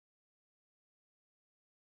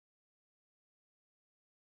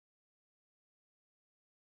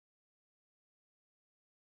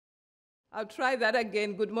I'll try that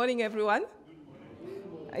again. Good morning, everyone.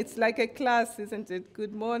 It's like a class, isn't it?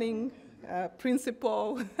 Good morning,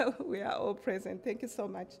 principal. We are all present. Thank you so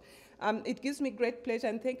much. It gives me great pleasure,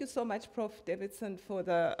 and thank you so much, Prof. Davidson, for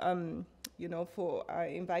the, for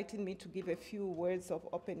inviting me to give a few words of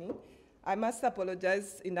opening. I must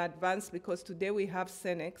apologize in advance because today we have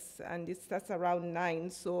Senex, and it starts around 9.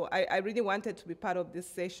 So I really wanted to be part of this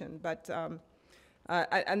session, but.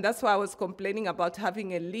 And that's why I was complaining about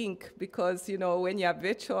having a link because, when you're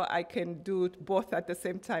virtual, I can do both at the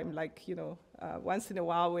same time. Like, once in a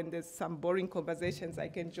while when there's some boring conversations, I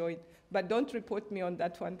can join. But don't report me on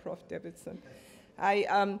that one, Prof. Davidson.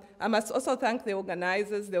 I must also thank the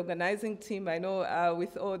organizers, the organizing team. I know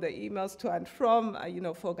with all the emails to and from,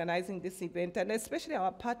 for organizing this event, and especially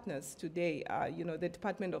our partners today, the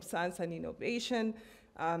Department of Science and Innovation,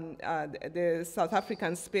 the South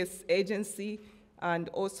African Space Agency, and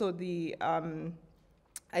also the,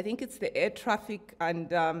 I think it's the Air Traffic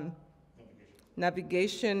and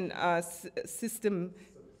Navigation System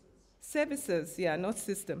Services, yeah, not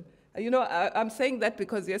system. I'm saying that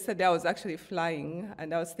because yesterday I was actually flying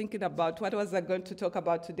and I was thinking about what was I going to talk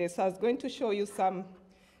about today. So I was going to show you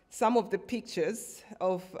some of the pictures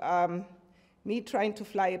of me trying to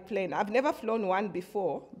fly a plane. I've never flown one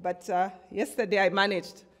before, but yesterday I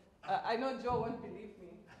managed. I know Joe won't believe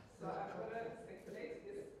me, so I'm going to speculate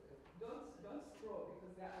this. Don't scroll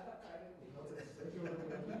because there are other private pictures.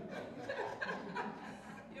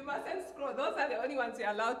 You mustn't scroll. Those are the only ones you're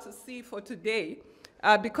allowed to see for today.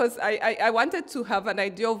 Because I wanted to have an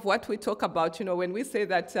idea of what we talk about, when we say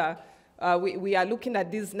that we are looking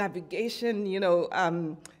at these navigation,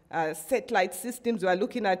 satellite systems, we are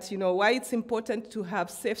looking at, why it's important to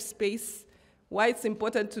have safe space, why it's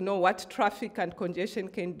important to know what traffic and congestion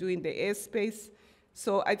can do in the airspace.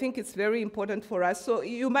 So I think it's very important for us. So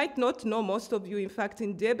you might not know, most of you, in fact,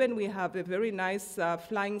 in Durban, we have a very nice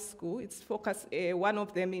flying school. It's Focus A, one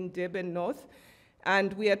of them in Durban North.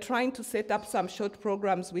 And we are trying to set up some short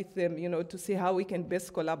programs with them, to see how we can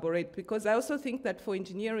best collaborate. Because I also think that for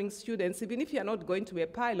engineering students, even if you're not going to be a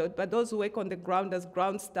pilot, but those who work on the ground as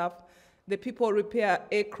ground staff, the people repair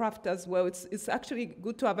aircraft as well, it's actually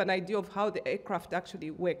good to have an idea of how the aircraft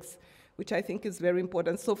actually works, which I think is very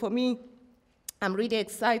important. So for me, I'm really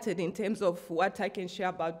excited in terms of what I can share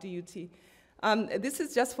about DUT. This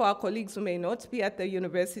is just for our colleagues who may not be at the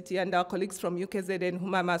university and our colleagues from UKZN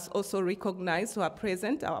whom I must also recognize who are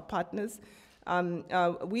present, our partners.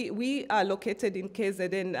 We are located in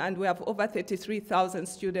KZN and we have over 33,000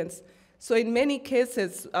 students. So in many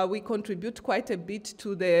cases, we contribute quite a bit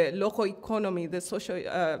to the local economy, the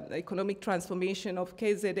socio-economic transformation of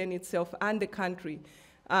KZN itself and the country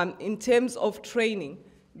in terms of training.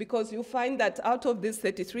 Because you find that out of these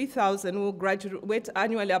 33,000 who graduate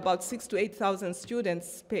annually about 6,000 to 8,000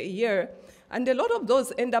 students per year, and a lot of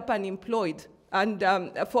those end up unemployed. And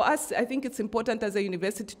for us, I think it's important as a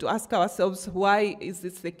university to ask ourselves, why is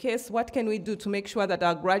this the case? What can we do to make sure that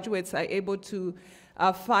our graduates are able to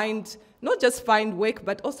not just find work,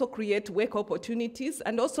 but also create work opportunities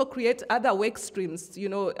and also create other work streams,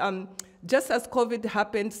 just as COVID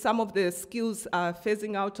happened, some of the skills are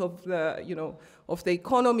phasing out of the, of the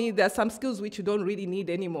economy. There are some skills which you don't really need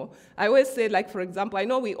anymore. I always say, like, for example, I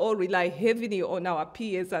know we all rely heavily on our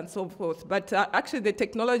PAs and so forth, but actually the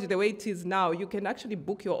technology, the way it is now, you can actually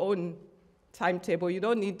book your own timetable. You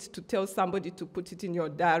don't need to tell somebody to put it in your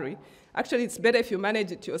diary. Actually, it's better if you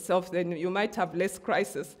manage it yourself, then you might have less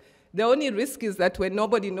crisis. The only risk is that when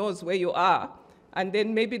nobody knows where you are, and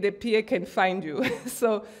then maybe the PA can find you.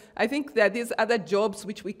 So I think there are these other jobs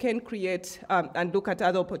which we can create and look at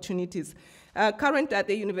other opportunities. Currently at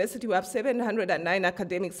the university, we have 709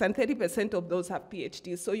 academics, and 30% of those have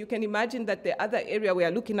PhDs. So you can imagine that the other area we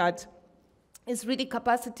are looking at is really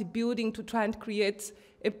capacity building to try and create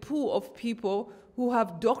a pool of people who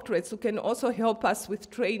have doctorates who can also help us with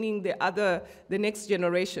training the next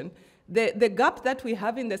generation. The gap that we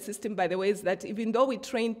have in the system, by the way, is that even though we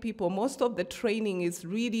train people, most of the training is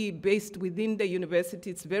really based within the university.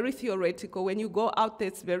 It's very theoretical. When you go out there,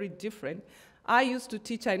 it's very different. I used to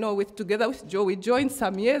teach, I know, together with Joe. We joined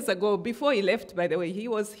some years ago. Before he left, by the way, he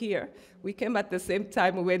was here. We came at the same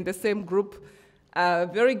time. We were in the same group.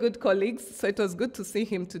 Very good colleagues, so it was good to see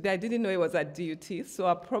him today. I didn't know he was at DUT, so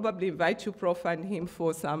I'll probably invite you, Prof, and him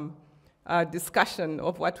for some discussion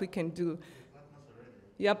of what we can do.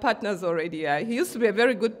 Yeah, partners already. Yeah. He used to be a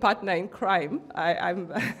very good partner in crime.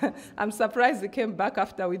 I'm surprised he came back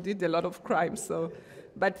after we did a lot of crime. So,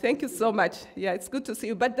 but thank you so much. Yeah, it's good to see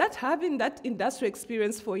you. But having that industry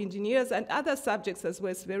experience for engineers and other subjects as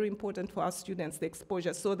well is very important for our students, the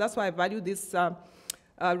exposure. So that's why I value this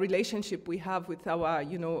relationship we have with our,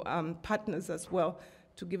 partners as well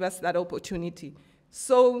to give us that opportunity.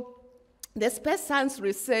 So the space science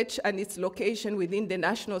research and its location within the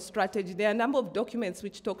national strategy, there are a number of documents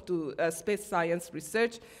which talk to space science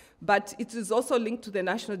research, but it is also linked to the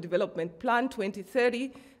National Development Plan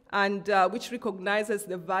 2030, and which recognizes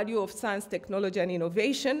the value of science, technology, and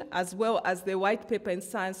innovation, as well as the white paper in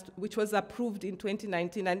science, which was approved in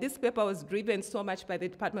 2019. And this paper was driven so much by the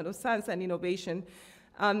Department of Science and Innovation.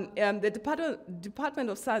 The Department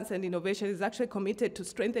of Science and Innovation is actually committed to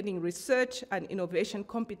strengthening research and innovation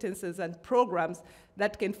competences and programs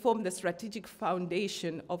that can form the strategic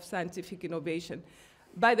foundation of scientific innovation.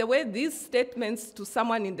 By the way, these statements to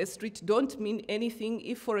someone in the street don't mean anything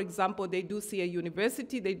if, for example, they do see a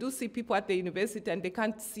university, they do see people at the university, and they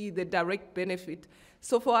can't see the direct benefit.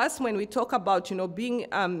 So for us, when we talk about, being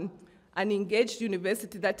an engaged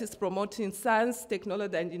university that is promoting science,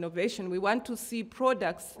 technology, and innovation, we want to see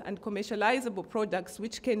products and commercializable products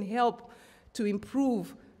which can help to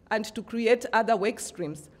improve and to create other work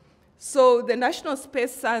streams. So the National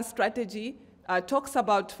Space Science Strategy talks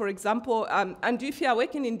about, for example, and if you are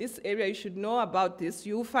working in this area, you should know about this.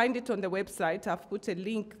 You'll find it on the website. I've put a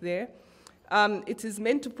link there. It is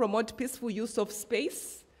meant to promote peaceful use of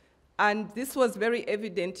space. And this was very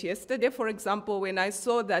evident yesterday. For example, when I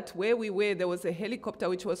saw that where we were, there was a helicopter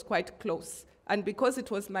which was quite close. And because it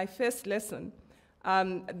was my first lesson,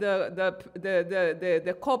 the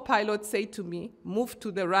co-pilot said to me, move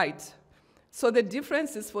to the right. So the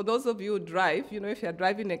difference is for those of you who drive, if you're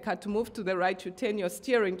driving a car, to move to the right, you turn your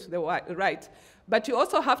steering to the right. But you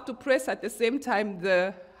also have to press at the same time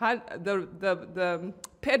the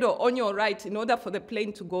pedal on your right in order for the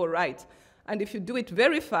plane to go right. And if you do it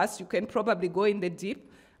very fast, you can probably go in the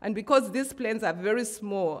deep. And because these planes are very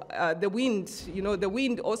small, the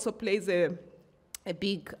wind also plays a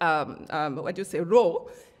big,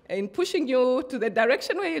 role in pushing you to the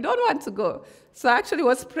direction where you don't want to go. So I actually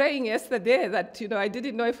was praying yesterday that, I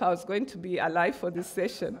didn't know if I was going to be alive for this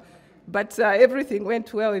session. But everything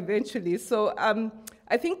went well eventually. So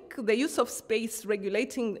I think the use of space,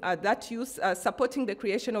 regulating that use, supporting the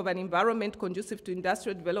creation of an environment conducive to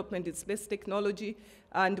industrial development in space technology,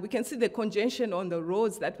 and we can see the congestion on the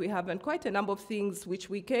roads that we have, and quite a number of things which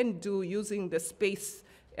we can do using the space,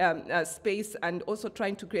 and also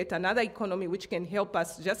trying to create another economy which can help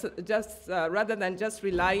us rather than just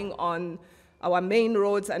relying on our main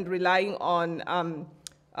roads and relying on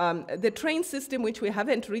the train system, which we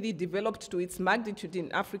haven't really developed to its magnitude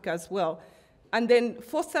in Africa as well. And then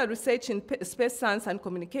foster research in space science and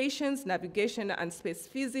communications, navigation and space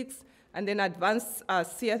physics, and then advance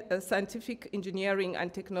scientific engineering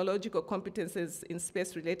and technological competences in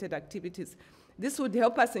space-related activities. This would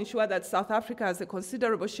help us ensure that South Africa has a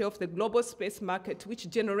considerable share of the global space market, which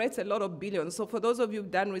generates a lot of billions. So for those of you who've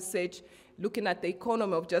done research looking at the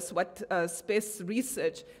economy of just what space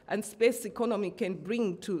research and space economy can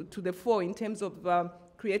bring to the fore in terms of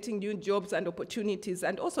creating new jobs and opportunities,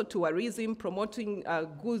 and also tourism, promoting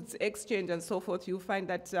goods exchange and so forth, you find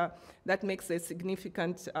that that makes a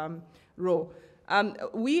significant role.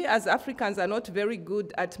 We as Africans are not very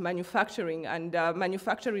good at manufacturing, and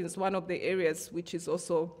manufacturing is one of the areas which is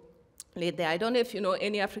also laid there. I don't know if you know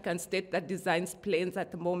any African state that designs planes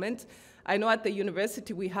at the moment. I know at the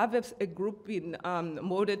university we have a group in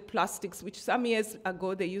molded plastics, which some years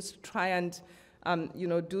ago they used to try and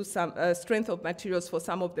do some strength of materials for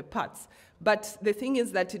some of the parts. But the thing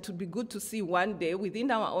is that it would be good to see one day within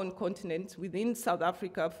our own continent, within South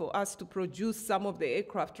Africa, for us to produce some of the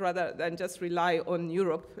aircraft rather than just rely on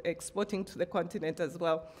Europe exporting to the continent as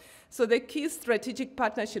well. So the key strategic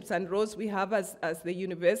partnerships and roles we have as the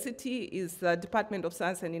university is the Department of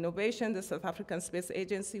Science and Innovation, the South African Space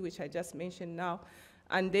Agency, which I just mentioned now,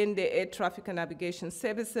 and then the Air Traffic and Navigation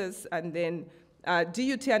Services, and then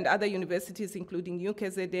DUT and other universities, including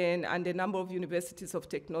UKZN, and a number of universities of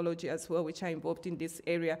technology as well, which are involved in this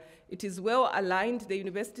area. It is well aligned. The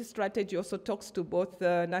university strategy also talks to both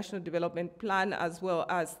the National Development Plan as well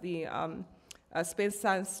as the space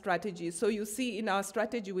science strategy. So you see in our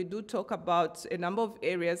strategy, we do talk about a number of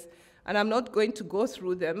areas, and I'm not going to go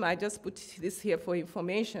through them. I just put this here for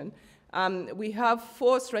information. We have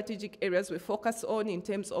 4 strategic areas we focus on in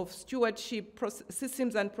terms of stewardship,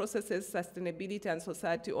 systems and processes, sustainability, and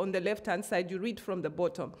society. On the left-hand side, you read from the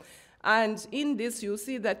bottom. And in this, you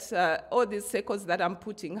see that all these circles that I'm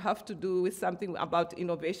putting have to do with something about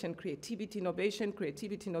innovation, creativity, innovation,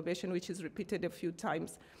 which is repeated a few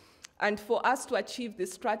times. And for us to achieve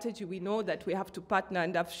this strategy, we know that we have to partner,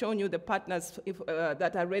 and I've shown you the partners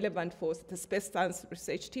that are relevant for the space science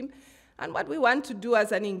research team. And what we want to do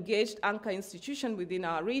as an engaged anchor institution within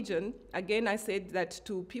our region, again, I said that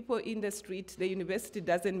to people in the street, the university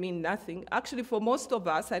doesn't mean nothing. Actually, for most of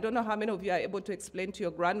us, I don't know how many of you are able to explain to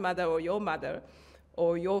your grandmother or your mother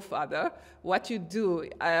or your father what you do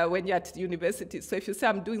when you're at university. So if you say,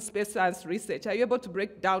 I'm doing space science research, are you able to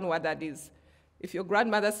break down what that is? If your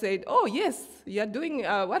grandmother said, oh, yes, you're doing,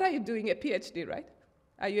 what are you doing, a PhD, right?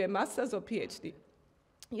 Are you a master's or PhD?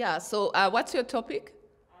 Yeah, so what's your topic?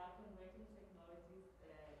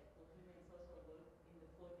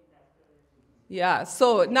 Yeah,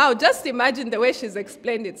 so now just imagine the way she's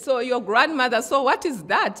explained it. So your grandmother, so what is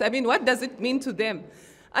that? I mean, what does it mean to them?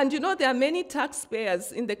 And you know, there are many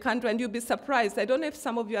taxpayers in the country, and you'll be surprised. I don't know if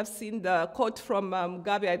some of you have seen the quote from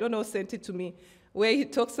Mugabe, I don't know who sent it to me, where he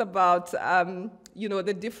talks about, you know,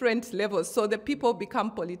 the different levels. So the people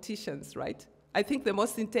become politicians, right? I think the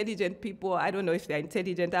most intelligent people, I don't know if they're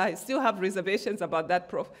intelligent, I still have reservations about that,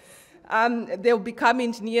 Prof. They'll become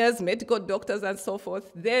engineers, medical doctors, and so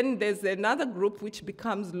forth. Then there's another group which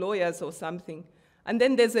becomes lawyers or something. And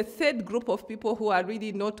then there's a third group of people who are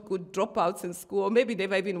really not good dropouts in school, or maybe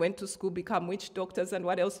never even went to school, become witch doctors, and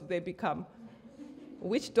what else do they become?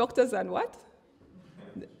 Witch doctors and what?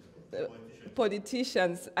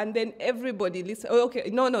 Politicians. And then everybody listen. Oh, okay,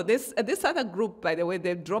 no, this other group, by the way,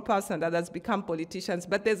 the dropouts and others become politicians,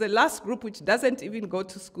 but there's a last group which doesn't even go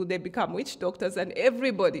to school. They become witch doctors, and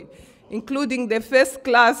everybody, including the first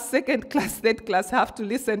class, second class, third class, have to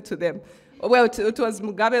listen to them. Well, it was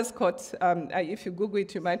Mugabe's quote. If you Google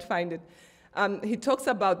it, you might find it. He talks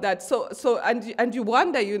about that. And you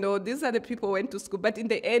wonder, you know, these are the people who went to school, but in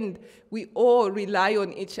the end, we all rely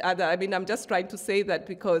on each other. I mean, I'm just trying to say that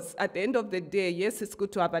because at the end of the day, yes, it's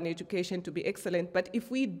good to have an education to be excellent, but if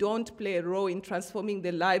we don't play a role in transforming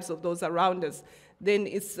the lives of those around us, then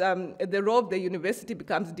it's, the role of the university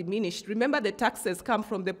becomes diminished. Remember, the taxes come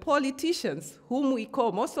from the politicians, whom we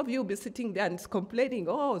call. Most of you will be sitting there and complaining,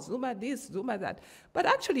 oh, Zuma this, Zuma that. But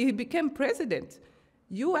actually, he became president.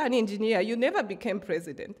 You are an engineer, you never became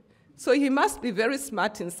president. So he must be very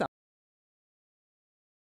smart in some.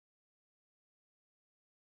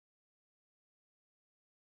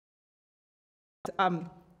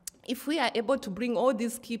 If we are able to bring all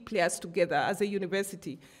these key players together as a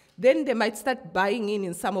university, then they might start buying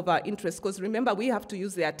in some of our interests, because remember, we have to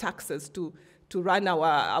use their taxes to run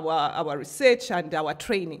our research and our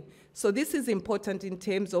training. So this is important in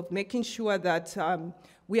terms of making sure that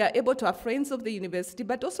we are able to have friends of the university,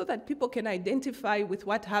 but also that people can identify with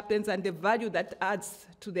what happens and the value that adds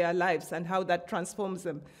to their lives and how that transforms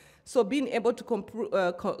them. So being able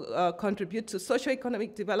to contribute to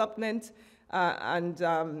socio-economic development and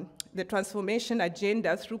the transformation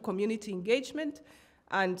agenda through community engagement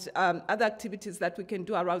and other activities that we can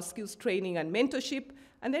do around skills training and mentorship,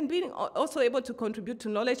 and then being also able to contribute to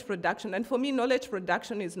knowledge production. And for me, knowledge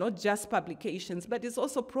production is not just publications, but it's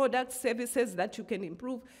also products, services that you can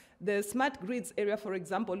improve. The smart grids area, for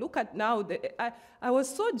example, look at now, I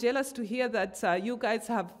was so jealous to hear that you guys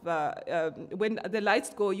have, when the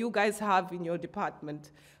lights go, you guys have in your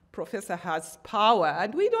department, professor has power,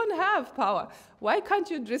 and we don't have power. Why can't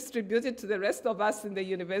you distribute it to the rest of us in the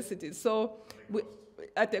university? So,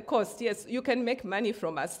 at a cost, yes, you can make money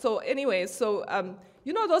from us. So anyway,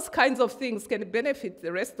 you know, those kinds of things can benefit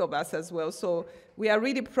the rest of us as well. So we are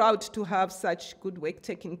really proud to have such good work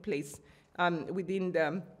taking place within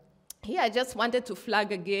them. Here, I just wanted to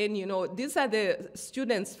flag again, you know, these are the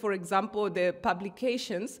students, for example, the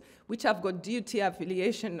publications which have got DUT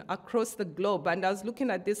affiliation across the globe. And I was looking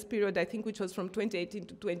at this period, I think, which was from 2018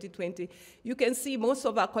 to 2020. You can see most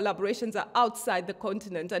of our collaborations are outside the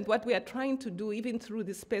continent. And what we are trying to do, even through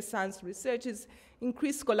the space science research, is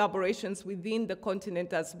increase collaborations within the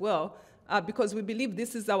continent as well. Because we believe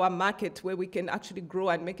this is our market where we can actually grow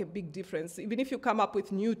and make a big difference. Even if you come up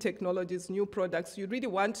with new technologies, new products, you really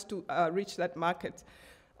want to reach that market.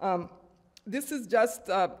 This is just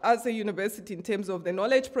as a university in terms of the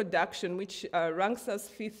knowledge production, which ranks us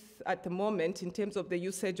 5th at the moment in terms of the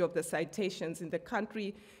usage of the citations in the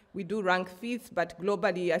country. We do rank 5th, but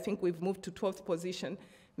globally, I think we've moved to 12th position,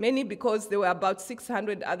 mainly because there were about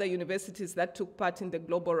 600 other universities that took part in the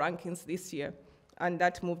global rankings this year, and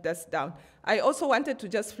that moved us down. I also wanted to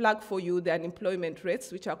just flag for you the unemployment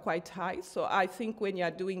rates, which are quite high. So I think when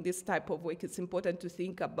you're doing this type of work, it's important to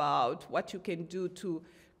think about what you can do to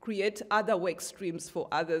create other work streams for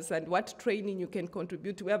others and what training you can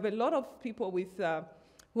contribute to. We have a lot of people with,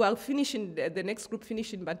 who are finishing, the next group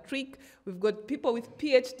finishing matric. We've got people with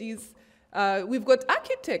PhDs. We've got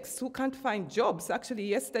architects who can't find jobs. Actually,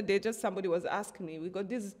 yesterday, just somebody was asking me, we got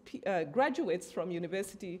these graduates from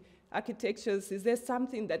university, architectures? Is there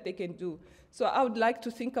something that they can do? So I would like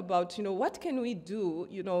to think about, what can we do?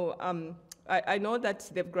 I know that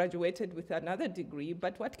they've graduated with another degree,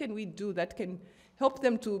 but what can we do that can help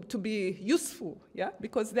them to be useful, yeah?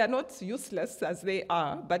 Because they're not useless as they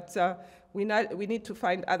are, but we need to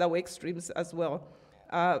find other work streams as well,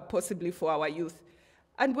 possibly for our youth.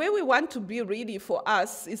 And where we want to be really for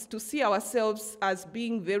us is to see ourselves as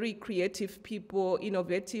being very creative people,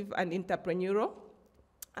 innovative and entrepreneurial.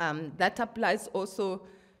 That applies also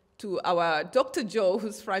to our Dr. Joe,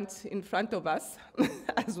 who's in front of us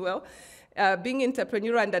as well. Being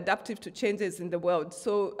entrepreneurial and adaptive to changes in the world.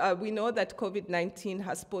 So we know that COVID-19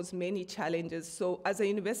 has posed many challenges. So as a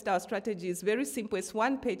university, our strategy is very simple. It's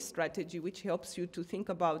one-page strategy, which helps you to think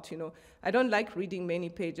about, I don't like reading many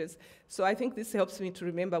pages. So I think this helps me to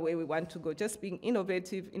remember where we want to go, just being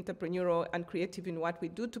innovative, entrepreneurial, and creative in what we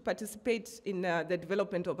do to participate in the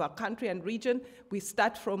development of our country and region. We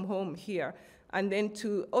start from home here. And then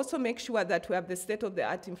to also make sure that we have the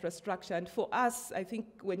state-of-the-art infrastructure. And for us, I think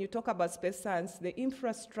when you talk about space science, the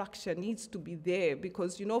infrastructure needs to be there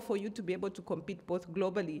because, for you to be able to compete both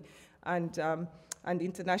globally and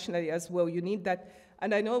internationally as well, you need that.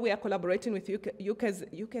 And I know we are collaborating with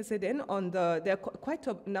UKZN on there are quite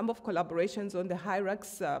a number of collaborations on the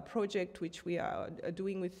HYRAX project, which we are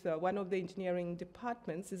doing with one of the engineering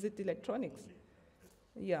departments. Is it electronics?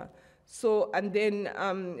 Yeah. So, and then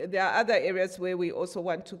there are other areas where we also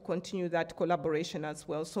want to continue that collaboration as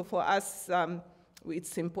well. So for us,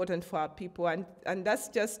 it's important for our people. And that's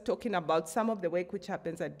just talking about some of the work which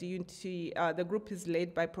happens at DUT. The group is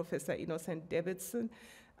led by Professor Innocent Davidson.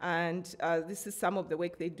 And this is some of the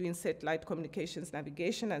work they do in satellite communications,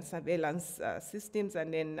 navigation, and surveillance systems.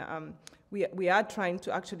 And then we are trying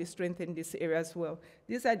to actually strengthen this area as well.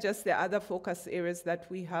 These are just the other focus areas that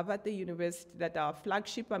we have at the university that are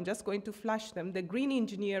flagship. I'm just going to flash them. The green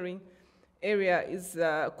engineering area is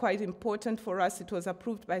quite important for us. It was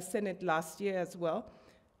approved by Senate last year as well.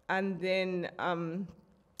 And then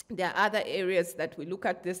there are other areas that we look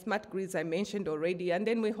at. The smart grids I mentioned already. And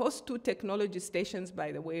then we host 2 technology stations,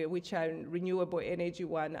 by the way, which are renewable energy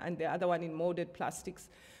one and the other one in molded plastics,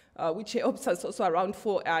 which helps us also around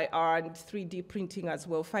 4IR and 3D printing as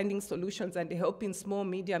well, finding solutions and helping small,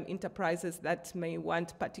 medium enterprises that may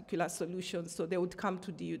want particular solutions. So they would come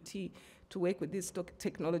to DUT to work with these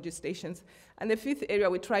technology stations. And the 5th area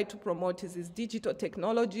we try to promote is digital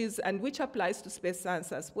technologies, and which applies to space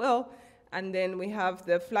science as well. And then we have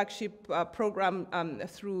the flagship program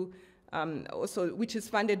through also, which is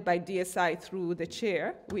funded by DSI through the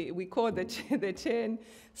chair. We call the chair in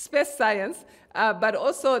space science, but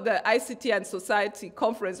also the ICT and Society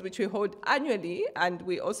Conference, which we hold annually, and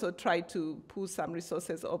we also try to pull some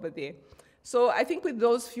resources over there. So I think with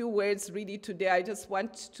those few words really today, I just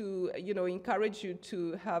want to encourage you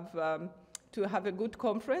to have a good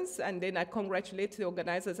conference, and then I congratulate the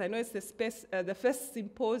organizers. I know it's the first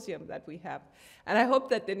symposium that we have, and I hope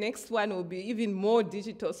that the next one will be even more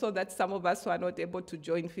digital so that some of us who are not able to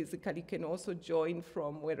join physically can also join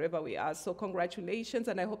from wherever we are. So congratulations,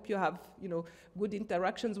 and I hope you have good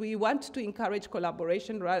interactions. We want to encourage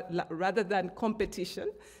collaboration rather than competition,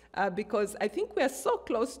 because I think we are so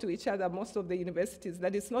close to each other, most of the universities,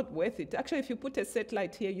 that it's not worth it. Actually, if you put a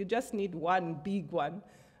satellite here, you just need one big one,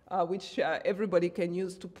 which everybody can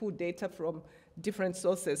use to pull data from different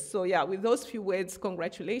sources. So yeah, with those few words,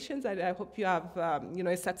 congratulations, and I hope you have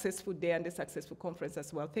a successful day and a successful conference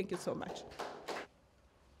as well. Thank you so much.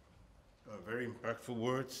 Very impactful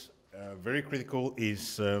words. Very critical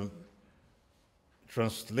is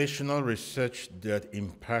translational research that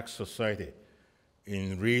impacts society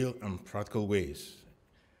in real and practical ways.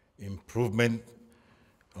 Improvement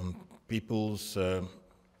on people's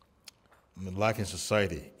life in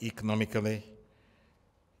society, economically,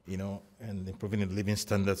 and improving the living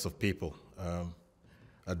standards of people,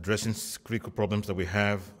 addressing critical problems that we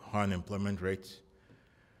have, high unemployment rates,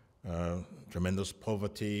 tremendous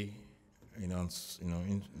poverty,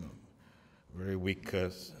 very weak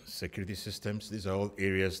security systems. These are all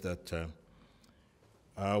areas that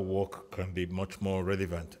our work can be much more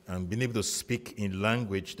relevant, and being able to speak in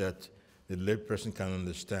language that the layperson can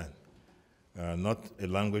understand. Not a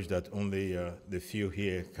language that only the few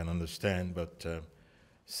here can understand, but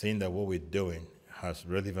seeing that what we're doing has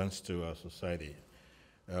relevance to our society.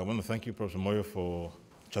 I want to thank you, Professor Moyo, for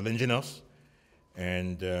challenging us.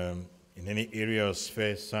 And in any area of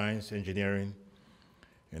space, science, engineering,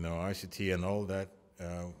 ICT and all that,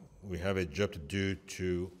 we have a job to do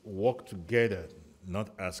to work together, not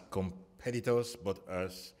as competitors, but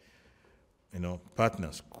as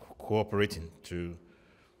partners, cooperating to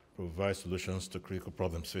provide solutions to critical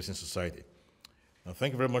problems facing society.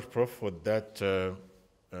 Thank you very much, Prof, for that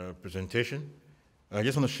presentation. I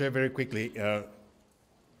just want to share very quickly our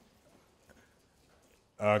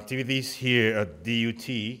activities here at DUT,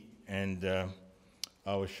 and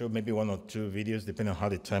I will show maybe one or two videos depending on how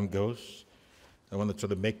the time goes. I want to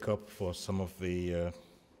try to make up for some of the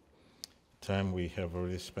time we have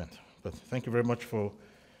already spent. But thank you very much for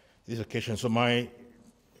this occasion. So my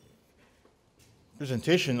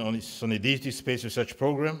presentation on the DUT Space Research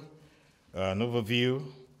Program, an overview,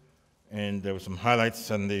 and there were some highlights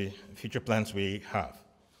on the future plans we have.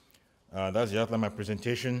 That's the outline of my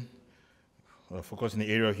presentation. Focus in the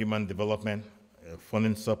area of human development,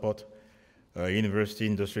 funding support,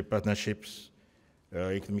 university-industry partnerships,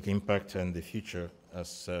 economic impact, and the future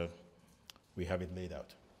as we have it laid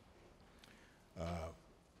out.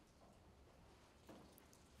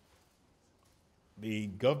 The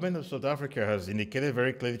government of South Africa has indicated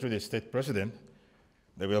very clearly to the state president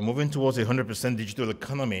that we are moving towards a 100% digital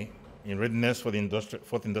economy in readiness for the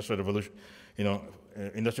fourth industrial revolution,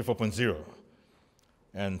 Industry 4.0.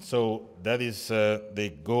 And so that is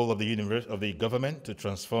the goal of the government, to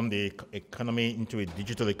transform the economy into a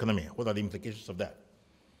digital economy. What are the implications of that?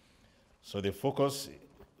 So the focus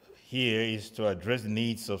here is to address the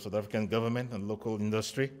needs of South African government and local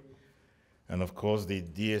industry. And of course, the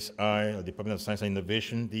DSI, or Department of Science and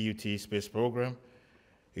Innovation, DUT Space Program,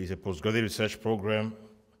 is a postgraduate research program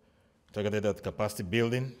targeted at capacity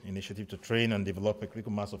building, initiative to train and develop a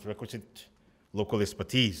critical mass of requisite local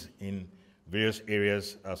expertise in various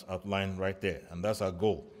areas as outlined right there. And that's our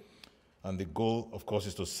goal. And the goal, of course,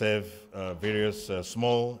 is to serve various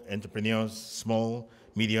small entrepreneurs, small,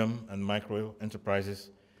 medium, and micro enterprises,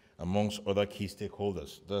 amongst other key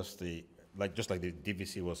stakeholders. That's just like the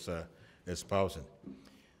DVC was espousing.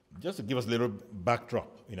 Just to give us a little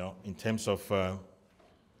backdrop, in terms of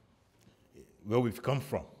where we've come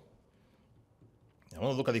from. I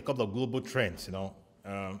want to look at a couple of global trends,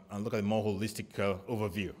 and look at a more holistic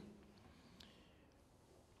overview.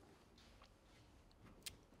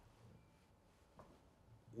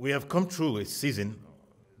 We have come through a season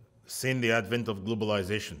seeing the advent of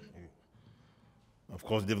globalization. Of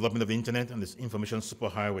course, development of the internet and this information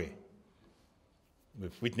superhighway.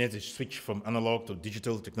 We've witnessed a switch from analog to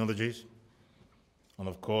digital technologies. And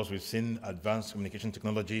of course, we've seen advanced communication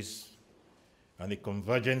technologies and the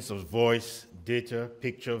convergence of voice, data,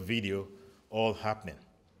 picture, video, all happening.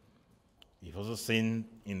 We've also seen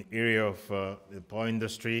in the area of the power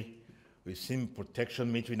industry, we've seen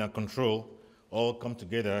protection, metering, and control all come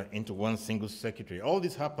together into one single circuitry. All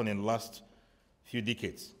this happened in the last few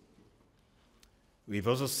decades. We've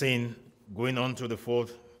also seen, going on to the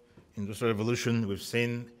fourth industrial revolution, we've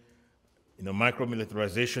seen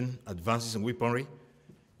micro-militarization, advances in weaponry.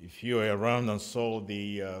 If you were around and saw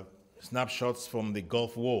the snapshots from the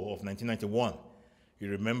Gulf War of 1991, you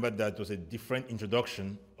remember that it was a different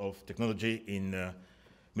introduction of technology in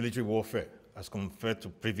military warfare as compared to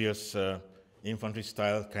previous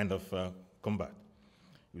infantry-style kind of combat.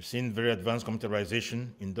 We've seen very advanced computerization,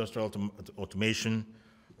 industrial automation,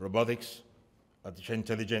 robotics, artificial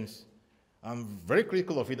intelligence. And very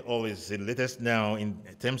critical of it all is the latest now in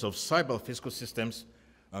terms of cyber physical systems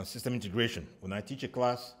and system integration. When I teach a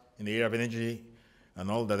class in the area of energy and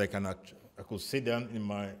all that, I could sit down in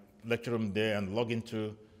my lecture room there and log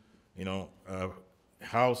into, a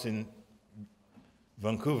house in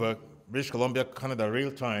Vancouver, British Columbia, Canada,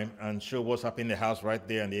 real time, and show what's happening in the house right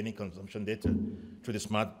there and the energy consumption data through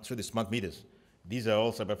the smart meters. These are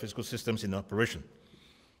all cyber physical systems in operation.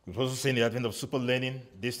 We've also seen the advent of super learning,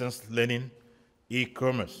 distance learning,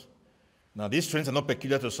 e-commerce. Now, these trends are not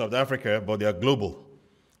peculiar to South Africa, but they are global.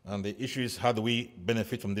 And the issue is, how do we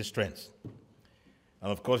benefit from these trends?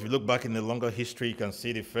 And of course, if you look back in the longer history, you can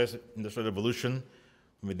see the first industrial revolution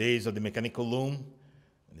from the days of the mechanical loom,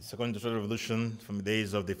 and the second industrial revolution from the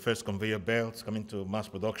days of the first conveyor belts coming to mass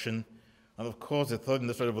production, and of course, the third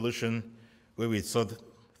industrial revolution, where we saw,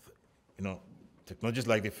 technologies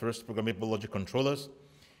like the first programmable logic controllers.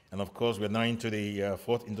 And of course, we're now into the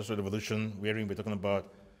fourth industrial revolution, wherein we're talking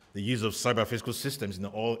about the use of cyber physical systems in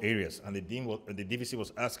all areas. And the DVC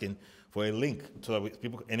was asking for a link so that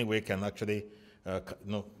people anywhere can actually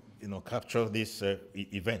capture this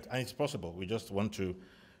event. And it's possible. We just want to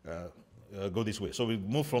go this way. So we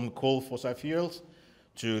move from coal fossil fuels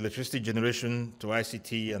to electricity generation to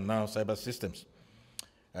ICT and now cyber systems.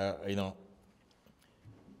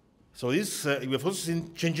 So this, we've also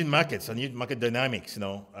seen changing markets and new market dynamics,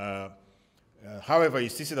 However, you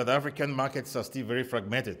still see that African markets are still very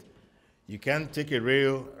fragmented. You can't take a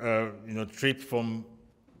rail, trip from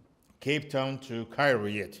Cape Town to Cairo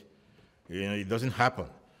yet. It doesn't happen.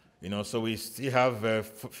 So we still have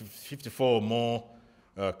 54 or more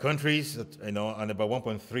countries, that, and about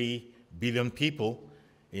 1.3 billion people,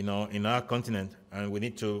 in our continent, and we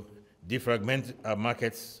need to defragment our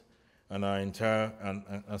markets and our entire,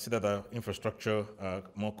 and see that our infrastructure are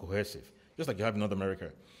more cohesive, just like you have in North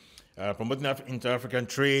America. Promoting inter-African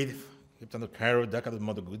trade, Cape Town to Cairo, Dakar to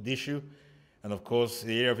Mogadishu, and of course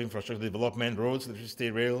the area of infrastructure development, roads,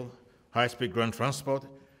 electricity, rail, high-speed ground transport,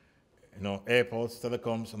 airports,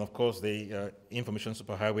 telecoms, and of course the information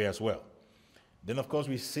superhighway as well. Then of course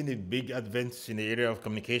we've seen the big advance in the area of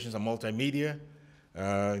communications and multimedia, the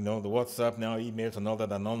WhatsApp now, emails and all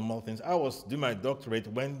that are normal things. I was doing my doctorate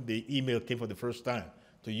when the email came for the first time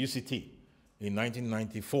to UCT in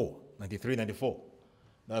 1994, 93, 94.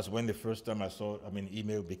 That's when the first time I saw,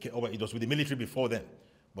 email became, it was with the military before then,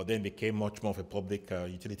 but then became much more of a public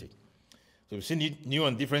utility. So we've seen new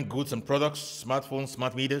and different goods and products, smartphones,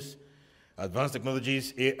 smart meters, advanced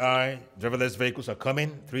technologies, AI, driverless vehicles are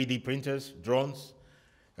coming, 3D printers, drones,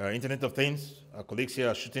 Internet of Things. Our colleagues here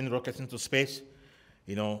are shooting rockets into space.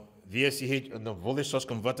 VSC, voltage source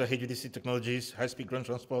converter, HVDC technologies, high-speed ground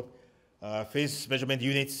transport, phase measurement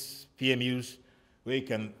units, PMUs, where you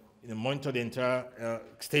can monitor the entire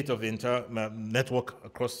state of the entire network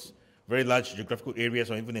across very large geographical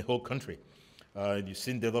areas or even the whole country. You've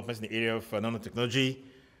seen developments in the area of nanotechnology,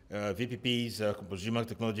 VPPs, consumer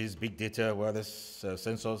technologies, big data, wireless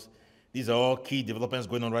sensors. These are all key developments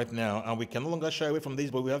going on right now, and we can no longer shy away from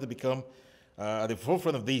these, but we have to become at the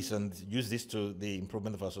forefront of these and use this to the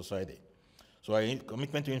improvement of our society. So our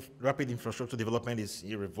commitment to rapid infrastructure development is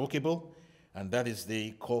irrevocable, and that is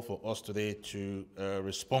the call for us today to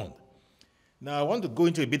respond. Now, I want to go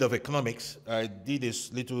into a bit of economics. I did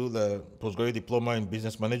this little postgraduate diploma in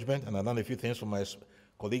business management, and I learned a few things from my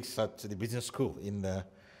colleagues at the business school in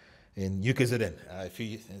UKZN a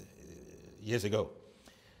few years ago.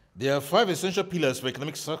 There are 5 essential pillars for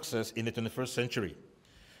economic success in the 21st century.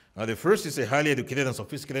 The first is a highly educated and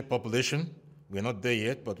sophisticated population. We're not there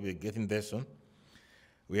yet, but we're getting there soon.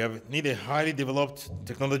 We need a highly developed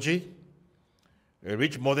technology, a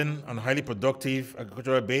rich, modern, and highly productive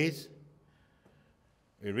agricultural base,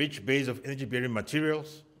 a rich base of energy-bearing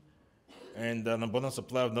materials, and an abundant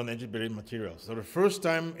supply of non-energy-bearing materials. So the first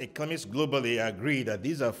time economists globally agree that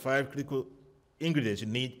these are 5 critical ingredients you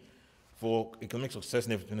need for economic success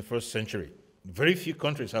in the 21st century. Very few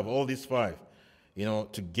countries have all these 5,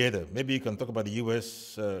 together. Maybe you can talk about the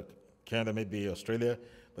US, Canada, maybe Australia,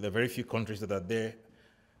 but there are very few countries that are there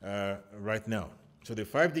right now. So the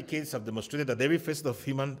 5 decades have demonstrated that every facet of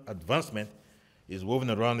human advancement is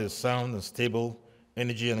woven around a sound and stable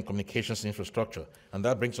energy and communications infrastructure. And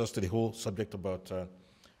that brings us to the whole subject about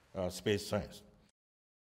space science.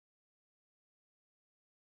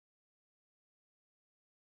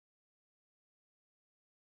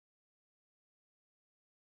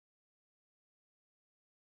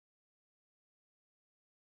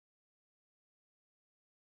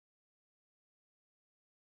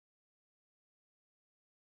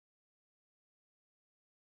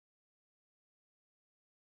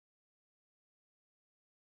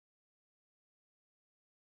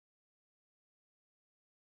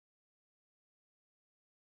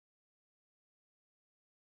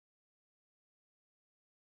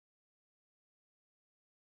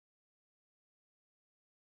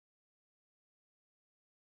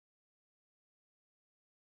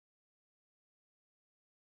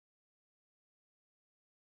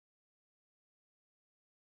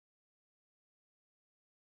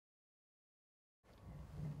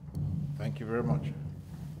 Thank you very much.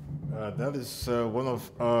 That is one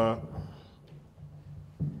of our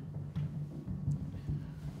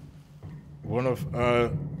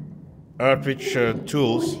outreach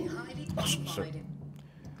tools.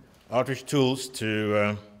 Outreach tools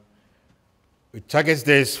to it targets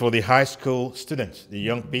this for the high school students, the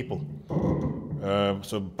young people.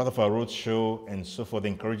 So part of our roadshow and so forth,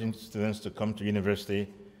 encouraging students to come to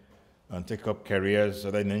university and take up careers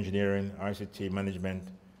either in engineering, ICT, management,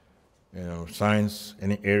 science,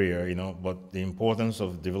 any area, but the importance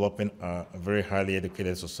of developing a very highly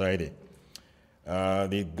educated society.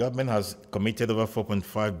 The government has committed over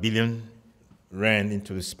 4.5 billion rand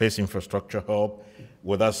into the space infrastructure hub.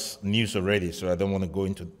 Well, that's news already, so I don't want to go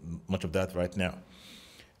into much of that right now.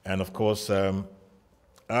 And of course, our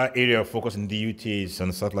area of focus in DUT is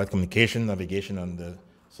on satellite communication, navigation, and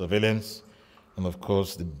surveillance, and of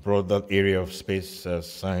course, the broader area of space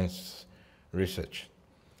science research.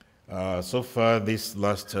 So far, this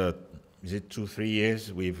last, 2-3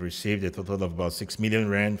 years, we've received a total of about 6 million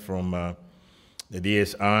rand from the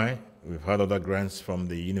DSI. We've had other grants from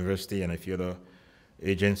the university and a few other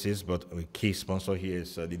agencies, but a key sponsor here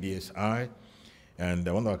is the DSI. And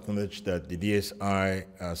I want to acknowledge that the DSI,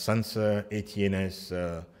 SANSA,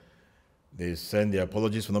 ATNS, they send their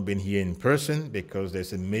apologies for not being here in person because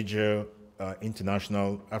there's a major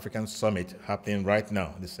international African summit happening right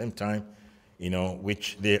now at the same time,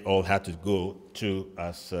 which they all had to go to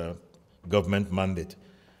as government mandate.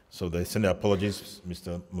 So they send their apologies.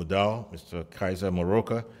 Mr. Mudal, Mr. Kaiser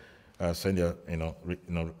Moroka send their,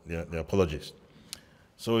 their apologies.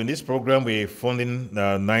 So in this program, we're funding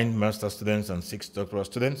 9 master students and 6 doctoral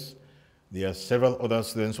students. There are several other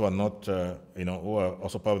students who are not, who are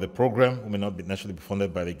also part of the program, who may not be naturally be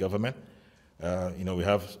funded by the government. We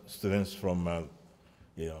have students from,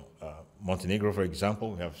 Montenegro, for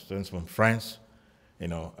example. We have students from France,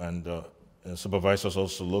 and supervisors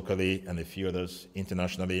also locally, and a few others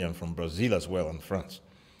internationally, and from Brazil as well, and France.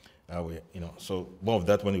 So more of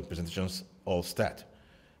that when the presentations all start.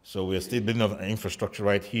 So we are still building up an infrastructure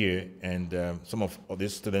right here, and some of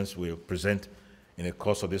these students will present in the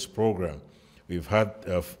course of this program. We've had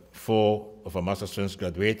 4 of our master students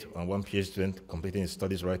graduate and 1 PhD student completing his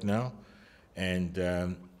studies right now. And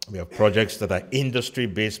we have projects that are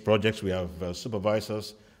industry-based projects. We have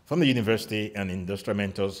supervisors from the university and industrial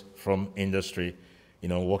mentors from industry,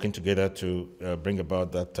 working together to bring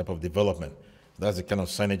about that type of development. That's the kind of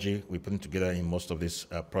synergy we're putting together in most of these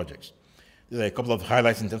projects. These are a couple of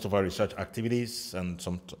highlights in terms of our research activities and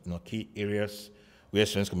some key areas where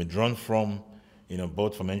students can be drawn from,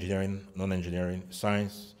 both from engineering, non-engineering,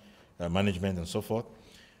 science, management, and so forth.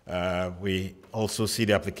 We also see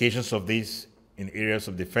the applications of these in areas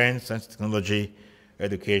of defense, science, technology,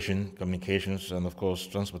 education, communications, and of course,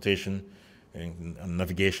 transportation and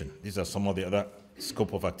navigation. These are some of the other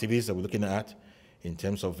scope of activities that we're looking at in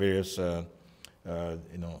terms of various,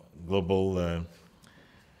 global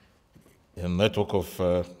network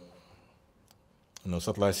of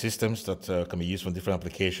satellite systems that can be used for different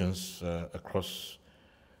applications across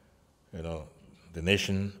the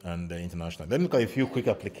nation and international. Let me look at a few quick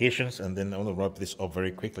applications, and then I want to wrap this up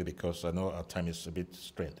very quickly because I know our time is a bit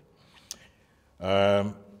strained.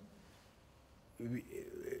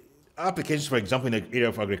 Applications, for example, in the area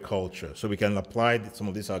of agriculture, so we can apply some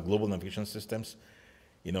of these global navigation systems,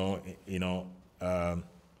 in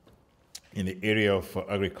the area of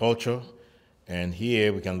agriculture. And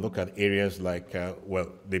here we can look at areas like,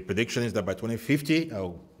 the prediction is that by 2050,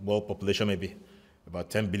 our world population may be about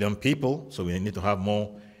 10 billion people, so we need to have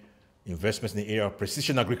more investments in the area of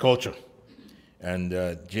precision agriculture. And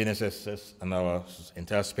GNSS and our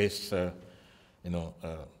entire space,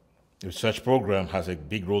 research program has a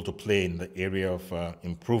big role to play in the area of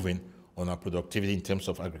improving on our productivity in terms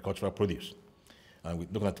of agricultural produce. And we're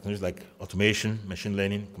looking at technologies like automation, machine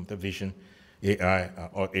learning, computer vision, AI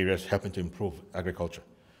are all areas helping to improve agriculture.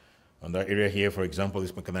 And that area here, for example,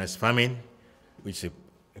 is mechanized farming, which is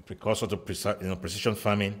a precursor to precision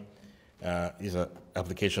farming. These are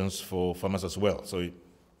applications for farmers as well. So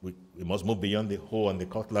we must move beyond the hoe and the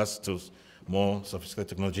cutlass to more sophisticated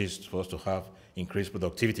technologies for us to have increased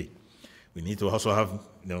productivity. We need to also have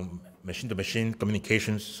machine-to-machine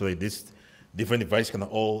communications so that these different devices can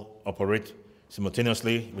all operate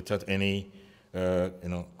simultaneously without any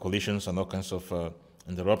collisions and all kinds of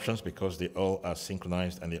interruptions, because they all are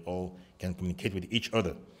synchronized and they all can communicate with each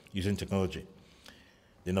other using technology.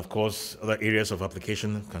 Then, of course, other areas of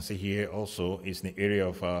application you can see here also is in the area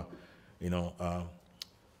of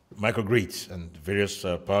microgrids and various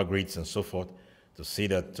power grids and so forth, to see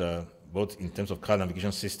that both in terms of car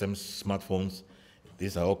navigation systems, smartphones,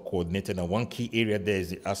 these are all coordinated. And one key area there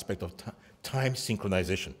is the aspect of time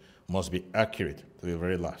synchronization must be accurate to the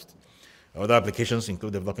very last. Other applications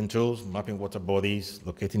include developing tools, mapping water bodies,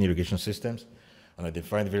 locating irrigation systems, and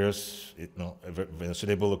identifying various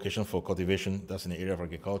suitable location for cultivation. That's in the area of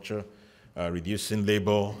agriculture, reducing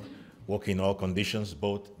labor, working in all conditions,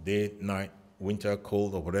 both day, night, winter,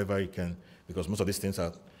 cold, or whatever you can, because most of these things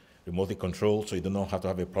are remotely controlled, so you do not have to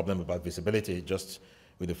have a problem about visibility, just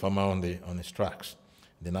with the farmer on his tracks.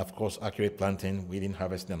 Then, of course, accurate planting, weeding,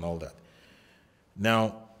 harvesting, and all that.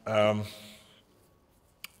 Now,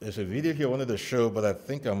 there's a video here I wanted to show, but I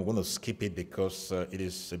think I'm going to skip it because it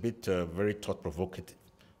is a bit very thought-provocative,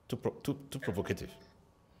 too provocative.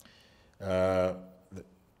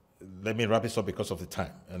 Let me wrap this up because of the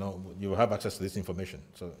time. You have access to this information.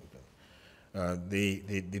 So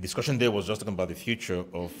the discussion there was just talking about the future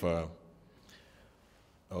of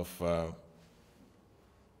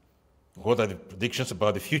what are the predictions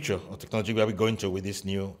about the future of technology where we're going to with this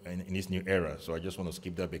in this new era. So I just want to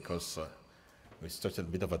skip that because we started a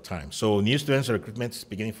bit of a time. So new students recruitment is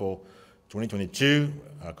beginning for 2022.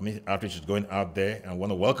 Community outreach is going out there. I want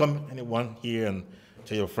to welcome anyone here and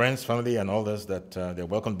tell your friends, family, and others that they're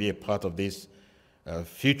welcome to be a part of this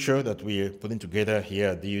future that we are putting together here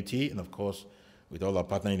at DUT, and of course, with all our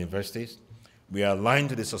partner universities. We are aligned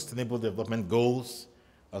to the Sustainable Development Goals,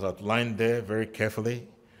 as outlined there very carefully,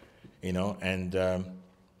 and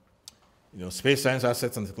space science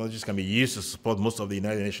assets and technologies can be used to support most of the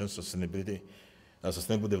United Nations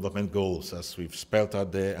Sustainable Development Goals, as we've spelled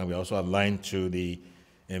out there, and we're also aligned to the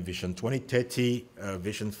Vision 2030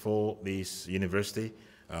 vision for this university,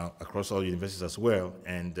 across all universities as well.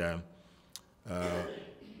 And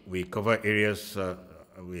we cover areas,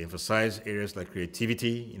 we emphasize areas like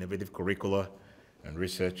creativity, innovative curricula and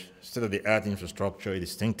research, state-of-the-art infrastructure, a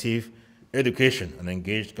distinctive education, an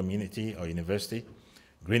engaged community or university,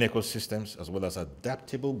 green ecosystems, as well as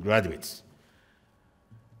adaptable graduates.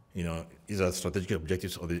 These are strategic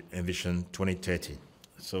objectives of the Vision 2030.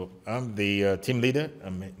 So I'm the team leader.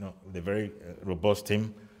 I'm with a very robust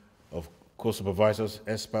team of co-supervisors,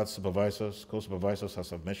 expert supervisors, co-supervisors,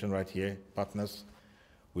 as I've mentioned right here, partners.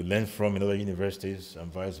 We learn from in other universities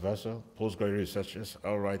and vice versa. Postgraduate researchers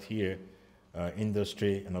are right here,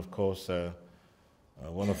 industry, and of course, I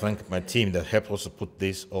want to thank my team that helped us to put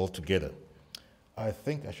this all together. I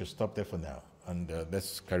think I should stop there for now, and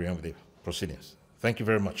let's carry on with the proceedings. Thank you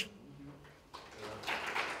very much.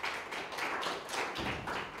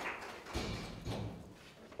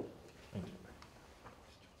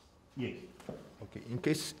 Yes. Okay. In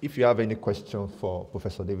case if you have any question for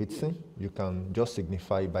Professor Davidson, you can just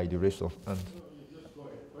signify by the raise of hand. Just go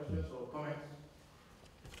ahead. Questions or comments?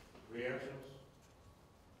 Reactions?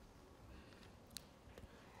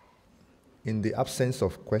 In the absence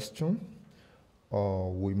of question,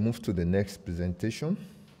 we move to the next presentation.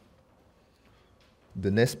 The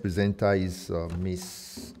next presenter is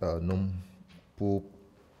Ms. Nompo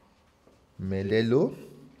Melelo,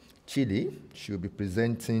 Chile. She will be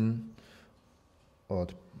presenting the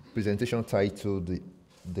presentation titled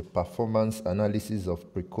the Performance Analysis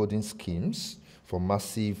of Precoding Schemes for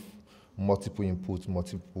Massive Multiple Input,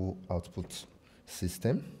 Multiple Output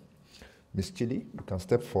System. Ms. Chile, you can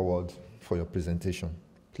step forward for your presentation.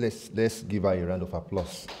 Please, let's give her a round of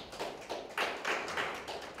applause.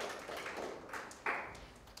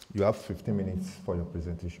 You have 15 minutes for your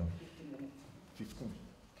presentation. 15.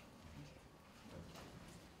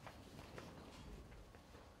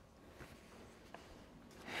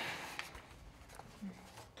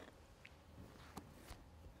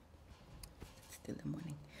 Still the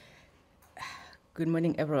morning. Good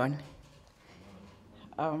morning, everyone.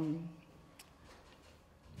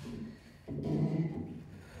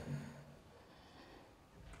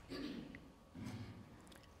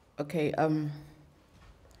 Okay,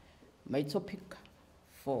 my topic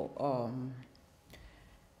for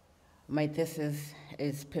my thesis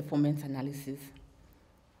is performance analysis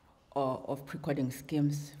of precoding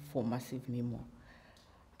schemes for massive MIMO.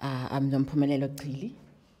 I'm Nompo Melelo Clearly,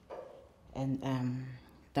 and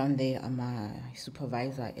down there I'm a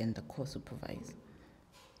supervisor and the co-supervisor.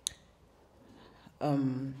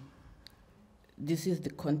 This is the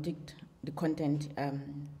content,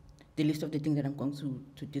 the list of the things that I'm going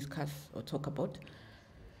to discuss or talk about.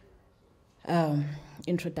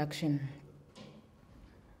 Introduction.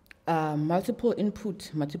 Multiple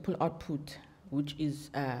input, multiple output, which is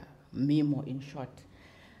MIMO in short,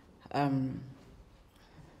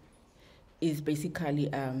 is basically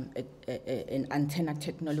an antenna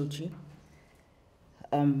technology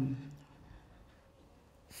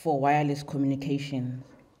for wireless communication,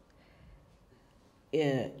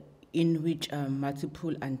 in which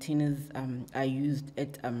multiple antennas are used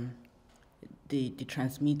at the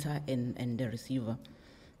transmitter and the receiver.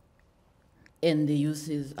 And the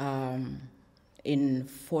uses in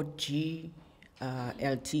 4G,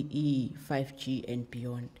 LTE, 5G, and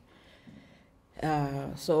beyond.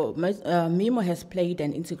 So MIMO has played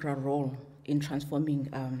an integral role in transforming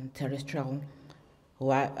terrestrial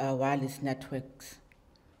wireless networks.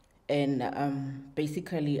 And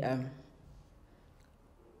basically,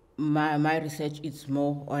 my research is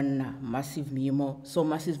more on massive MIMO. So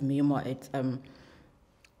massive MIMO, it's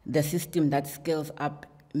the system that scales up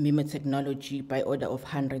MIMO technology by order of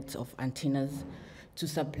hundreds of antennas to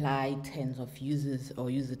supply tens of users or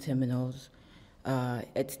user terminals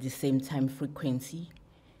at the same time frequency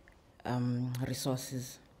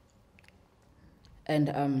resources.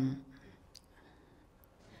 And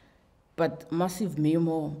but massive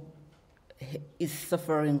MIMO is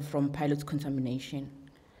suffering from pilot contamination.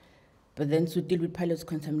 But then to deal with pilot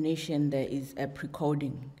contamination, there is a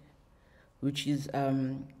precoding, which is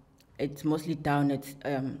it's mostly down at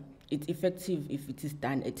it's effective if it is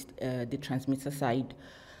done at the transmitter side.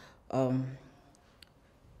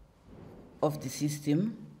 of the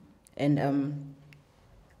system, and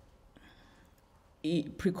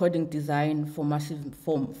pre-coding design for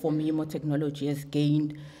MIMO technology has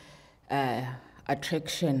gained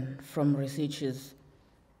attraction from researchers,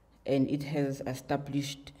 and it has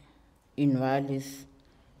established in various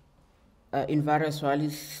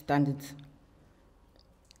wireless standards.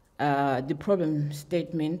 The problem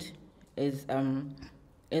statement is,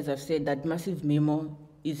 as I've said, that massive MIMO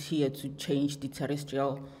is here to change the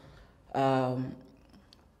terrestrial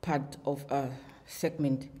part of a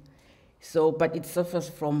segment. So, but it suffers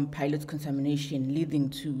from pilot contamination,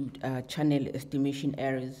 leading to channel estimation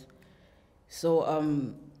errors. So,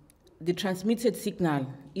 the transmitted signal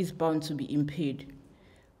is bound to be impaired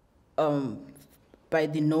by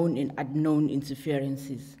the known and unknown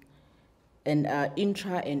interferences. And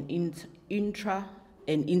intra and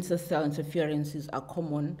intercell interferences are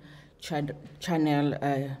common channel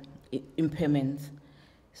impairments.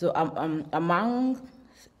 So among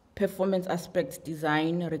performance aspects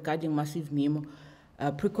design regarding massive MIMO,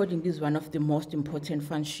 pre-coding is one of the most important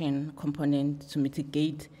function components to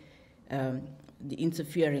mitigate the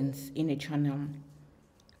interference in a channel.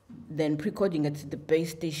 Then pre-coding at the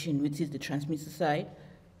base station, which is the transmitter side,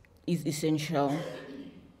 is essential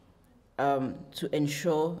to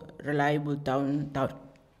ensure reliable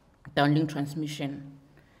downlink transmission.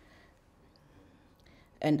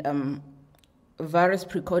 And various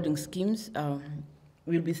pre-coding schemes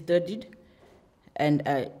will be studied, and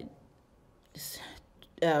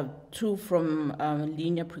two from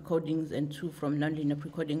linear pre-codings and two from non-linear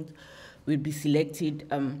pre-codings will be selected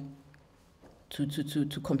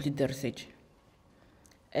to complete the research.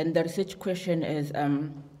 And the research question is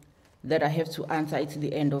that I have to answer at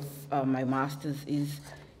the end of my master's is,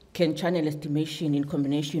 can channel estimation in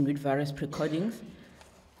combination with various pre-codings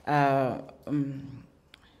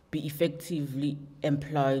be effectively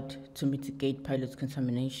employed to mitigate pilot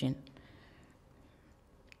contamination?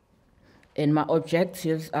 And my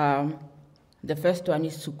objectives are, the first one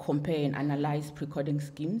is to compare and analyze pre-coding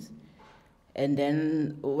schemes. And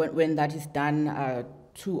then when that is done,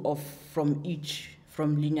 two from each,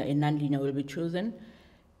 from linear and non-linear, will be chosen.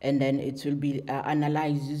 And then it will be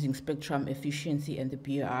analyzed using spectrum efficiency and the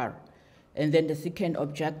BAR. And then the second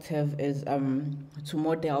objective is to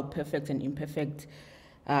model perfect and imperfect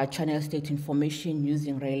channel state information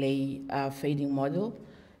using Rayleigh fading model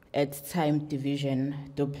at time division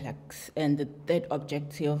duplex. And the third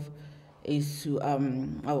objective is to,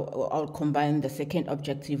 I'll combine the second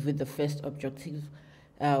objective with the first objective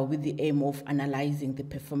with the aim of analyzing the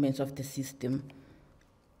performance of the system.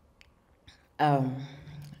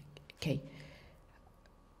 Okay,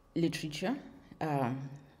 literature.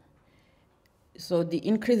 So the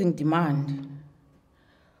increasing demand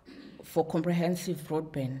for comprehensive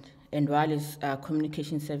broadband and wireless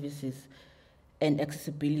communication services and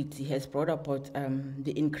accessibility has brought about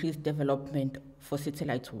the increased development for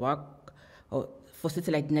satellite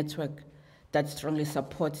network that strongly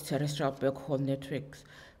supports terrestrial backhaul networks,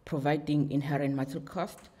 providing inherent material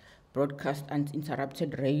cost, broadcast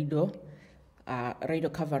uninterrupted radio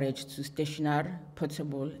coverage to stationary,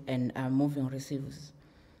 portable, and moving receivers.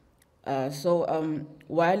 So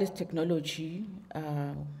wireless technology,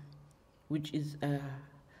 which is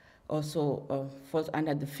also falls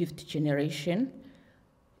under the 5th generation,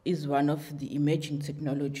 is one of the emerging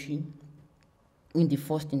technology in the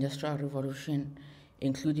 4th industrial revolution,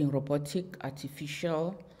 including robotic,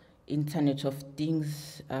 artificial, Internet of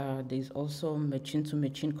Things. There's also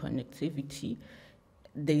machine-to-machine connectivity.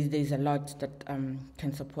 There's a lot that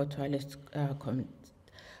can support wireless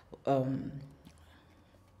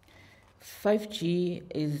 5G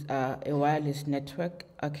is a wireless network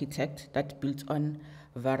architect that built on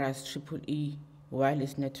various EEE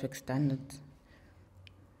wireless network standards.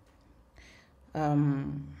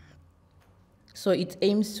 So it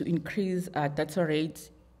aims to increase data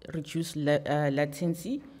rates, reduce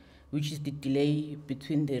latency, which is the delay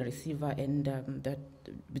between the receiver and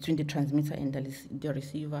between the transmitter and the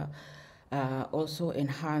receiver. Also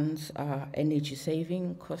enhance energy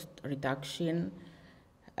saving, cost reduction,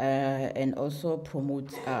 and also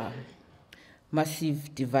promote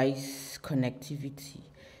massive device connectivity.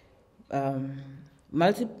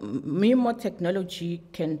 MIMO technology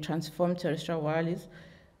can transform terrestrial wireless,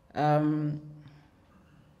 and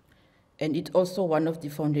it's also one of the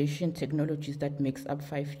foundation technologies that makes up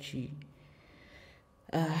 5G.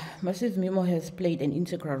 Massive MIMO has played an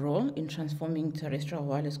integral role in transforming terrestrial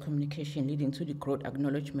wireless communication, leading to the growth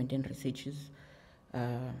acknowledgement and researches.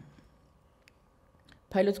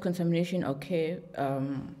 Pilot contamination occur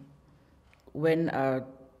when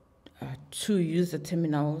two user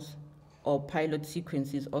terminals or pilot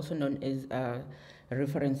sequences, also known as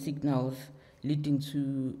reference signals, leading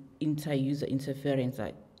to inter-user interference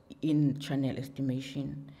in channel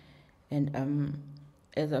estimation. And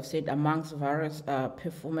as I've said, amongst various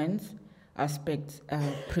performance aspects,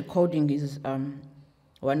 pre-coding is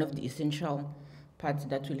one of the essential parts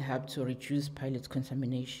that will help to reduce pilot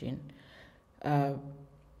contamination.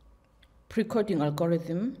 Pre-coding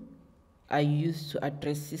algorithms are used to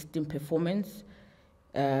address system performance,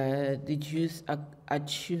 achieve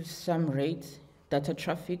some rates, data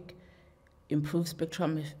traffic, improve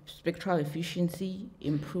spectral efficiency,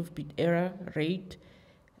 improve bit error rate,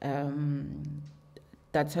 data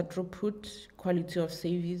throughput, quality of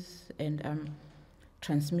service, and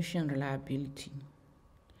transmission reliability.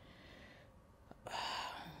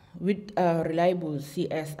 With reliable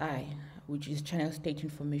CSI, which is channel state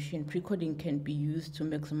information, pre-coding can be used to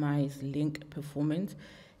maximize link performance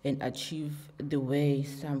and achieve the way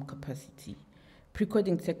some capacity.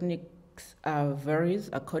 Pre-coding techniques varies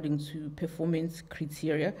according to performance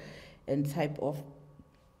criteria and type of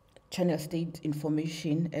channel state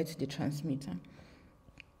information at the transmitter.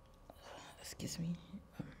 Excuse me.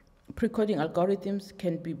 Pre-coding algorithms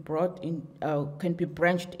can be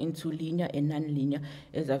branched into linear and non-linear.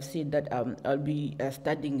 As I've said, that I'll be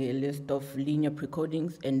studying a list of linear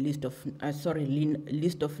pre-codings and list of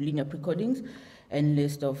linear pre-codings and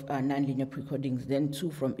list of non-linear pre-codings. Then 2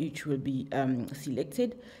 from each will be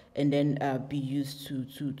selected and then be used to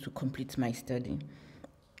complete my study.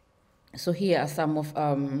 So here are some of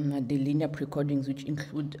the linear pre-codings, which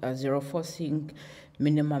include zero forcing,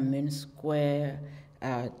 minimum mean square,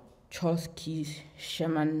 Chomsky,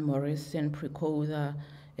 Sherman, Morrison, precoder,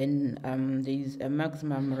 and there's a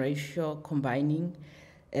maximum ratio combining,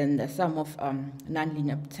 and some of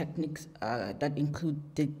nonlinear techniques that include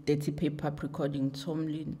the dirty paper precoding,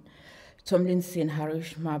 Tomlinson,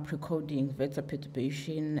 Harishma precoding, vector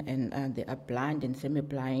perturbation, and they are blind and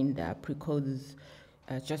semi-blind precoders,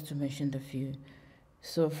 just to mention a few.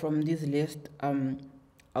 So from this list,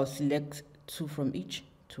 I'll select 2 from each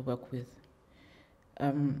to work with.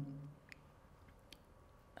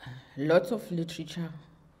 Lots of literature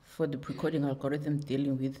for the precoding algorithm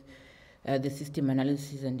dealing with the system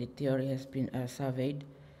analysis and the theory has been surveyed.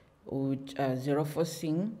 With zero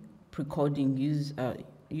forcing precoding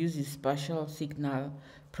uses spatial signal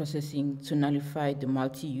processing to nullify the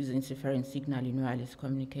multi-user interference signal in wireless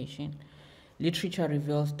communication. Literature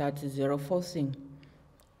reveals that zero forcing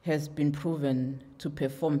has been proven to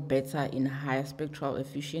perform better in higher spectral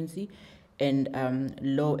efficiency and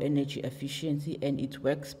low energy efficiency, and it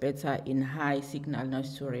works better in high signal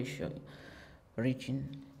noise to ratio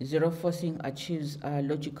region. Zero forcing achieves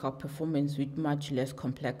logical performance with much less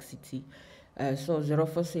complexity. So zero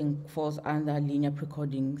forcing falls under linear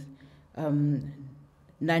precodings.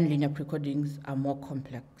 Non-linear precodings are more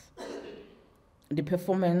complex. The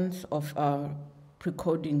performance of a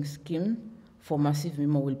precoding scheme for massive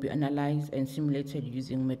MIMO will be analyzed and simulated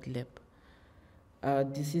using MATLAB.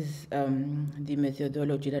 This is the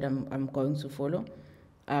methodology that I'm going to follow.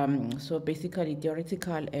 So basically,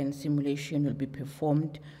 theoretical and simulation will be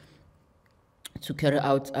performed to carry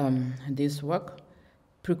out this work.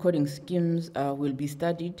 Precoding schemes will be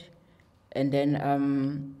studied, and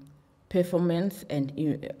then performance and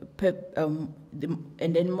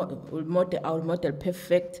I'll model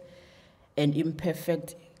perfect and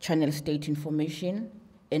imperfect channel state information,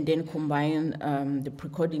 and then combine the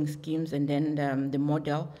precoding schemes and then the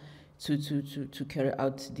model to carry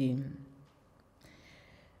out to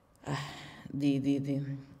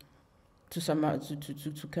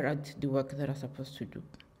carry out the work that I'm supposed to do.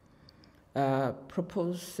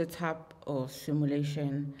 Proposed setup or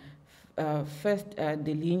simulation. First,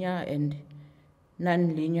 the linear and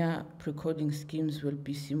non-linear precoding schemes will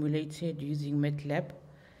be simulated using MATLAB.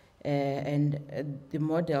 And the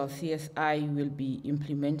model CSI will be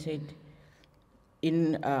implemented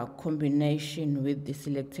in combination with the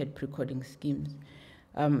selected precoding schemes.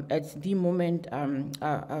 At the moment, I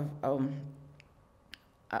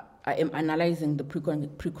am analyzing the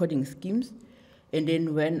precoding schemes, and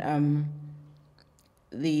then when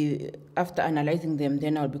after analyzing them,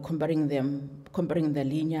 then I'll be comparing the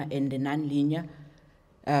linear and the non-linear.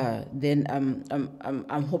 Then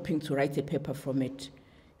I'm hoping to write a paper from it.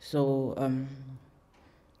 So,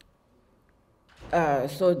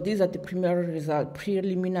 so these are the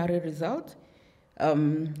preliminary results.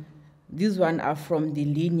 These ones are from the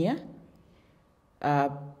linear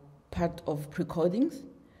part of precodings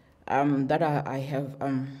that I have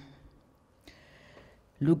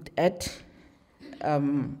looked at.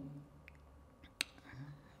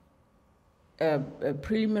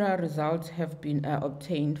 preliminary results have been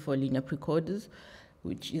obtained for linear precoders,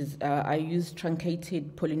 which is, I use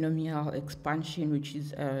truncated polynomial expansion, which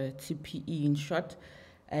is TPE in short,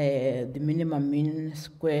 the minimum mean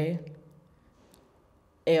square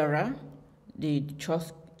error, the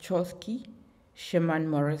Chomsky,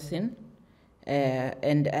 Sherman-Morrison,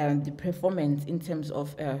 and the performance in terms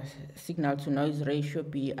of signal-to-noise ratio,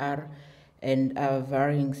 BR, and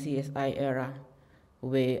varying CSI error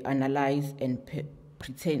were analyzed and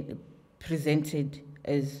presented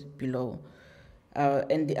as below.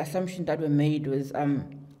 And the assumption that were made was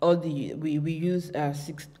we use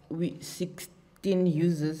 16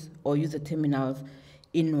 users or user terminals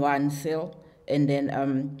in one cell, and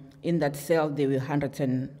then in that cell there were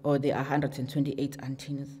 128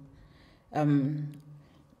 antennas. The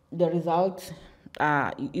result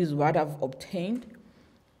is what I've obtained,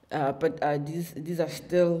 but these are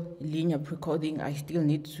still linear precoding. I still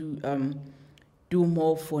need to do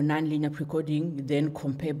more for non-linear precoding, then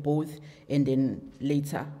compare both, and then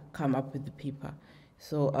later come up with the paper.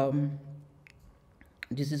 So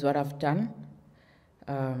this is what I've done.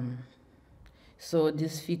 So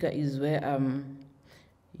this figure is where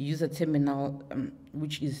user terminal,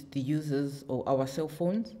 which is the users or our cell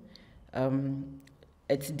phones,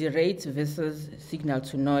 it's the rate versus signal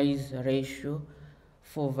to noise ratio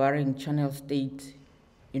for varying channel state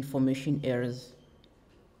information errors.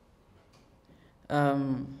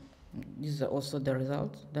 These are also the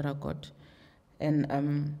results that I got.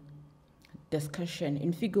 And discussion.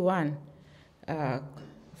 In figure one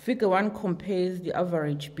compares the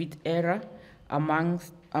average bit error among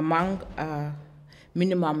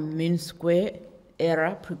minimum mean square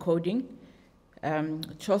error precoding,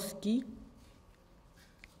 Chomsky,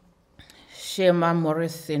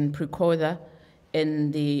 Sherman-Morrison precoder,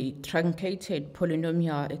 and the truncated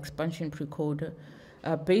polynomial expansion precoder.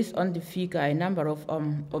 Based on the figure, a number of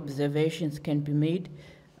observations can be made.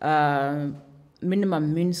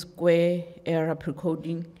 Minimum mean square error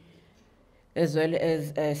precoding, as well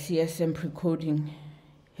as CSM precoding,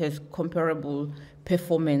 has comparable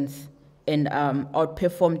performance and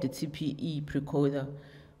outperformed the TPE precoder.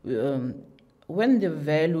 When the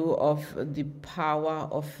value of the power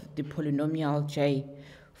of the polynomial J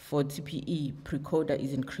for TPE precoder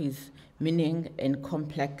is increased, meaning in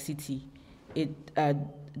complexity,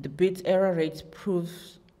 the bit error rates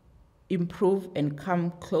improve and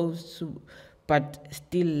come close to, but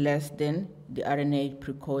still less than the RNA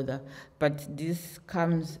precoder. But this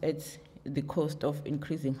comes at the cost of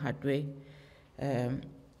increasing hardware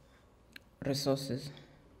resources.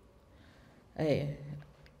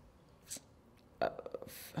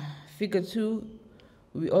 Figure 2,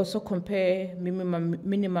 we also compare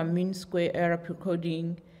minimum mean square error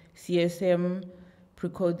precoding, CSM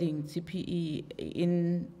precoding, TPE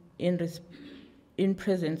in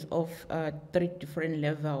presence of 3 different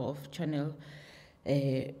levels of channel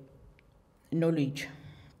knowledge.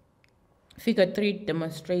 Figure 3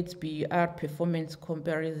 demonstrates BR performance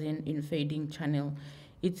comparison in fading channel.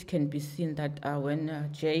 It can be seen that when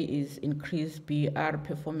J is increased, BR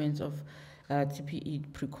performance of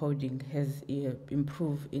TPE precoding has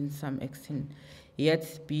improved in some extent.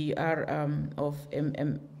 Yet BR of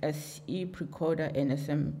MMSE precoder and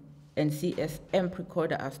CSM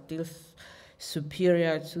precoder are still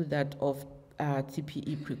superior to that of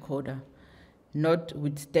TPE precoder,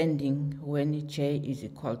 notwithstanding when J is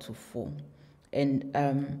equal to 4. And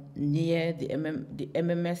near the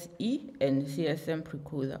MMSE and CSM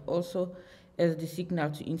precoder, also as the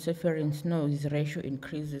signal to interference noise ratio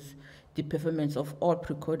increases, the performance of all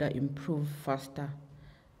precoder improve faster.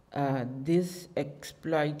 This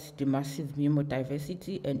exploits the massive MIMO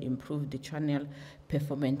diversity and improve the channel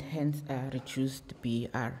performance, hence reduced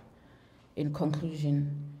BR. In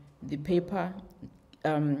conclusion, the paper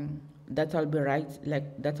that I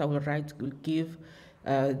will write will give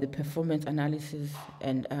the performance analysis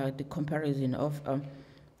and the comparison of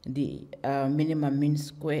the minimum mean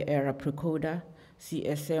square error precoder,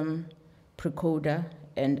 CSM precoder,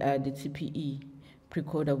 and the TPE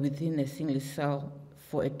precoder within a single cell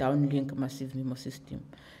for a downlink massive MIMO system.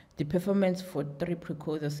 The performance for 3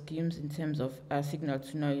 precoder schemes in terms of signal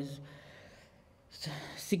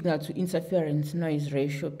to interference noise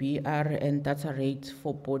ratio, BR, and data rates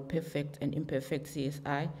for both perfect and imperfect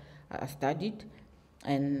CSI are studied,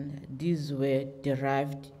 and these were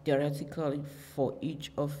derived theoretically for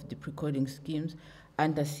each of the precoding schemes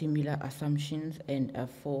under similar assumptions and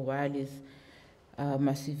for wireless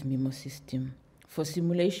massive MIMO system. For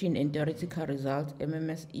simulation and theoretical results,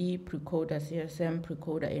 MMSE precoder, CSM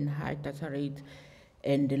precoder, and high data rate,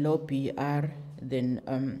 and the low BR, then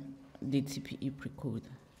the TPE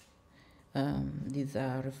precoder. These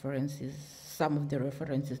are references, some of the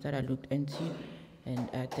references that I looked into, and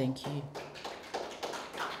thank you.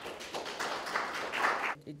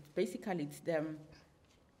 It's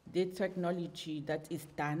the technology that is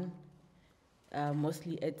done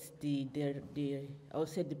mostly at I would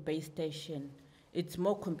say the base station. It's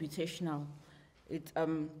more computational. It's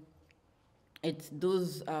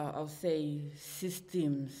those I'll say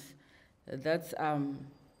systems that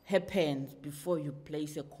happens before you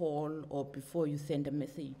place a call or before you send a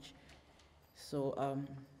message. So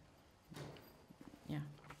yeah.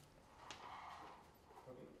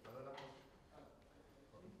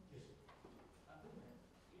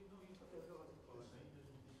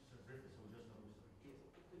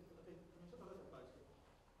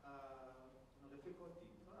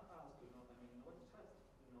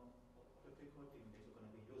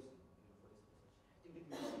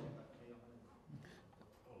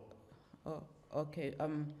 Oh, okay.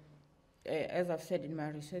 As I've said in my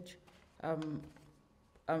research,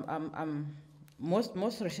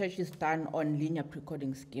 most research is done on linear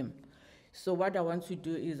precoding scheme. So what I want to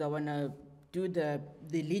do is I want to do the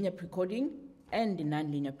linear precoding and the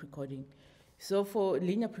non-linear precoding. So for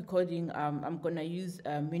linear precoding, I'm going to use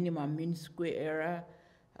minimum mean square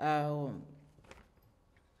error,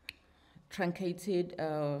 truncated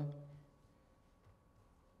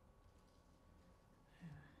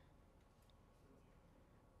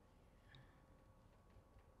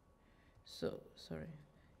sorry.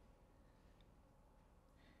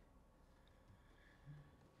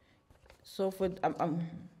 So for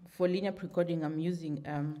linear precoding, I'm using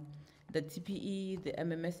the TPE, the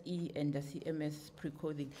MMSE, and the CMS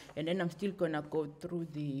precoding, and then I'm still gonna go through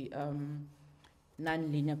the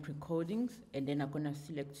non-linear precodings, and then I'm gonna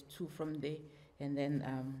select 2 from there, and then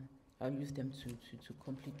I'll use them to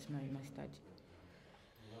complete my study.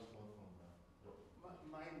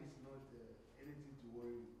 Mine is not anything to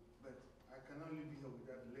worry, but I cannot live here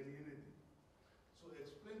without learning anything. So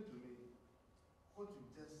explain to me what you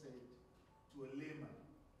just said to a layman,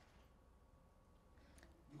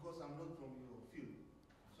 because I'm not from your field.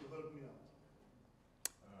 So help me out.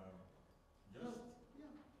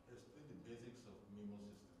 Explain the basics of MIMO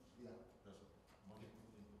systems. Yeah. That's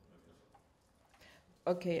multiple input.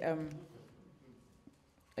 Okay.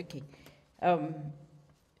 Okay.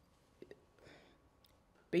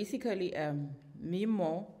 Basically,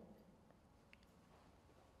 MIMO.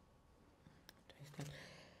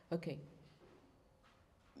 Okay.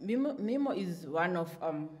 MIMO is one of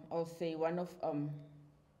I'll say one of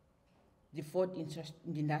the fourth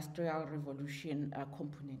industrial revolution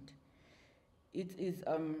component. It is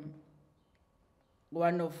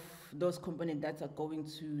one of those components that are going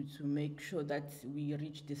to make sure that we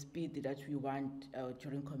reach the speed that we want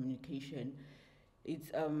during communication.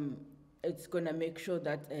 It's going to make sure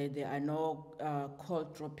that there are no call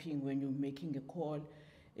dropping when you're making a call.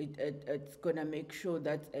 It's going to make sure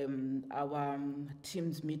that our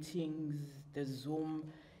Teams meetings, the Zoom,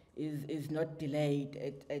 is not delayed.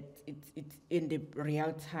 It's in the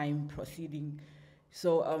real-time proceeding.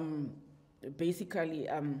 So basically,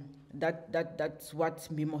 that's what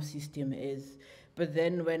MIMO system is. But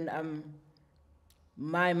then when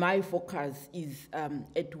my focus is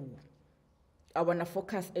I want to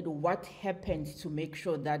focus at what happens to make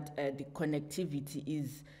sure that the connectivity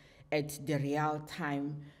is at the real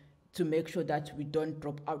time, to make sure that we don't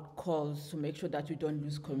drop out calls, to make sure that we don't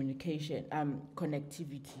lose communication,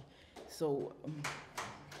 connectivity. So,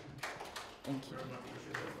 thank you.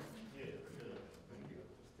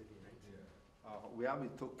 We have a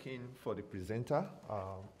token for the presenter,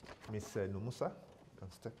 Ms. Numusa. You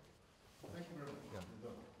can step. Thank you very much. Yeah.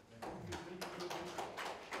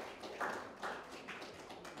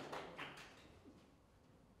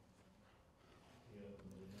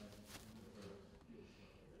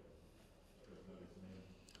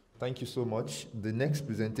 Thank you so much. The next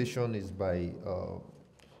presentation is by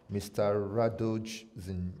Mr. Radoj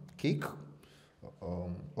Zinkik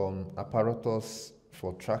on apparatus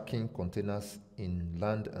for tracking containers in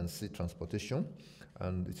land and sea transportation.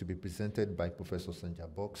 And it will be presented by Professor Senja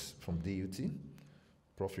Box from DUT.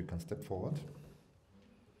 Prof, you can step forward.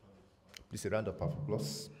 Please, a round of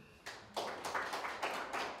applause.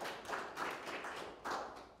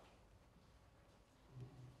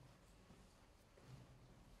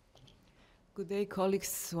 Good day,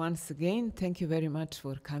 colleagues, once again. Thank you very much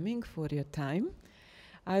for coming, for your time.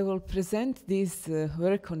 I will present this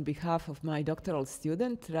work on behalf of my doctoral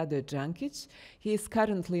student, Rado Jankic. He is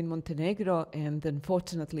currently in Montenegro, and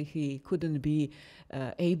unfortunately he couldn't be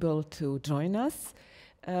able to join us.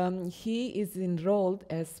 He is enrolled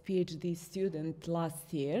as PhD student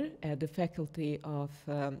last year at the Faculty of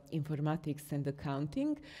Informatics and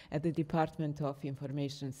Accounting at the Department of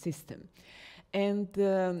Information System. And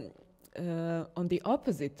on the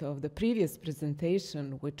opposite of the previous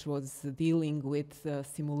presentation, which was dealing with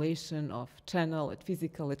simulation of channel at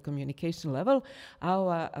physical, at communication level,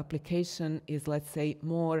 our application is, let's say,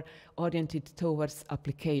 more oriented towards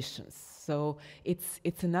applications. So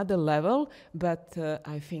it's another level, but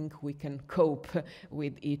I think we can cope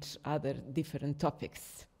with each other different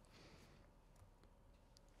topics.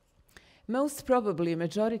 Most probably,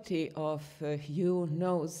 majority of you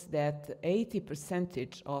knows that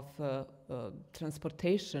 80% of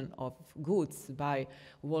transportation of goods by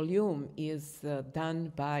volume is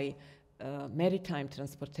done by maritime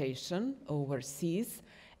transportation overseas,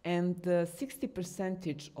 and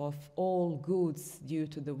 60% of all goods due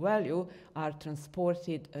to the value are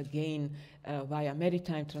transported again via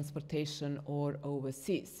maritime transportation or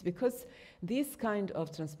overseas, because this kind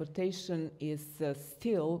of transportation is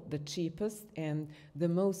still the cheapest and the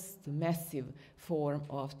most massive form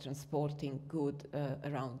of transporting goods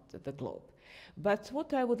around the globe. But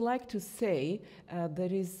what I would like to say,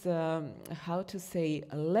 there is, how to say,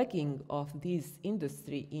 a lagging of this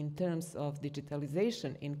industry in terms of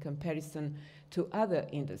digitalization in comparison to other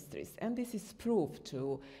industries. And this is proved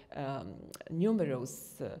to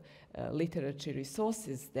numerous literature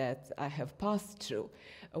resources that I have passed through.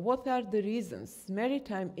 What are the reasons?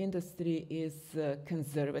 Maritime industry is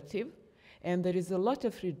conservative, and there is a lot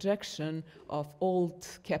of rejection of old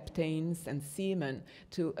captains and seamen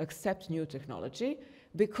to accept new technology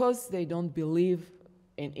because they don't believe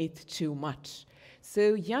in it too much.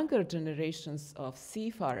 So younger generations of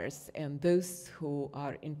seafarers and those who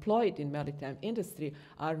are employed in maritime industry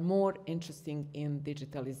are more interested in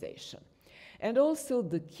digitalization. And also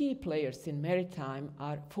the key players in maritime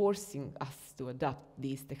are forcing us to adopt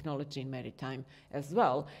these technology in maritime as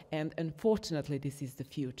well. And unfortunately, this is the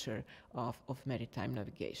future of maritime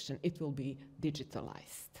navigation. It will be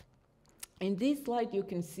digitalized. In this slide, you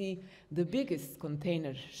can see the biggest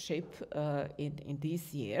container ship in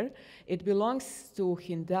this year. It belongs to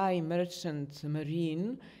Hyundai Merchant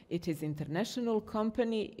Marine. It is an international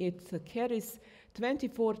company. It carries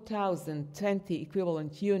 24,020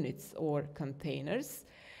 equivalent units or containers.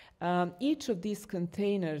 Each of these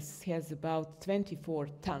containers has about 24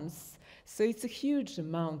 tons, so it's a huge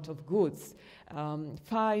amount of goods.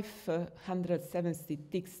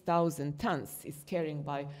 576,000 tons is carried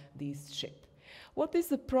by this ship. What is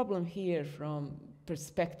the problem here from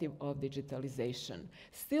perspective of digitalization?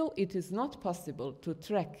 Still, it is not possible to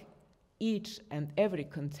track each and every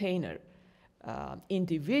container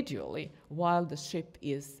individually while the ship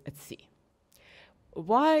is at sea.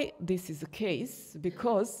 Why this is the case?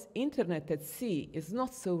 Because internet at sea is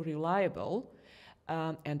not so reliable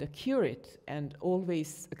and accurate and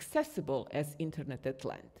always accessible as internet at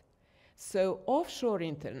land. So offshore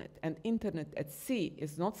internet and internet at sea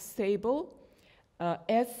is not stable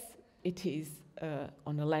as it is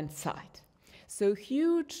on the land side. So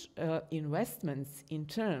huge investments in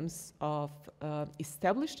terms of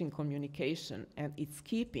establishing communication and its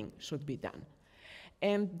keeping should be done.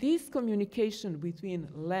 And this communication between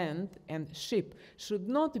land and ship should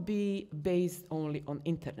not be based only on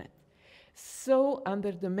internet. So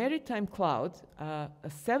under the maritime cloud,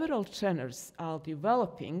 several channels are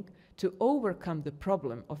developing to overcome the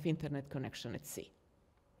problem of internet connection at sea.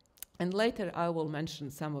 And later I will mention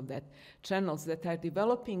some of that channels that are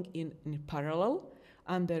developing in parallel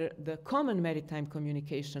under the common maritime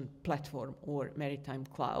communication platform or maritime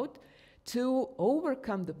cloud to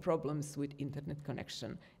overcome the problems with internet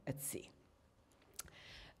connection at sea.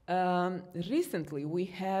 Recently, we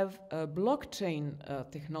have a blockchain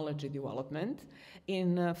technology development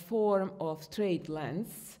in form of trade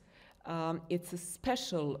lanes. It's a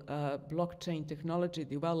special blockchain technology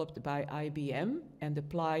developed by IBM and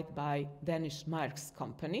applied by Danish Marks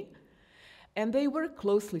company. And they work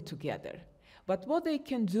closely together. But what they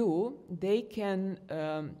can do, they can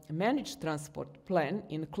manage transport plan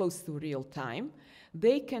in close to real time.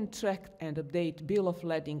 They can track and update bill of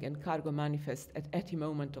lading and cargo manifest at any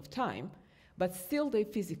moment of time, but still they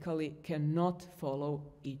physically cannot follow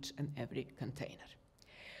each and every container.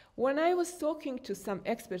 When I was talking to some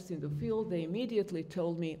experts in the field, they immediately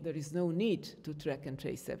told me there is no need to track and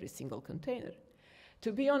trace every single container.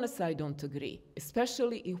 To be honest, I don't agree,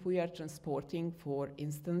 especially if we are transporting, for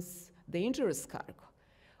instance, dangerous cargo,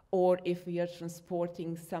 or if we are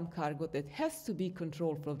transporting some cargo that has to be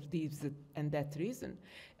controlled for this and that reason,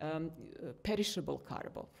 perishable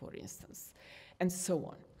cargo, for instance, and so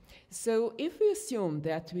on. So if we assume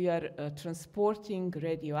that we are transporting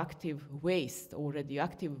radioactive waste or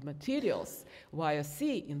radioactive materials via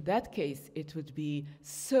sea, in that case, it would be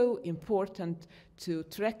so important to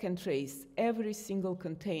track and trace every single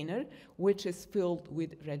container which is filled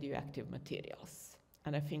with radioactive materials.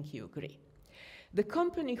 And I think you agree. The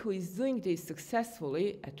company who is doing this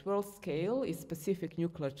successfully at world scale is Pacific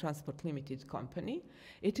Nuclear Transport Limited Company.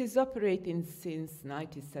 It is operating since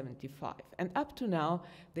 1975, and up to now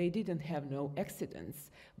they didn't have no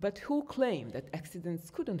accidents, but who claim that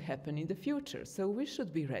accidents couldn't happen in the future, so we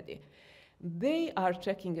should be ready. They are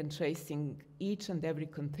tracking and tracing each and every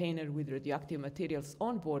container with radioactive materials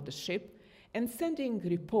on board the ship and sending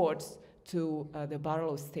reports to the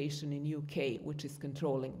Barlow station in UK, which is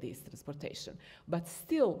controlling this transportation. But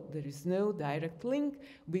still, there is no direct link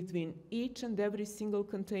between each and every single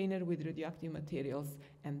container with radioactive materials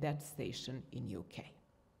and that station in UK.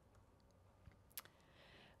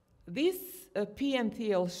 These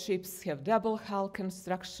PNTL ships have double hull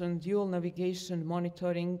construction, dual navigation,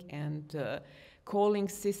 monitoring, and calling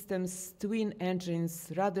systems, twin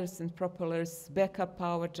engines, rudders and propellers, backup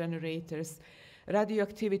power generators,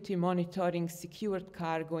 radioactivity monitoring, secured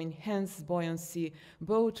cargo, enhanced buoyancy,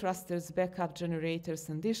 bow thrusters, backup generators,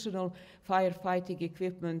 additional firefighting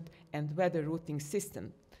equipment, and weather routing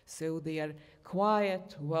system. So they are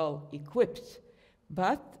quite well equipped.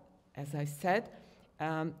 But, as I said,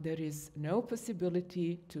 there is no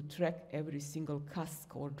possibility to track every single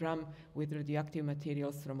cask or drum with radioactive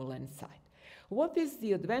materials from a land site. What is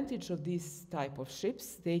the advantage of this type of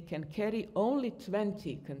ships? They can carry only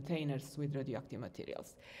 20 containers with radioactive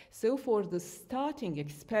materials. So for the starting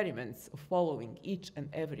experiments of following each and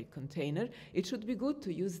every container, it should be good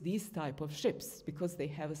to use these type of ships because they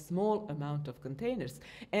have a small amount of containers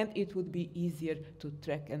and it would be easier to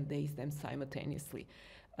track and date them simultaneously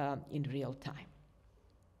in real time.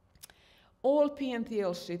 All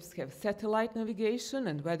PNTL ships have satellite navigation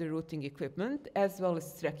and weather routing equipment, as well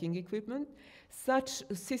as tracking equipment. Such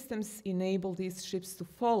systems enable these ships to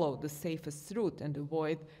follow the safest route and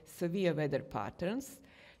avoid severe weather patterns.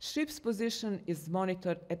 Ship's position is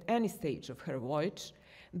monitored at any stage of her voyage.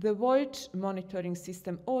 The voyage monitoring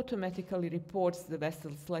system automatically reports the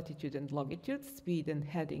vessel's latitude and longitude, speed and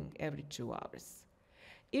heading every 2 hours.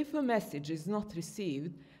 If a message is not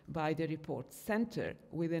received by the report center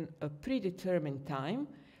within a predetermined time,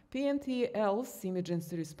 PNTL's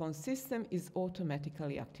emergency response system is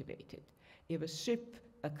automatically activated. If a ship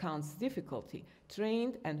encounters difficulty,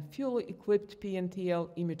 trained and fully equipped PNTL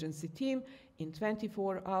emergency team in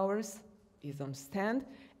 24 hours is on stand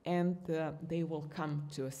and they will come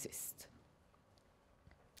to assist.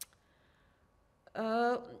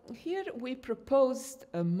 Here we proposed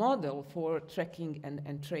a model for tracking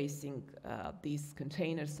and tracing these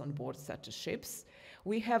containers on board such ships.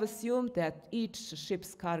 We have assumed that each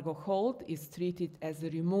ship's cargo hold is treated as a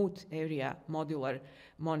remote area modular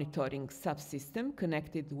monitoring subsystem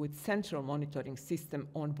connected with central monitoring system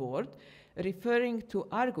on board, referring to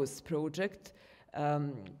Argus project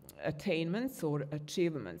attainments or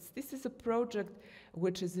achievements. This is a project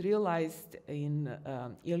which is realized in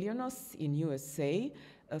Illinois in USA,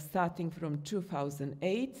 starting from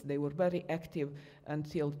 2008. They were very active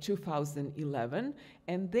until 2011,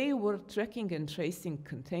 and they were tracking and tracing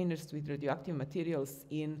containers with radioactive materials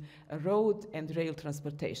in road and rail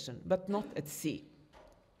transportation, but not at sea.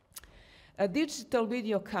 A digital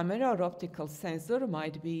video camera or optical sensor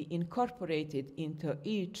might be incorporated into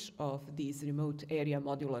each of these remote area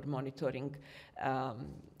modular monitoring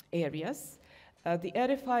areas. The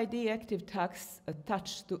RFID active tags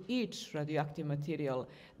attached to each radioactive material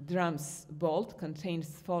drum's bolt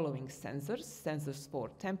contains following sensors. Sensors for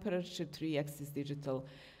temperature, 3-axis digital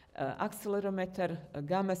accelerometer, a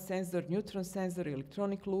gamma sensor, neutron sensor,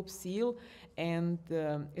 electronic loop seal, and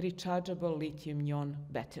rechargeable lithium-ion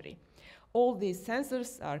battery. All these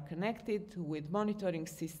sensors are connected with monitoring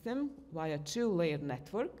system via 2-layer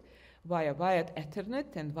network, via wired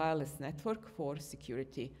Ethernet and wireless network for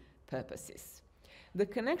security purposes. The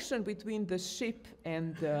connection between the ship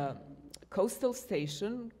and the coastal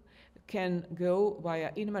station can go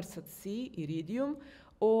via Inmarsat C, Iridium,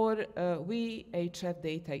 or VHF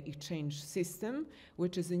data exchange system,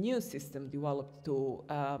 which is a new system developed to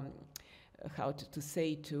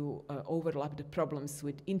overlap the problems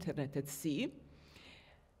with internet at sea.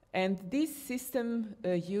 And this system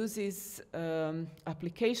uses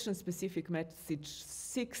application-specific message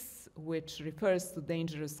 6, which refers to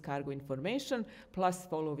dangerous cargo information, plus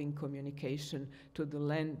following communication to the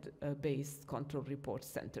land-based control report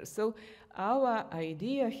center. So our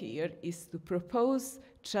idea here is to propose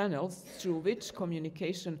channels through which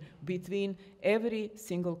communication between every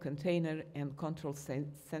single container and control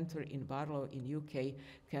center in Barlow in UK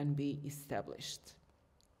can be established.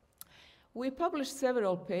 We published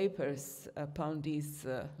several papers upon this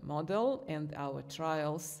model and our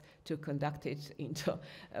trials to conduct it into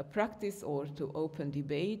practice or to open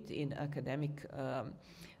debate in academic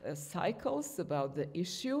cycles about the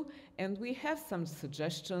issue, and we have some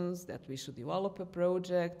suggestions that we should develop a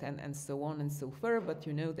project and so on and so forth, but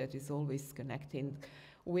you know that is always connecting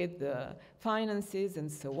with the finances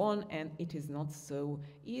and so on, and it is not so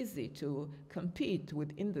easy to compete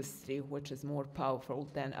with industry, which is more powerful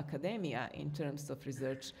than academia in terms of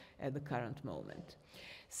research at the current moment.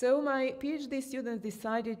 So my PhD student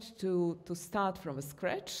decided to start from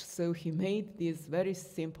scratch, so he made this very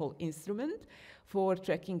simple instrument for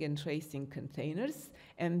tracking and tracing containers,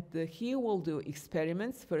 and he will do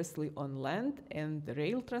experiments firstly on land and the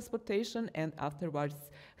rail transportation, and afterwards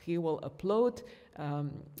he will upload a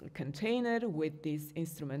container with this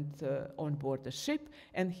instrument on board the ship,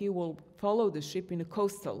 and he will follow the ship in a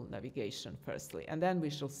coastal navigation firstly, and then we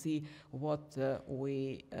shall see what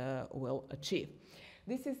we will achieve.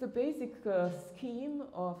 This is the basic scheme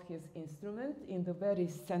of his instrument. In the very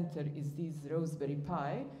center is this Raspberry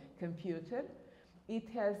Pi computer. It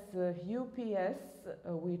has UPS,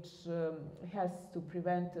 which has to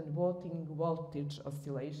prevent unwanted voltage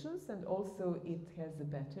oscillations, and also it has a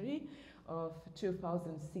battery of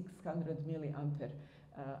 2,600 milliampere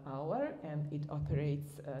hour, and it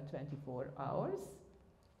operates 24 hours.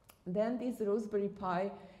 Then this Raspberry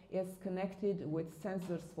Pi is connected with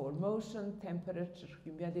sensors for motion, temperature,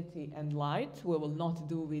 humidity, and light. We will not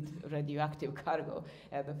do with radioactive cargo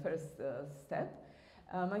at the first step.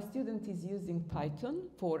 My student is using Python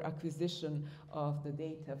for acquisition of the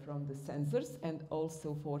data from the sensors and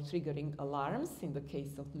also for triggering alarms in the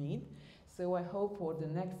case of need. So I hope for the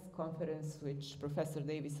next conference, which Professor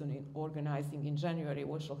Davison is organizing in January,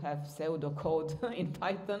 we shall have pseudocode in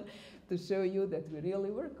Python to show you that we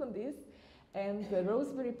really work on this. And the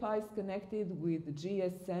Raspberry Pi is connected with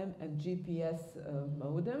GSM and GPS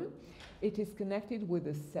modem. It is connected with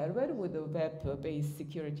a server with a web-based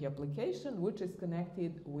security application, which is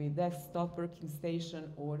connected with desktop working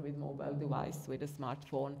station or with mobile device, with a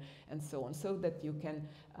smartphone, and so on, so that you can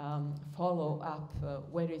follow up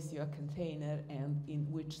where is your container and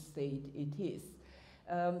in which state it is.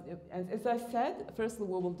 And as I said, first we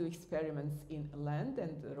will do experiments in land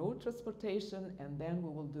and road transportation, and then we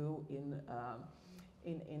will do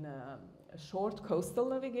in a short coastal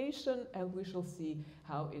navigation, and we shall see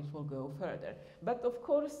how it will go further. But of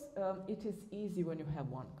course, it is easy when you have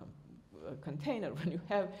one container. When you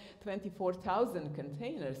have 24,000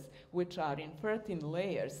 containers, which are in 13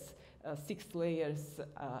 layers, 6 layers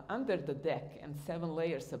under the deck and 7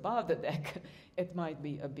 layers above the deck, it might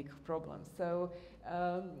be a big problem. So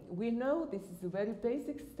we know this is a very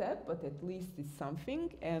basic step, but at least it's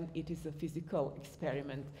something, and it is a physical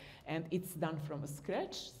experiment, and it's done from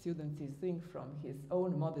scratch. Student is doing from his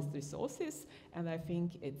own modest resources, and I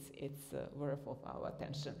think it's worth of our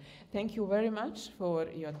attention. Thank you very much for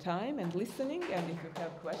your time and listening, and if you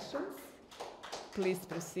have questions, please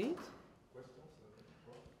proceed.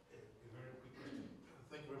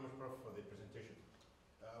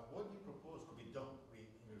 What do you propose could be done in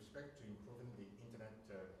respect to improving the internet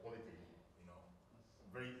quality,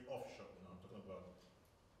 very offshore, I'm talking about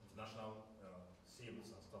international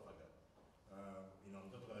seals and stuff like that. I'm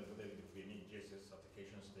not talking about whether there be any JSS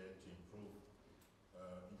applications there to improve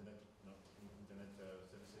internet, internet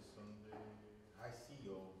services on the high sea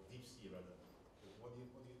or deep sea rather. What do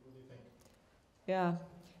you think? Yeah.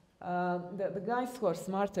 The guys who are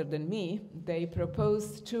smarter than me, they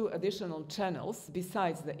proposed 2 additional channels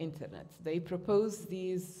besides the internet. They proposed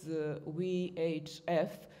these VHF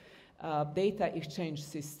data exchange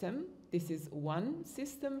system. This is one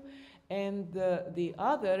system, and the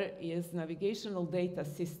other is navigational data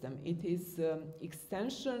system. It is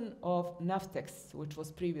extension of Navtex, which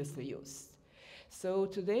was previously used. So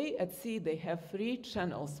today at sea they have 3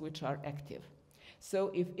 channels which are active.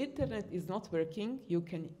 So if internet is not working, you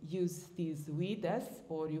can use these VDES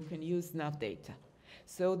or you can use nav data.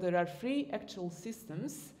 So there are 3 actual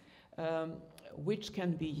systems which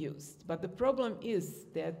can be used. But the problem is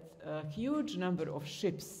that a huge number of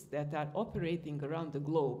ships that are operating around the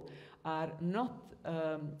globe are not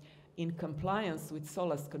in compliance with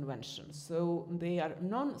SOLAS Convention. So they are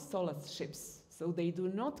non-SOLAS ships. So they do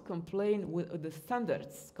not comply with the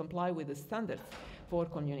standards for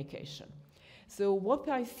communication. So what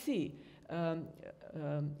I see,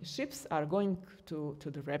 ships are going to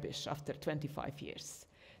the rubbish after 25 years.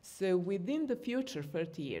 So within the future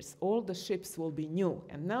 30 years, all the ships will be new.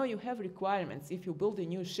 And now you have requirements. If you build a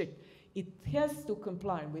new ship, it has to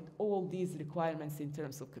comply with all these requirements in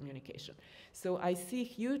terms of communication. So I see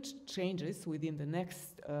huge changes within the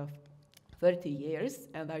next 30 years,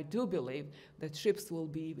 and I do believe that ships will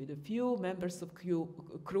be with a few members of crew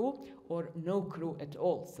or no crew at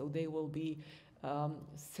all. So they will be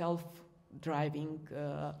self-driving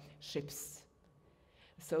ships.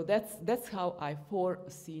 So that's how I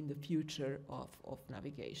foresee the future of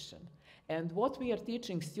navigation. And what we are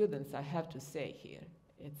teaching students, I have to say here,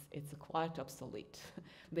 it's quite obsolete.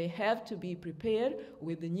 They have to be prepared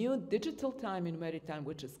with the new digital time in maritime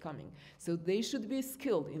which is coming. So they should be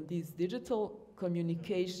skilled in these digital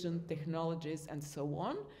communication technologies and so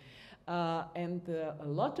on. And a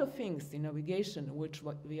lot of things in navigation which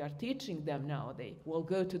what we are teaching them nowadays will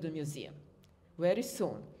go to the museum very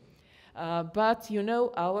soon. But you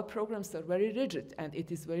know, our programs are very rigid and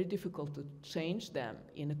it is very difficult to change them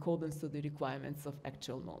in accordance to the requirements of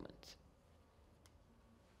actual moment.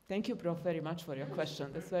 Thank you, Prof, very much for your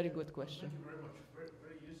question. That's a very good question. Thank you very much.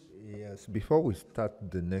 Very useful. Yes, before we start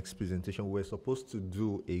the next presentation, we're supposed to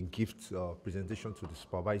do a gift presentation to the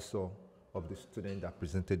supervisor of the student that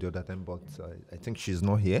presented the other time, but I think she's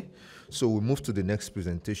not here. So we move to the next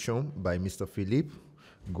presentation by Mr. Philippe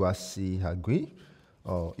Guassi-Hagui.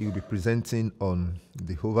 He will be presenting on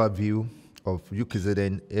the overview of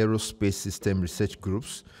UKZN Aerospace System Research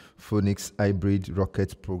Group's Phoenix Hybrid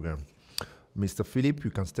Rocket Program. Mr. Philip,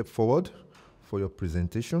 you can step forward for your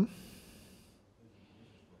presentation.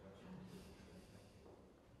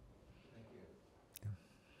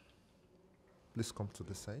 Please come to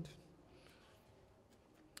the side.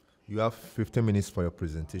 You have 15 minutes for your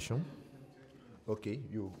presentation. Okay,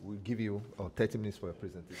 we'll give you 30 minutes for your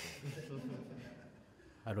presentation.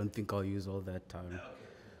 I don't think I'll use all that time.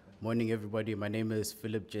 Morning, everybody. My name is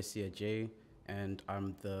Philip Jesse Ajay, and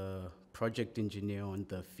I'm the project engineer on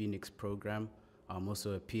the Phoenix program. I'm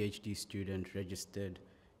also a PhD student registered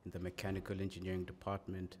in the mechanical engineering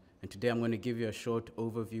department. And today I'm going to give you a short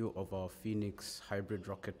overview of our Phoenix hybrid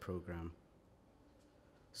rocket program.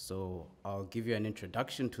 So I'll give you an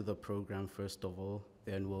introduction to the program first of all,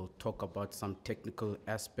 then we'll talk about some technical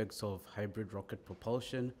aspects of hybrid rocket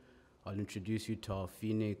propulsion. I'll introduce you to our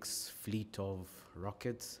Phoenix fleet of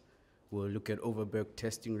rockets. We'll look at Overberg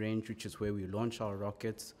testing range, which is where we launch our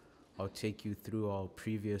rockets. I'll take you through our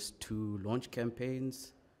previous 2 launch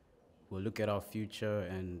campaigns. We'll look at our future,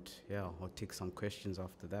 and yeah, I'll take some questions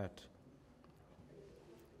after that.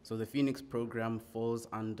 So the Phoenix program falls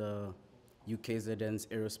under UKZN's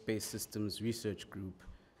Aerospace Systems Research Group,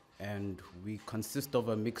 and we consist of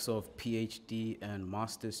a mix of PhD and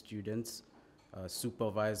master's students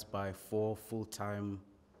supervised by 4 full-time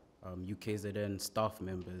UKZN staff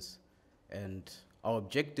members. And our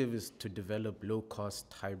objective is to develop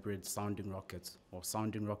low-cost hybrid sounding rockets, or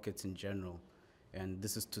sounding rockets in general. And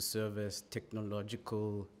this is to serve as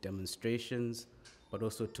technological demonstrations, but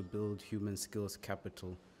also to build human skills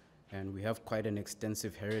capital. And we have quite an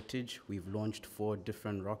extensive heritage. We've launched 4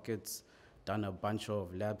 different rockets, done a bunch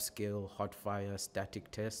of lab-scale hot fire static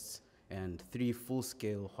tests, and 3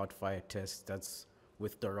 full-scale hot fire tests. That's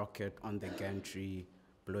with the rocket on the gantry,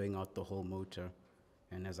 blowing out the whole motor.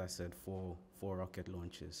 And as I said, 4 rocket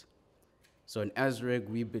launches. So in ASREG,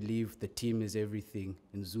 we believe the team is everything.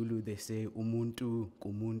 In Zulu, they say, umuntu,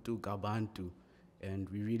 kumuntu, gabantu. And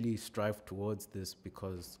we really strive towards this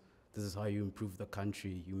because this is how you improve the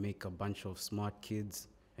country. You make a bunch of smart kids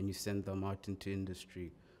and you send them out into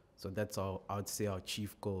industry. So that's I would say our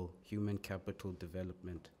chief goal, human capital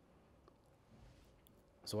development.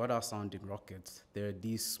 So what are sounding rockets? They're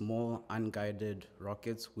these small, unguided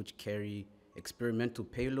rockets which carry experimental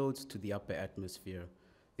payloads to the upper atmosphere.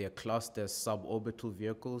 They are classed as suborbital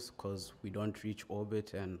vehicles because we don't reach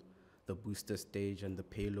orbit and the booster stage and the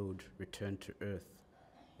payload return to Earth.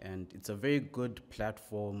 And it's a very good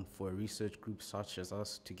platform for a research group such as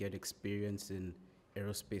us to get experience in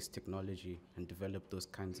aerospace technology and develop those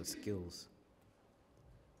kinds of skills.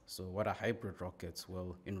 So what are hybrid rockets?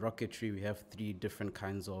 Well, in rocketry, we have 3 different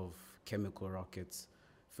kinds of chemical rockets.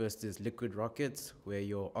 First is liquid rockets, where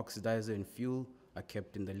your oxidizer and fuel are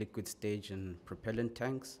kept in the liquid stage in propellant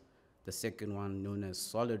tanks. The second one, known as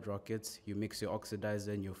solid rockets, you mix your oxidizer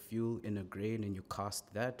and your fuel in a grain and you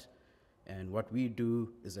cast that. And what we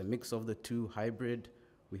do is a mix of the 2, hybrid.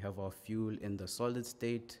 We have our fuel in the solid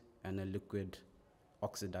state and a liquid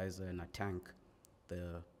oxidizer in a tank.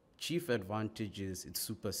 The chief advantage is it's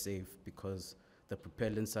super safe because the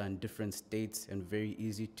propellants are in different states and very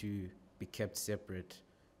easy to be kept separate.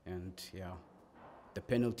 And yeah, the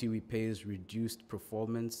penalty we pay is reduced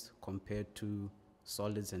performance compared to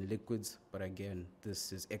solids and liquids, but again,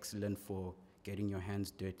 this is excellent for getting your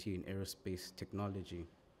hands dirty in aerospace technology.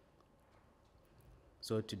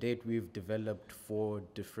 So to date, we've developed 4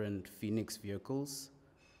 different Phoenix vehicles.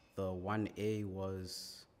 The 1A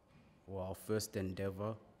was, well, our first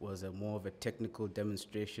endeavor was more of a technical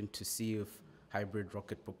demonstration to see if hybrid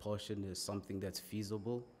rocket propulsion is something that's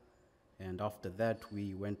feasible. And after that,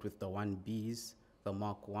 we went with the 1Bs. The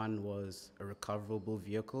Mark 1 was a recoverable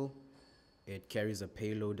vehicle. It carries a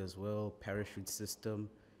payload as well, parachute system,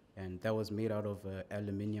 and that was made out of an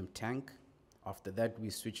aluminum tank. After that,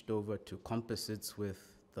 we switched over to composites with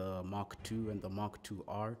the Mark II and the Mark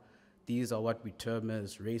II-R. These are what we term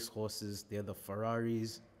as racehorses. They're the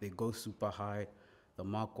Ferraris. They go super high. The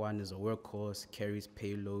Mark I is a workhorse, carries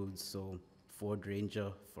payloads, so Ford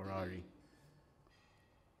Ranger, Ferrari.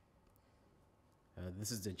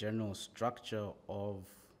 This is the general structure of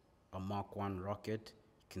a Mark I rocket.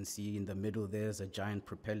 You can see in the middle there's a giant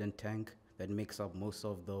propellant tank that makes up most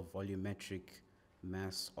of the volumetric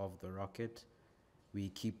mass of the rocket. We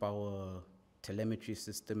keep our telemetry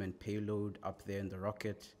system and payload up there in the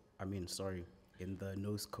rocket, in the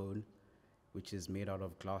nose cone, which is made out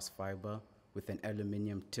of glass fiber with an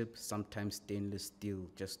aluminum tip, sometimes stainless steel,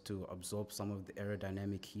 just to absorb some of the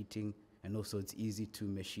aerodynamic heating. And also it's easy to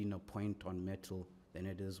machine a point on metal than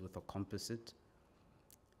it is with a composite.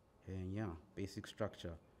 And yeah, basic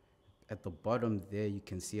structure. At the bottom there, you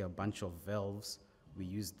can see a bunch of valves. We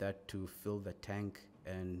use that to fill the tank,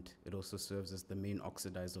 and it also serves as the main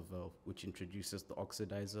oxidizer valve, which introduces the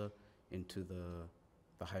oxidizer into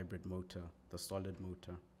the hybrid motor, the solid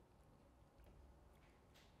motor.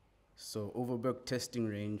 So Overberg Testing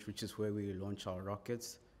Range, which is where we launch our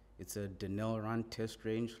rockets, it's a Denel Run test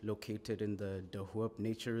range located in the De Hoop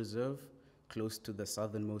Nature Reserve, close to the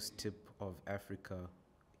southernmost tip of Africa,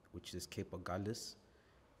 which is Cape Agulhas.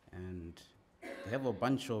 And they have a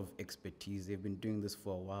bunch of expertise. They've been doing this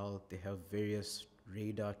for a while. They have various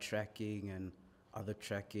radar tracking and other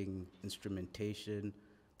tracking instrumentation.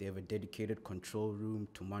 They have a dedicated control room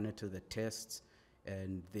to monitor the tests,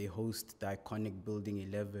 and they host the iconic Building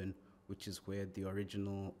 11, which is where the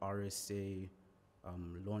original RSA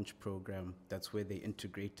launch program, that's where they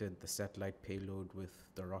integrated the satellite payload with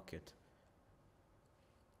the rocket.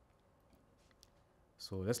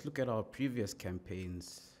 So let's look at our previous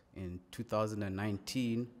campaigns. In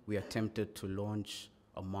 2019, we attempted to launch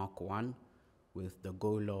a Mark I with the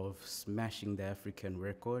goal of smashing the African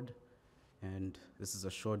record. And this is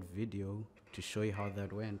a short video to show you how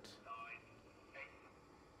that went.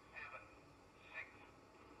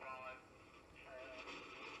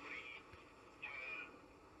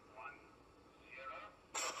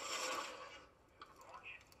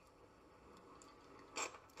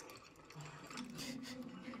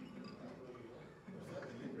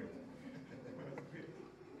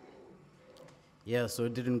 Yeah, so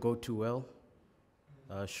it didn't go too well.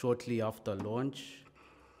 Shortly after launch,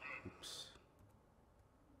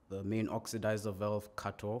 the main oxidizer valve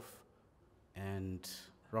cut off, and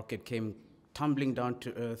rocket came tumbling down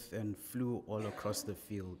to earth and flew all across the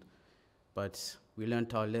field. But we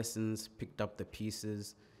learned our lessons, picked up the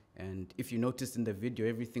pieces, and if you noticed in the video,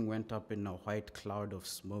 everything went up in a white cloud of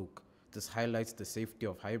smoke. This highlights the safety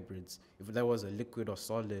of hybrids. If that was a liquid or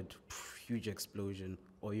solid, huge explosion,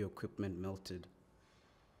 all your equipment melted.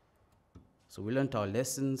 So we learned our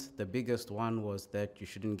lessons. The biggest one was that you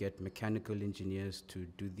shouldn't get mechanical engineers to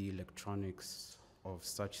do the electronics of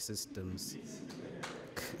such systems.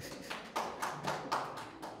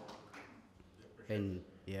 And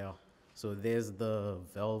yeah, so there's the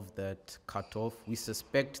valve that cut off. We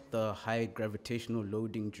suspect the high gravitational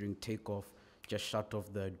loading during takeoff just shut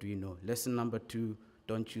off the Arduino. Lesson number 2,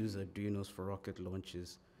 don't use Arduinos for rocket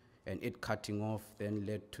launches. And it cutting off then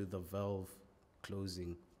led to the valve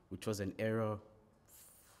closing, which was an error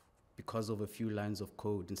because of a few lines of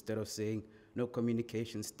code. Instead of saying no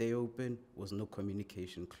communication, stay open, was no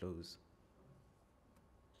communication, close.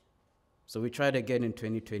 So we tried again in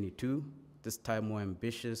 2022, this time more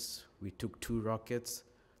ambitious. We took 2 rockets,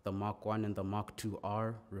 the Mark I and the Mark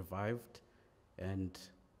II-R revived, and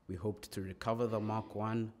we hoped to recover the Mark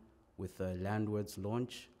I with a landwards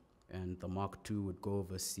launch, and the Mark II would go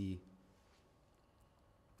over sea.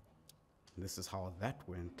 This is how that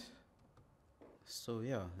went. So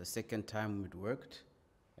yeah, the second time it worked,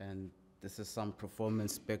 and this is some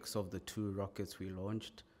performance specs of the 2 rockets we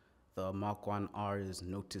launched. The Mark I-R is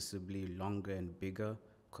noticeably longer and bigger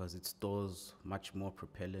because it stores much more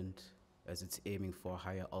propellant as it's aiming for a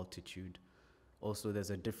higher altitude. Also, there's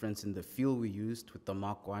a difference in the fuel we used. With the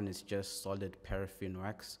Mark I, it's just solid paraffin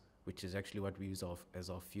wax, which is actually what we use as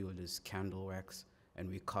our fuel, is candle wax. and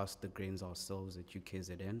we cast the grains ourselves at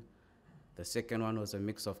UKZN. The second one was a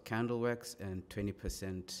mix of candle wax and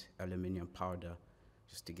 20% aluminium powder,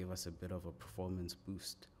 just to give us a bit of a performance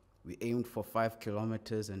boost. We aimed for 5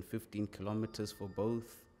 kilometers and 15 kilometers for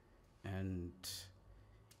both, and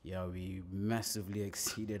yeah, we massively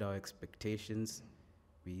exceeded our expectations.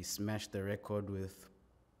 We smashed the record with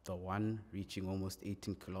the one reaching almost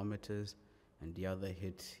 18 kilometers, and the other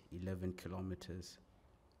hit 11 kilometers.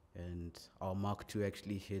 And our Mark II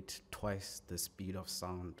actually hit twice the speed of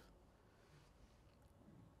sound.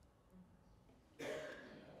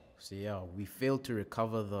 So yeah, we failed to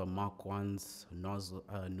recover the Mark I's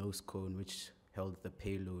nose cone, which held the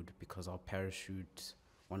payload, because our parachute,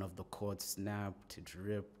 one of the cords snapped, it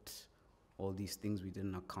ripped, all these things we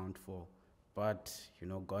didn't account for. But, you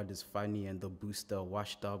know, God is funny, and the booster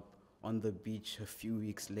washed up on the beach a few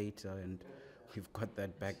weeks later, and we've got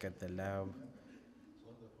that back at the lab.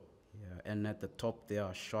 Wonderful. Yeah, and at the top there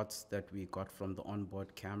are shots that we got from the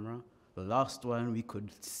onboard camera. The last one, we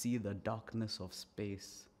could see the darkness of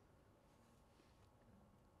space.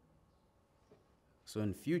 So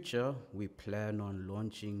in future, we plan on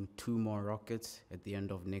launching 2 more rockets at the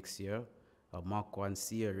end of next year. A Mark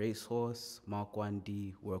 1C, a racehorse, Mark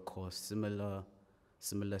 1D workhorse,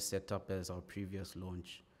 similar setup as our previous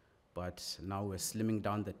launch. But now we're slimming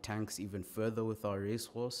down the tanks even further with our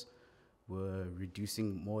racehorse. We're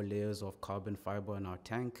reducing more layers of carbon fiber in our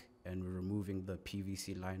tank, and we're removing the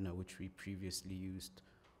PVC liner which we previously used.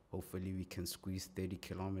 Hopefully we can squeeze 30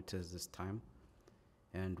 kilometers this time.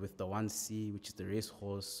 And with the 1C, which is the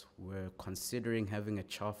racehorse, we're considering having a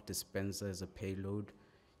chaff dispenser as a payload.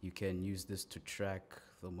 You can use this to track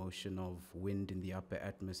the motion of wind in the upper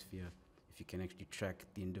atmosphere, if you can actually track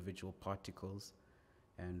the individual particles.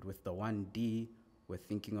 And with the 1D, we're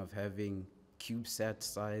thinking of having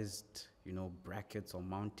CubeSat-sized, brackets or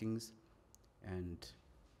mountings. And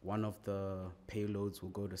one of the payloads will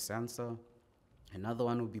go to Sansa. Another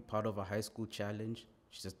one will be part of a high school challenge,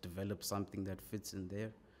 just develop something that fits in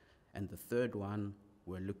there. And the third one,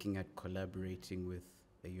 we're looking at collaborating with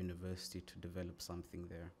a university to develop something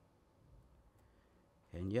there.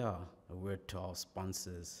 And yeah, a word to our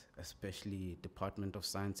sponsors, especially Department of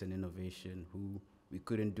Science and Innovation, who we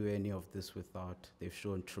couldn't do any of this without. They've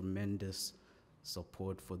shown tremendous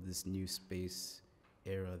support for this new space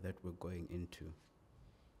era that we're going into.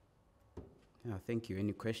 Yeah, thank you.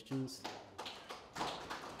 Any questions?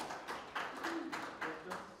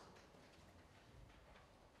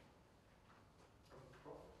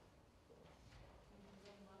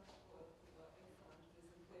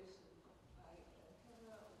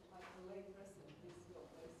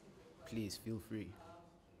 Please feel free.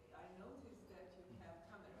 I noticed that you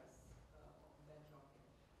have cameras on that rocket.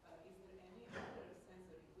 Is there any other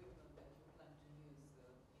sensor equipment that you plan to use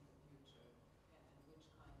in the future? And which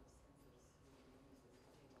kind of sensors will you use as a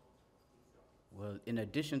payload of these rockets? Well, in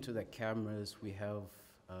addition to the cameras, we have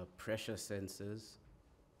pressure sensors,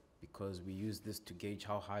 because we use this to gauge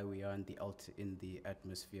how high we are in the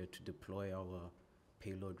atmosphere to deploy our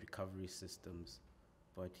payload recovery systems.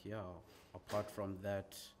 But yeah, apart from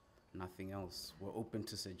that, nothing else. We're open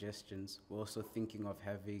to suggestions. We're also thinking of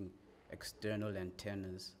having external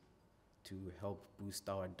antennas to help boost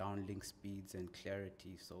our downlink speeds and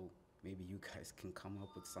clarity, so maybe you guys can come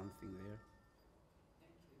up with something there.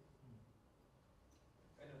 Thank you.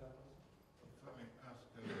 If I may ask,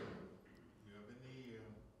 do you have any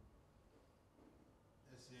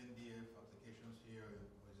SANDF applications here,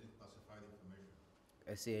 or is it classified information?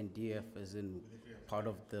 SANDF is in Military part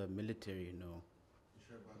of applications. the military, You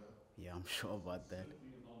sure about that? Yeah, I'm sure about that.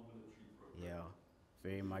 Yeah,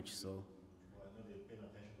 very much so. Well, I know they're paying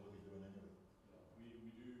attention to what you're doing anyway. We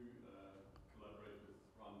do collaborate with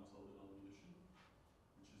Ryan Tilden Ammunition,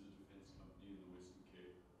 which is a defense company in the Western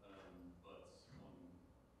Cape, but on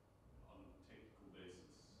a technical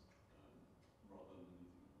basis rather than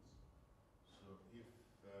anything else. So if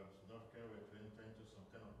South Africa were to enter into some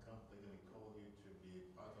kind of conflict and we call you to be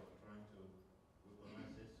part of trying to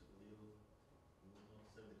weaponize this, will you not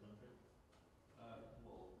serve the country?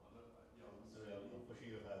 Well, yeah, I would Sorry, I'm pushing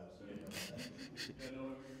you hard, I'm sorry. yeah,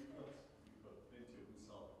 no, we've got plenty of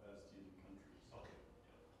missile capacity in the country. So, Okay.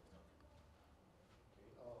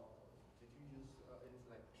 Yeah. Did you use anything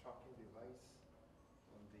like tracking device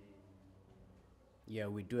on the? Yeah,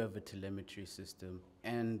 we do have a telemetry system,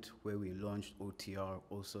 and where we launched OTR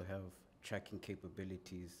also have tracking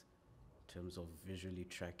capabilities in terms of visually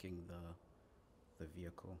tracking the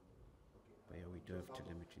vehicle. But yeah, we do have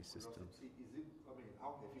telemetry systems.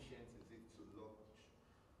 How efficient is it to launch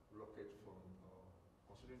rocket from,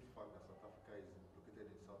 considering the fact that South Africa is located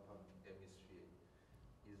in southern hemisphere,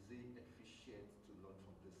 is it efficient to done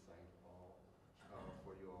from this side, or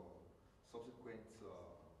for your subsequent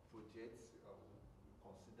projects,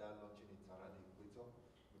 consider launching it around the equator,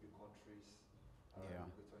 maybe countries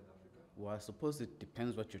around the equator in Africa? Well, I suppose it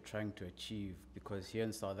depends what you're trying to achieve, because here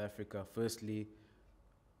in South Africa, firstly,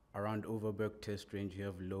 around Overberg Test Range, you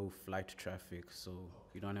have low flight traffic, so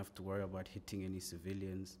you don't have to worry about hitting any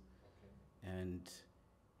civilians. Okay. And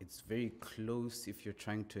it's very close if you're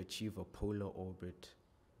trying to achieve a polar orbit.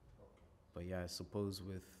 Okay. But yeah, I suppose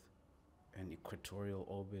with an equatorial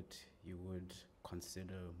orbit, you would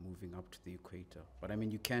consider moving up to the equator. But I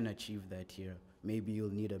mean, you can achieve that here. Maybe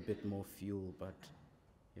you'll need a bit more fuel, but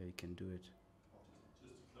yeah, you can do it. Just to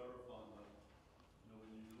clarify on that, you know,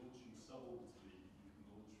 when you're launching suborbitally, you can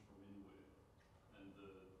launch from anywhere, and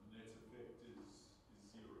the net effect is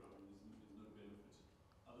zero. I mean, there's no benefit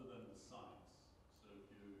other than the science. So if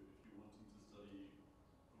you're wanting to study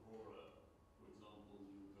aurora, for example,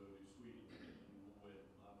 you'll go to Sweden and Norway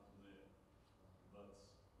and fly from there. But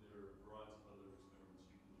there are a variety of other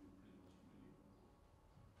experiments you can do pretty much from anywhere.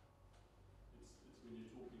 It's when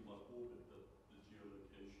you're talking about orbit that the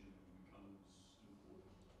geolocation becomes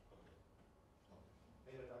important.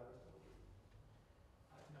 Any other questions?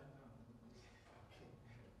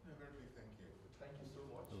 No, very big thank you. Thank you so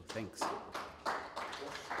much. Oh, thanks.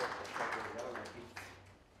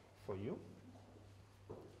 For you.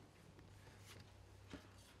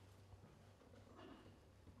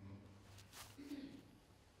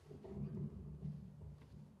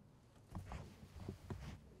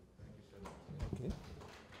 Okay.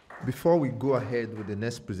 Before we go ahead with the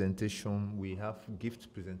next presentation, we have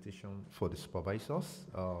gift presentation for the supervisors.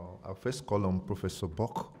 I'll first call on Professor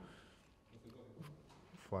Bock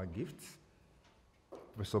for a gift.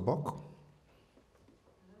 Professor Bock.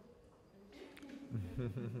 Yeah,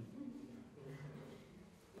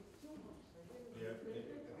 I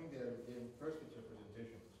think they're first with your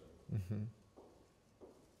presentation. So. Mm-hmm.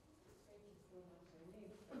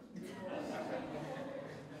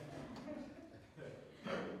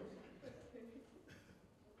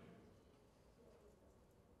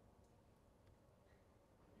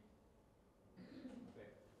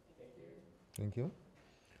 Thank you.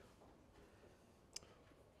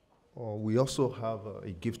 We also have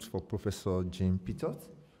a gift for Professor Jane Peters.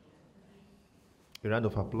 A round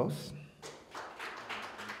of applause.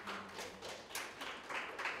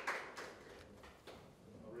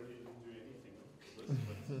 Already didn't do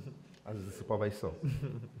anything. As the supervisor. Oh,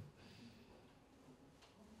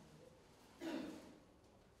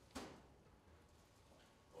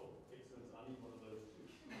 excellent. I need one of those too.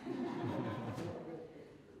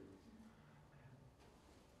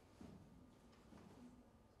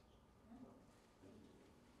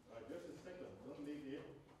 Just a second, don't leave here.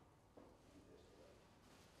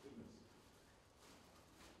 Goodness.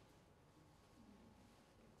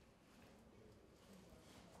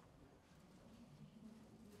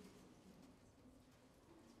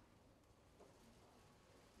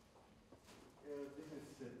 This is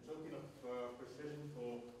a token of appreciation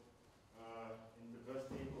for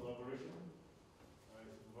university collaboration.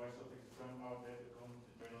 Supervisor takes the time out there to come to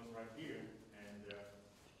join us right here, and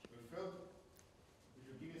we felt we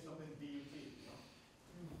should give you something DUT, you know?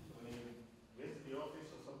 When he visits the office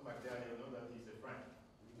or something like that, you'll know that he's a friend.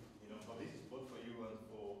 You know, but this is both for you and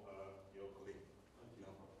for your colleague. You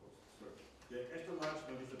know, of course. Sure. The extra large,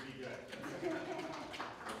 no, he's a big guy.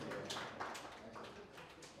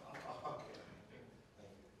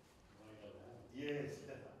 Yes.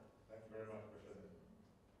 Thank you very much, President.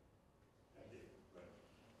 Thank you. Right.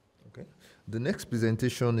 Okay. The next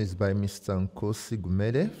presentation is by Mr. Nkosi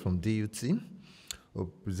Gumede from DUT,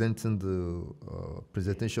 presenting the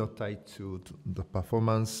presentation titled The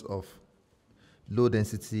Performance of Low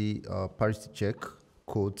Density Parity Check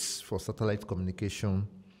Codes for Satellite Communication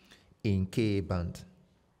in Ka band.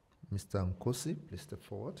 Mr. Nkosi, please step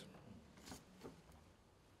forward.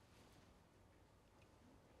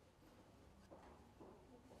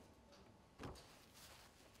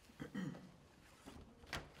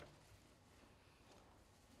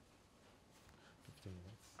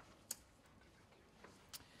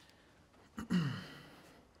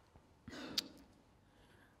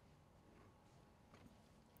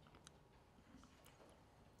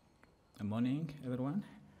 Good morning, everyone.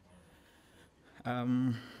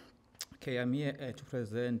 Okay, I'm here to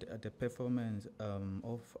present the performance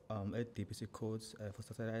of 8 DPC codes for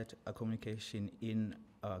satellite communication in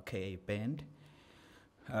Ka band.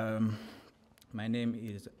 My name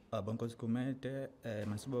is Nkosi Gumede.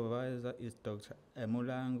 My supervisor is Dr.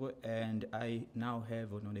 Mulango, and I now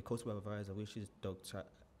have a co-supervisor, which is Dr.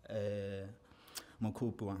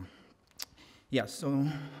 Mokupwa. Yeah, so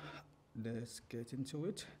let's get into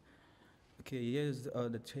it. Okay, here's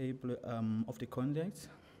the table of the contents.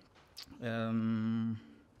 And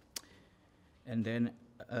then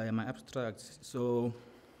my abstract. So,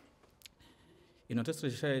 this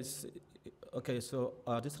research, this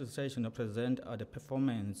research present the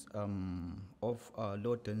performance of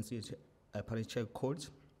low density partial codes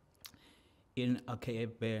in a KA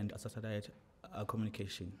band satellite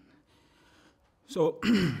communication. So,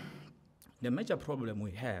 the major problem we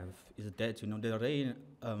have is that, the rain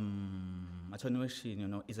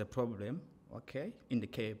attenuation, is a problem, okay, in the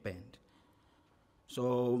K band.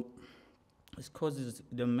 So it causes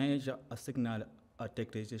the major signal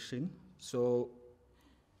degradation. So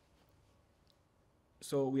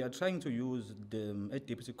we are trying to use the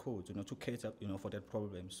ADPC code, to cater, for that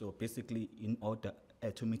problem. So basically, in order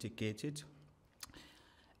to mitigate it,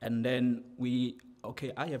 and then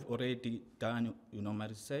I have already done, my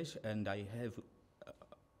research, and I have,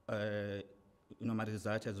 my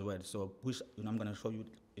result as well. So, which, I'm going to show you,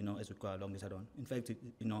 as we go along later on. In fact, it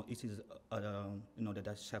is, the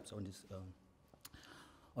dash sharps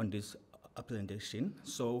on this presentation.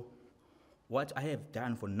 So, what I have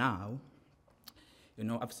done for now,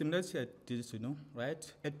 I've simulated this,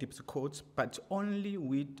 right, ADPC codes, but only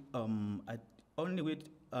with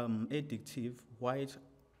addictive white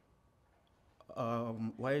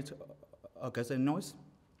gas and noise.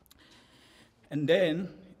 And then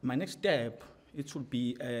my next step, it should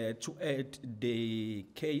be to add the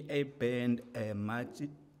Ka band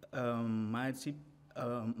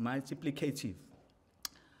multiplicative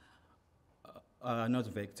noise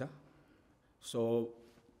vector. So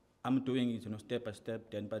I'm doing it, step by step.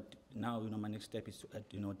 Then, but now, my next step is to add,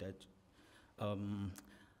 that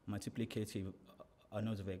multiplicative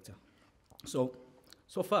noise vector. So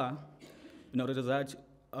far, the results,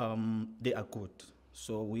 they are good.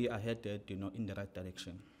 So we are headed, in the right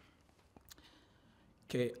direction.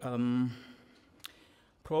 Okay,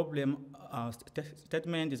 problem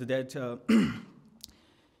statement is that,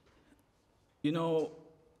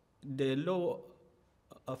 the low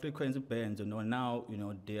frequency bands, now,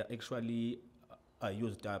 they are actually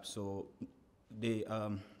used up. So they,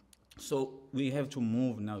 so we have to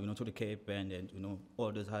move now, to the K band and,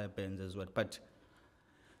 all those higher bands as well.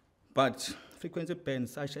 But frequency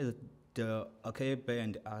bands such as the K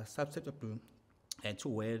band are susceptible to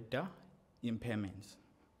weather impairments.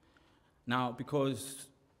 Now, because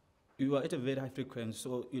you are at a very high frequency,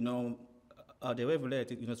 so, the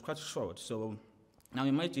wavelength, is quite short. So now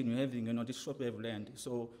imagine you having, this short wavelength.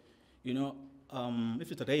 So,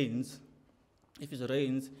 if it rains, then,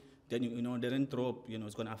 the raindrop,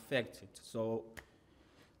 is going to affect it. So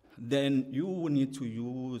then you need to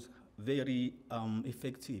use very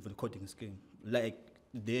effective recording scheme, like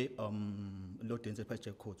the low density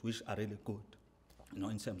partial codes, which are really good,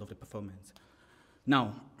 in terms of the performance.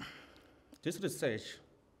 Now, this research,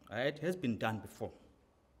 right, has been done before.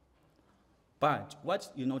 But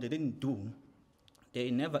what, they didn't do, they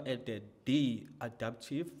never added the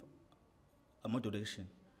adaptive modulation.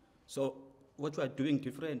 So what we are doing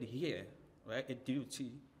different here, right, at DUT,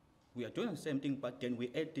 we are doing the same thing, but then we're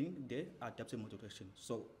adding the adaptive modulation.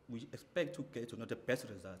 So we expect to get, the best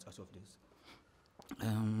results out of this.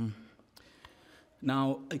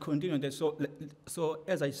 Now, I continue that. So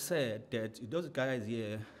as I said, that those guys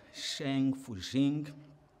here, Sheng, Fujing,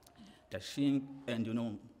 Dashing, and,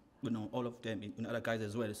 all of them, other guys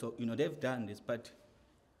as well. So, they've done this, but,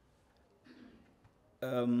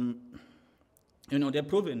 they've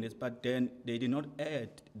proven this, but then they did not add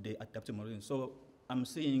the adaptive modulation. So I'm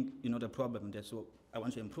seeing, the problem there, so I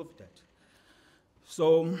want to improve that.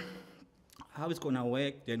 So how it's gonna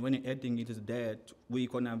work then when you're adding it is that we're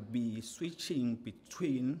gonna be switching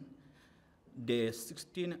between the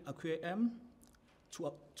 16 QAM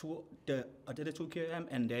to the 32 QAM,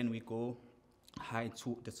 and then we go high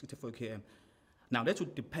to the 64 QAM. Now that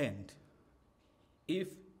would depend. If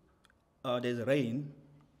there's rain,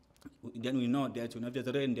 then we know that, if there's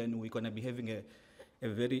rain, then we're gonna be having a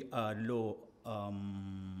very low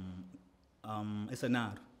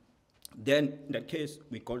SNR. Then in that case,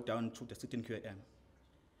 we go down to the 16 QAM.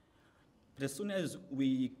 But as soon as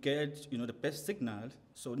we get, the best signal,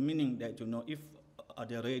 so meaning that, if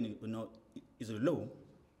the rain, is low,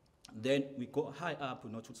 then we go high up,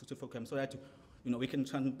 to 64 QAM, so that, we can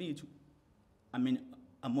transmit,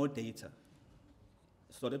 more data.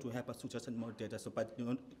 So that will help us to generate more data. So, but,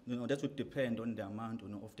 that would depend on the amount,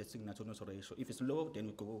 of the signal to noise ratio. If it's low, then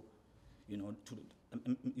we go,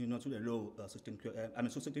 to the low 16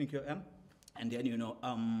 QAM, 16 QAM, and then,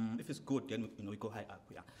 if it's good, then, we go high up,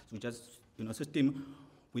 yeah. So we just, system,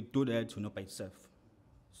 we do that, by itself.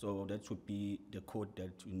 So that would be the code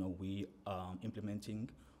that we are implementing.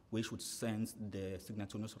 We should sense the signal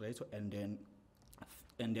to noise ratio and then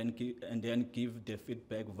give the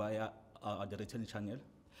feedback via the return channel.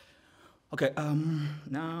 Okay,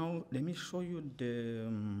 now let me show you the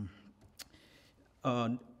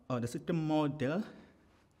system model.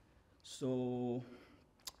 So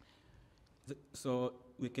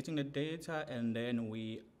we're getting the data and then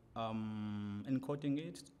we encoding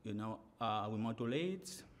it. We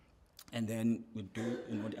modulate, and then we do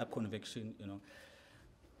the up convection.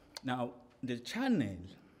 Now the channel.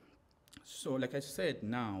 So like I said,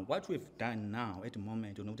 now what we've done now at the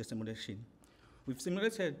moment, the simulation, we've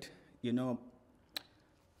simulated,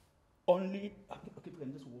 only. Okay, we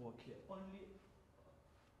can just walk here. Only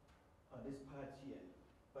this part here,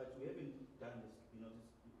 but we haven't done this,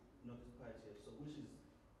 this part here. So which is,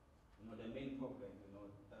 the main problem, the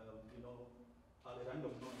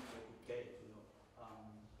random noise that we get,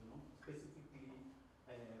 specifically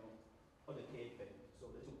on the K band. So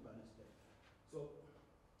that should balance that. So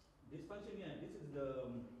this function here, this is the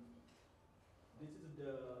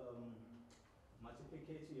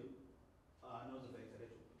multiplicative noise vector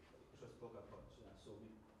that we spoke about. Yeah. So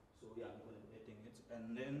yeah, we're going to be adding it,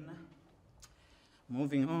 and then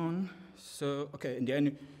moving on. So okay, and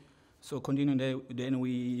then continuing there, then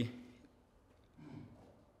we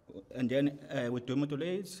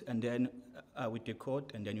demodulate, and then we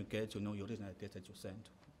decode, and then you get your original data that you sent,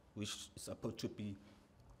 which is supposed to be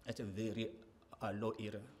at a very low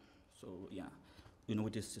error. So yeah,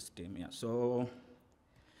 with this system. Yeah. So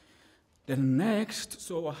the next,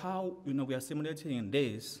 so how we are simulating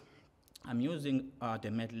this, I'm using the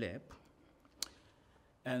MATLAB,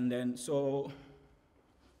 and then so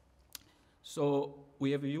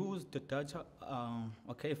we have used the data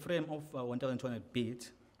frame of 1,200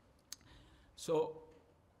 bits. So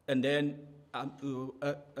and then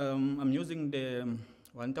I'm using the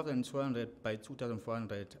 1,200 by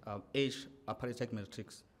 2,400 age apparatus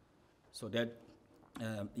matrix. So that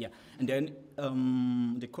yeah, and then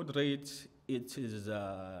the code rate, it is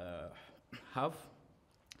half,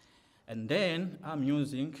 and then I'm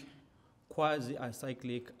using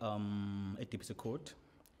quasi-acyclic ATPC code,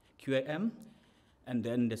 QAM, and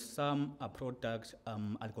then the sum product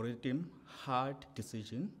algorithm, hard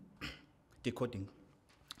decision decoding.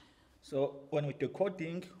 So when we're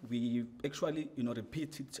decoding, we actually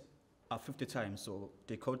repeat it 50 times. So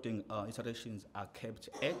decoding iterations are kept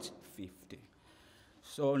at 50.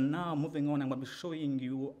 So now moving on, I'm going to be showing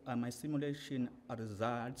you my simulation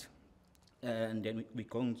results, and then we're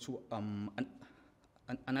going to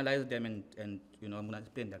analyze them, and I'm going to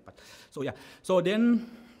explain that part. So yeah, so then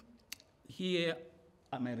here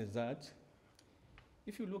are my results.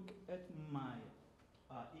 If you look at my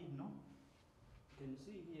IGNO, you can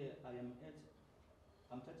see here I'm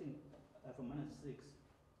starting from -6,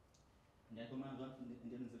 and then -1,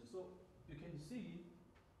 and then 0. So you can see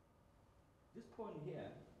this point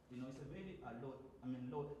here, it's a very low.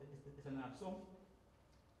 Low. It's an up. So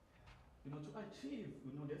to achieve,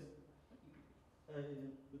 this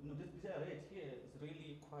beta rate here is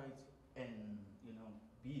really quite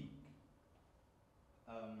big.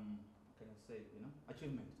 Can I say,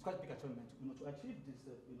 achievement? It's quite big achievement. To achieve this,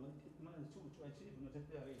 to achieve, this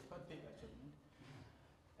beta rate, quite big achievement.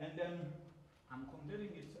 And I'm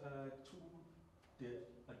comparing it to the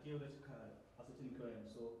theoretical ascertaining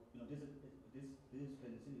current. So this you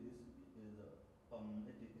can see this is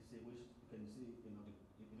ATPC, which you can see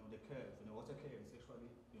the curve. Water curve is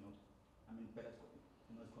actually better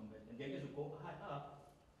compared. And then as you go high up,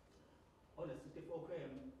 on the 64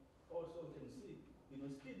 curve, also you can see it's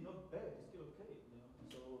still not bad. It's still okay.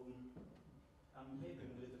 So I'm happy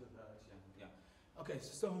with that. Yeah. Okay.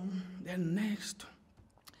 So then next.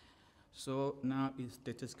 So now is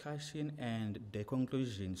the discussion and the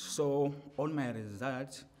conclusion. So on my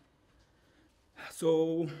results,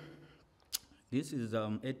 so this is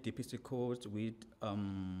ATPC code with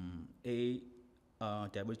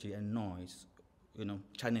AWG and noise,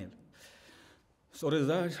 channel. So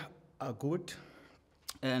results are good,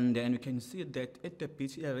 and then you can see that at the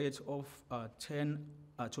PTA rate of 10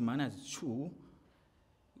 to -2,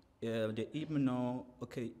 the IGNO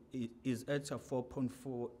is at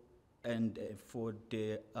 4.4. And for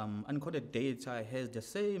the uncoded data has the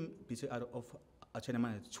same PCR of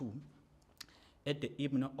 10-2 at the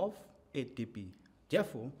IGNO of 8 dB.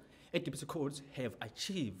 Therefore, ATPC codes have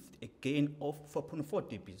achieved a gain of 4.4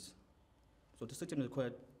 dBs. So the system is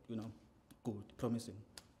quite, good, promising.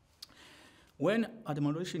 When the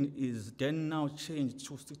modulation is then now changed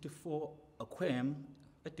to 64 QAM,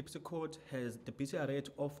 ATPC code has the PCR rate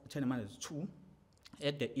of 10-2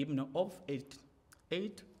 at the IGNO of 8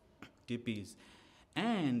 8 dBs.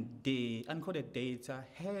 And the uncoded data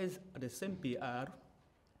has the same BR,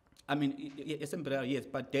 I mean, same BR, yes,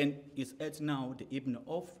 but then it's at now the even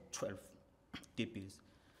of 12 dBs.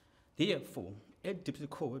 Therefore, 8 dB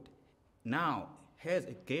code now has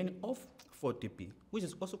a gain of 4 dB, which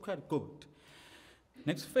is also quite good.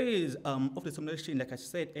 Next phase of the simulation, like I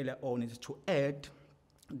said earlier on, is to add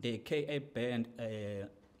the Ka band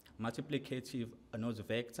multiplicative noise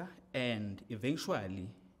vector, and eventually,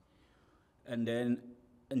 and then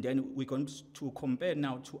we're going to compare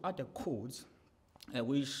now to other codes,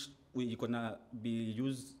 which we're gonna be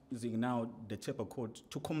using now the table code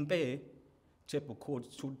to compare table code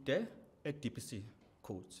to the DPC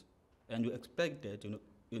codes, and we expect that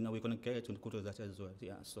we're gonna get to the code of that as well.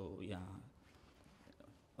 Yeah. So yeah.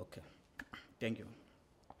 Okay. Thank you.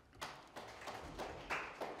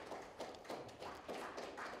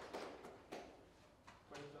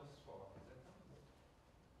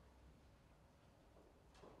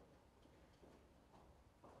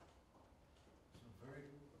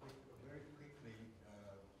 Very quickly,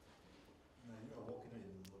 now you are working on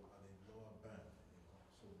a lower band,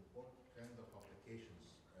 so what kind of applications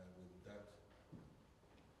will that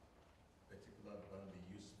particular band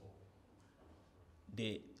be used for?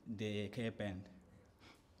 The K band.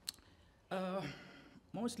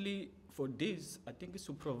 Mostly for this, I think it's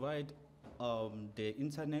to provide the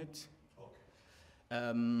internet.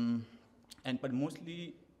 Okay. But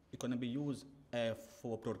mostly it's gonna be used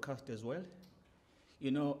for broadcast as well.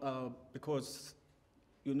 Because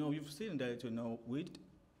you've seen that with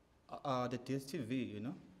the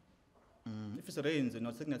DSTV, if it rains,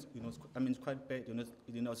 signal, it's quite bad,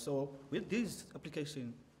 So with this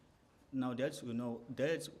application, now that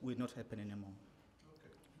that will not happen anymore. Okay.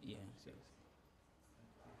 Yes. Yes.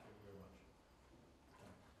 Thank you very much.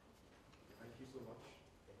 Thank you so much.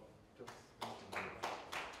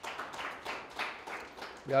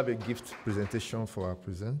 We have a gift presentation for our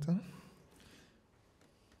presenter.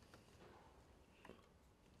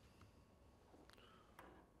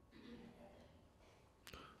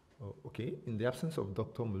 Okay, in the absence of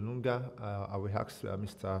Dr. Mulunga, I will ask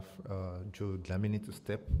Mr. Joe Dlamini to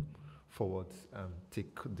step forward and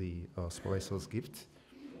take the supervisor's gift.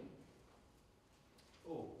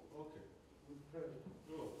 Oh, okay.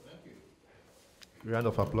 Oh, thank you. Round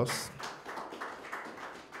of applause.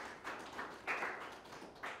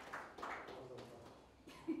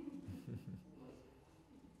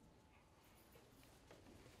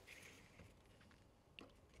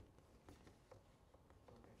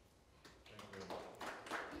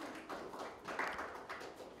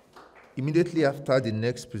 Immediately after the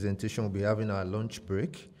next presentation, we'll be having our lunch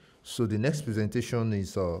break. So the next presentation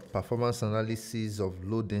is performance analysis of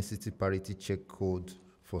low density parity check code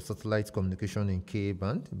for satellite communication in Ka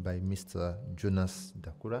band by Mr. Jonas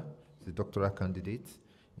Dakura, the doctoral candidate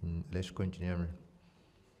in electrical engineering.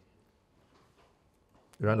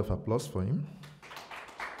 A round of applause for him.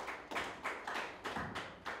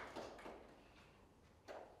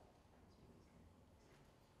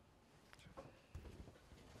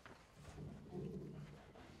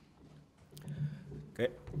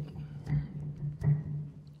 Okay.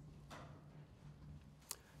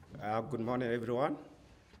 Good morning, everyone.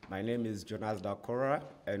 My name is Jonas Dakora,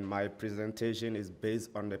 and my presentation is based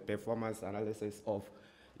on the performance analysis of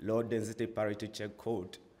low-density parity check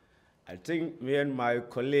code. I think me and my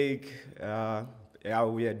colleague, we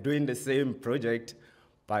are doing the same project,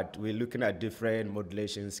 but we're looking at different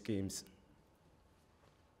modulation schemes.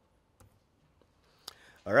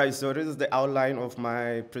 All right, so this is the outline of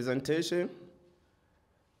my presentation.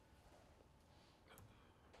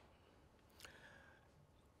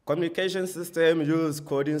 Communication system use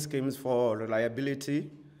coding schemes for reliability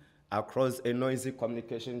across a noisy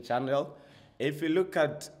communication channel. If you look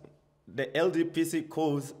at the LDPC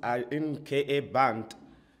codes are in Ka band,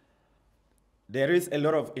 there is a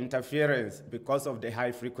lot of interference because of the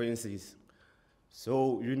high frequencies.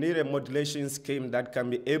 So you need a modulation scheme that can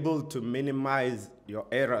be able to minimize your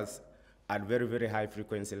errors at very, very high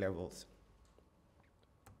frequency levels.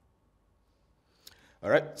 All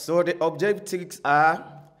right, so the objectives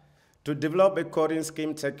are to develop a coding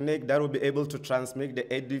scheme technique that will be able to transmit the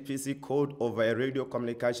ADPC code over a radio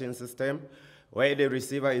communication system where the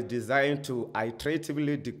receiver is designed to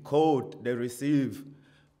iteratively decode the received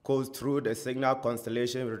codes through the signal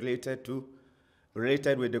constellation related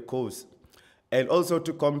with the codes. And also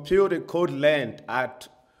to compute the code length at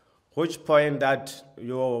which point that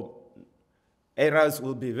your errors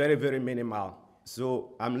will be very, very minimal.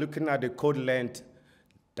 So I'm looking at the code length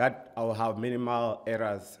that I will have minimal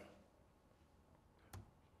errors.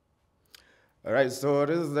 All right, so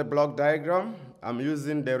this is the block diagram. I'm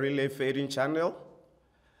using the relay fading channel.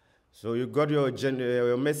 So you got your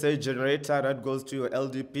message generator that goes to your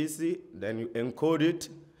LDPC, then you encode it,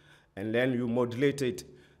 and then you modulate it.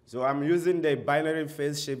 So I'm using the binary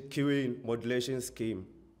phase shift queuing modulation scheme.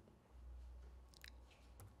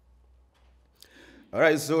 All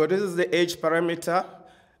right, so this is the H parameter.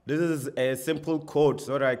 This is a simple code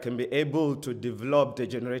so that I can be able to develop the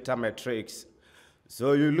generator matrix.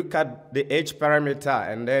 So you look at the H parameter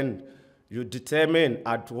and then you determine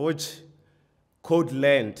at which code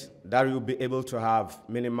length that you'll be able to have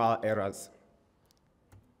minimal errors.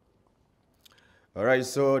 All right,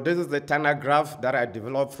 so this is the Tanner graph that I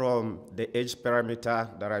developed from the H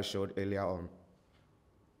parameter that I showed earlier on.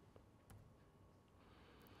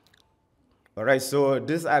 All right, so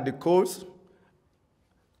these are the codes.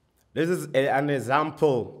 This is an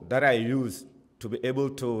example that I use to be able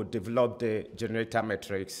to develop the generator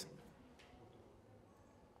matrix.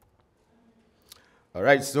 All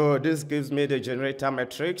right, so this gives me the generator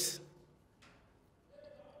matrix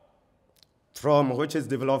which is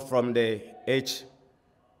developed from the H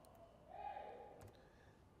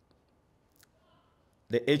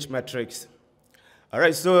matrix. All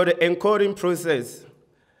right, so the encoding process.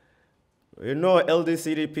 You know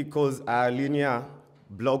LDCDP codes are linear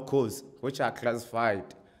block codes, which are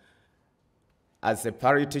classified as a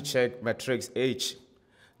parity check matrix H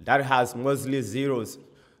that has mostly zeros.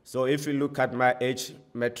 So if you look at my H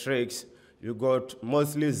matrix, you got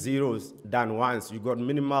mostly zeros than ones. You got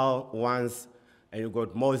minimal ones, and you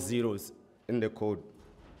got more zeros in the code.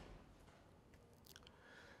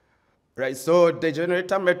 Right, so the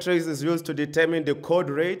generator matrix is used to determine the code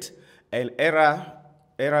rate and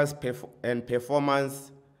errors and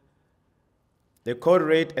performance. The code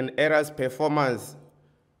rate and errors performance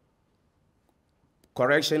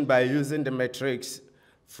correction by using the matrix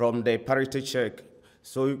from the parity check.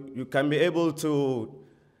 So you can be able to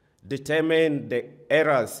determine the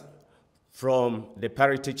errors from the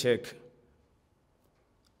parity check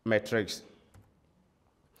matrix.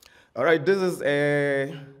 All right, this is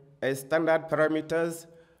a standard parameters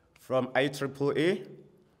from IEEE.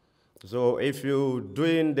 So if you're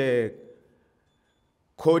doing the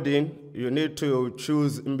coding, you need to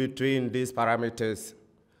choose in between these parameters.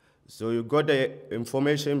 So you got the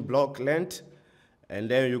information block length, and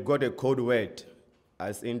then you got the code weight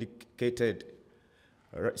as indicated.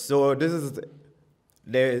 All right, so this is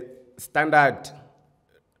the standard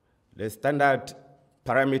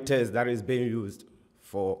parameters that is being used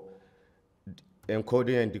for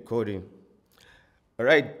encoding and decoding. All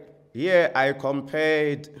right, here I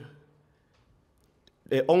compared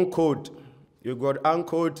the on-code. You got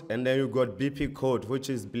uncode, and then you got BP code, which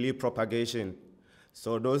is belief propagation.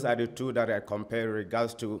 So those are the two that I compare in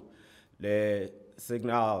regards to the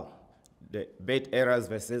signal, the bit errors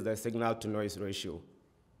versus the signal to noise ratio.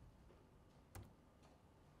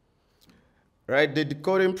 Right, the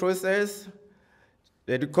decoding process.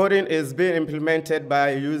 The decoding is being implemented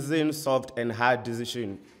by using soft and hard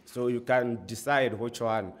decision. So you can decide which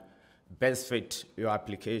one best fit your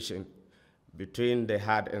application between the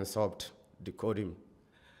hard and soft decoding.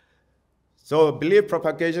 So belief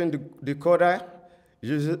propagation decoder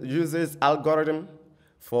uses algorithm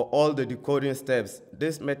for all the decoding steps.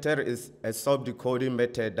 This method is a soft decoding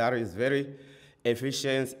method that is very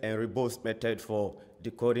efficient and robust method for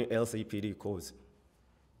decoding LCPD codes.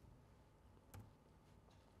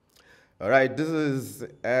 All right, this is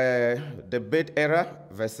the bit error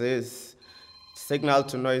versus signal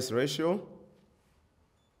to noise ratio.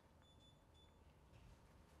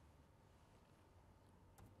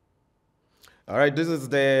 All right, this is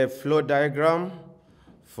the flow diagram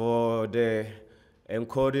for the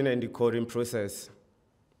encoding and decoding process.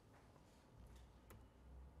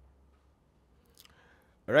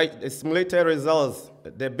 All right, the simulated results.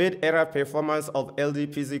 The bit error performance of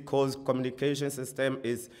LDPC codes communication system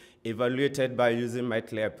is evaluated by using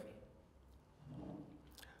MATLAB. All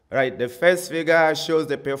right, the first figure shows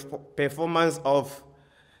the performance of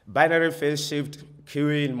binary phase shift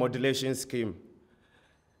queuing modulation scheme.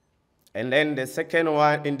 And then the second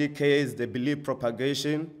one indicates the belief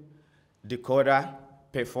propagation decoder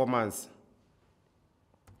performance.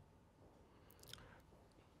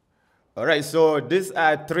 All right, so these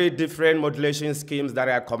are three different modulation schemes that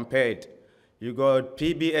are compared. You got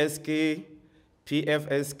PBSK,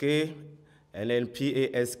 PFSK, and then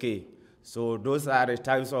PASK. So those are the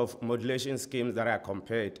types of modulation schemes that are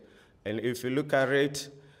compared. And if you look at it,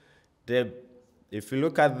 if you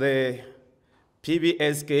look at the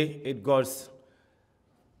PBSK, it goes,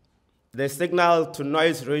 the signal to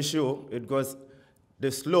noise ratio, it goes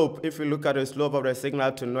the slope, if you look at the slope of the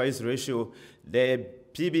signal to noise ratio, the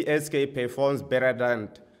PBSK performs better than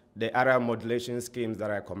the other modulation schemes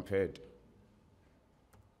that I compared.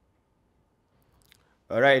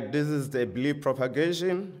 All right, this is the belief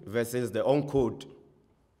propagation versus the on-code.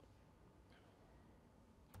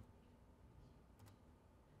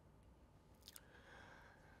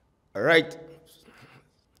 All right,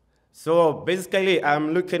 so basically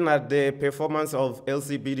I'm looking at the performance of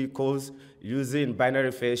LCBD codes using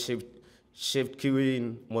binary phase shift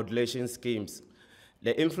queuing modulation schemes.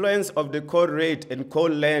 The influence of the code rate and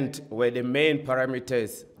code length were the main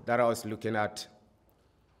parameters that I was looking at.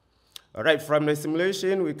 All right, from the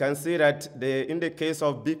simulation, we can see that in the case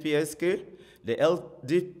of BPSK, the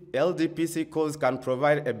LDPC codes can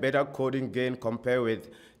provide a better coding gain compared with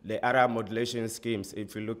the other modulation schemes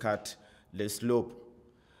if you look at the slope.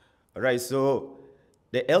 All right, so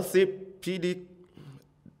the LDPC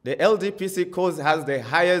code has the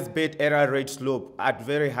highest bit error rate slope at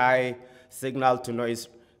very high signal to noise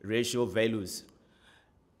ratio values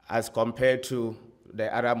as compared to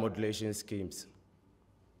the other modulation schemes.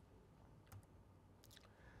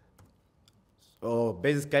 So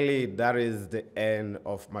basically, that is the end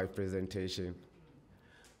of my presentation.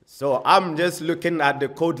 So I'm just looking at the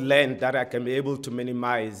code length that I can be able to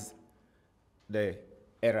minimize the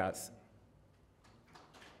errors.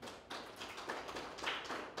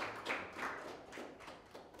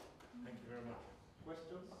 Thank you very much.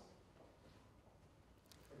 Questions?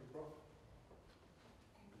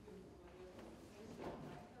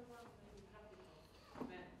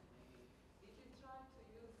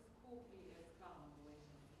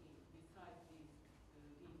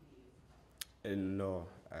 No,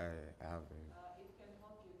 I haven't. It can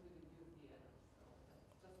help you to reduce the errors. So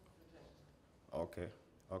that's just a suggestion. Okay,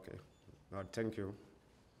 okay. No, thank you.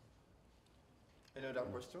 Any other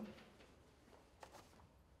question?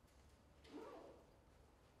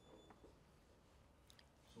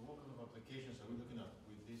 So what kind of applications are we looking at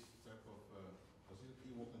with this type of,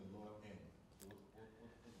 specifically work on the lower end? So what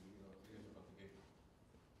areas of application?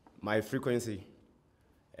 My frequency,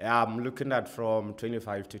 I'm looking at from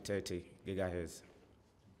 25 to 30 gigahertz.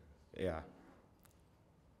 Yeah.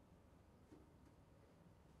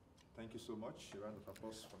 Thank you so much. A round of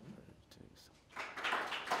applause for me.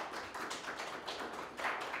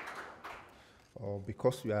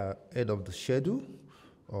 Because we are ahead of the schedule,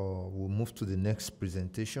 we'll move to the next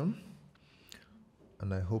presentation.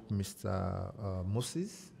 And I hope Mr.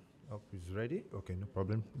 Moses is ready. Okay, no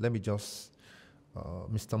problem. Let me just,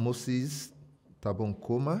 Mr. Moses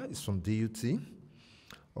Tabon-Koma is from DUT,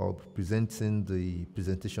 presenting the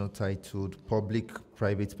presentation titled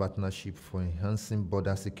Public-Private Partnership for Enhancing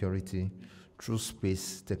Border Security Through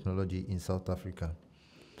Space Technology in South Africa.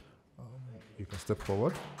 You can step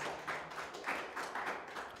forward.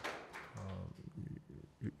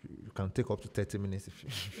 You can take up to 30 minutes if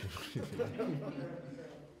you like.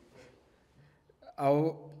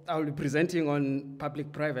 I'll be presenting on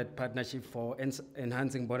public-private partnership for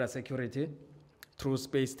enhancing border security through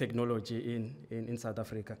space technology in South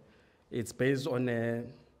Africa. It's based on a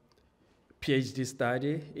PhD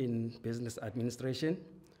study in business administration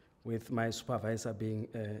with my supervisor being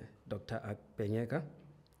Dr. Akpenyeka.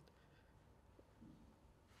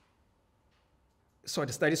 So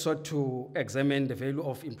the study sought to examine the value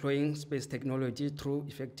of employing space technology through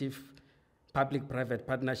effective public-private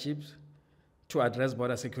partnerships to address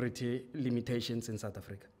border security limitations in South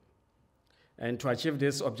Africa. And to achieve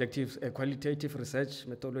this objective, a qualitative research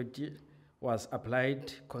methodology was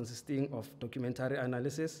applied consisting of documentary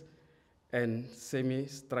analysis and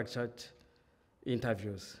semi-structured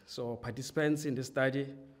interviews. So participants in the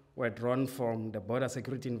study were drawn from the border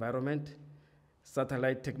security environment,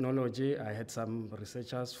 satellite technology. I had some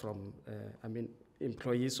researchers from,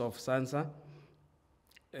 employees of SANSA,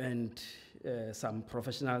 and some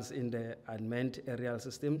professionals in the unmanned aerial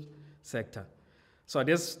systems sector. So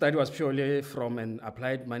this study was purely from an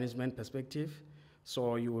applied management perspective.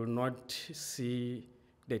 So you will not see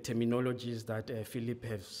the terminologies that Philip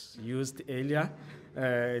has used earlier.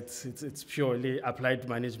 It's purely applied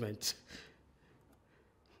management.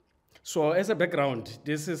 So as a background,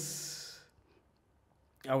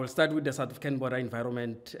 I will start with the South African border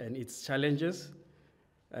environment and its challenges,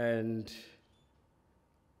 and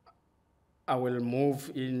I will move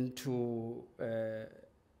into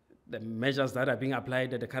the measures that are being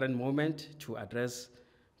applied at the current moment to address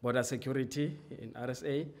border security in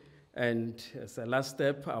RSA. And as a last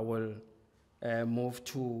step, I will move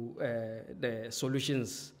to the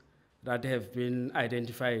solutions that have been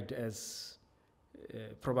identified as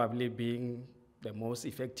probably being the most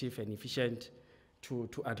effective and efficient to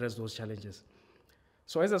address those challenges.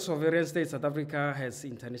 So as a sovereign state, South Africa has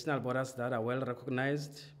international borders that are well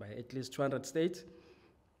recognized by at least 200 states.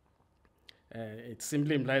 It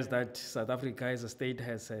simply implies that South Africa as a state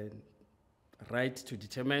has a right to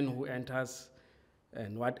determine who enters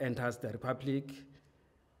and what enters the Republic.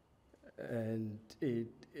 And it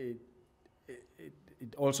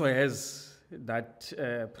also has that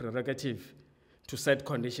prerogative to set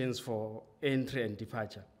conditions for entry and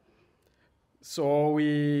departure. So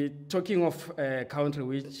we're talking of a country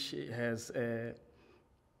which has an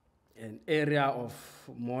area of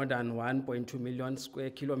more than 1.2 million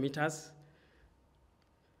square kilometers,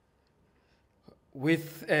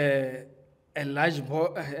 with a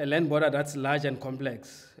land border that's large and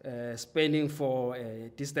complex, spanning for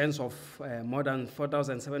a distance of more than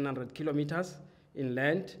 4,700 kilometers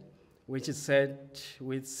inland, which is set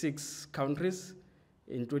with 6 countries,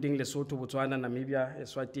 including Lesotho, Botswana, Namibia,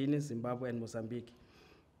 Eswatini, Zimbabwe, and Mozambique.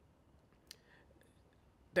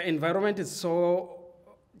 The environment is so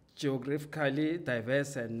geographically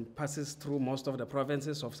diverse and passes through most of the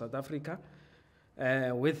provinces of South Africa,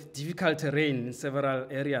 with difficult terrain in several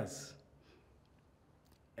areas.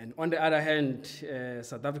 And on the other hand,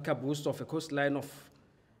 South Africa boasts of a coastline of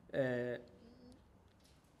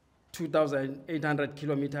 2,800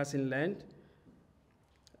 kilometers inland,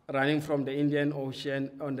 running from the Indian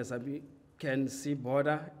Ocean on the Zambican sea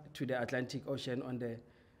border to the Atlantic Ocean on the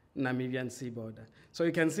Namibian sea border. So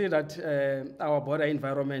you can see that our border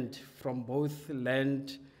environment from both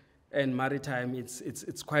land and maritime,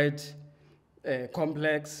 it's quite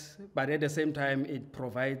complex, but at the same time, it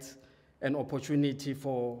provides an opportunity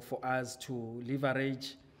for us to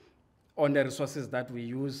leverage on the resources that we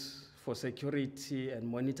use for security and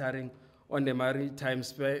monitoring on the maritime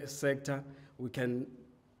sector. We can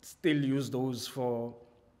still use those for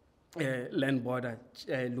land border,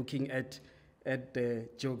 looking at the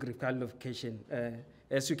geographical location.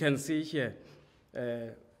 As you can see here,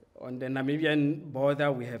 on the Namibian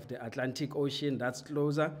border, we have the Atlantic Ocean that's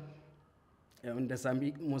closer. On the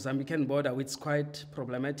Mozambican border, which is quite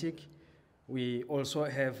problematic, we also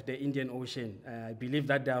have the Indian Ocean. I believe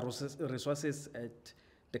that there are resources at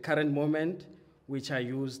the current moment which are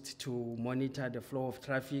used to monitor the flow of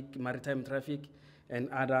traffic, maritime traffic, and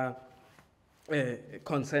other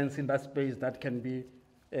concerns in that space that can be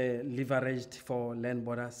leveraged for land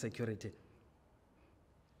border security.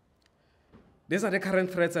 These are the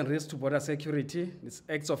current threats and risks to border security. These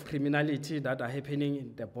acts of criminality that are happening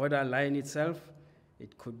in the borderline itself.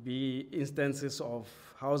 It could be instances of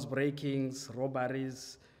house breakings,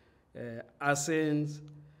 robberies, arsons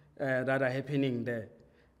that are happening there.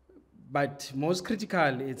 But most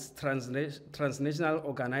critical, it's transnational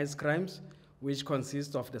organized crimes, which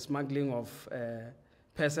consist of the smuggling of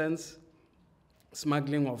persons,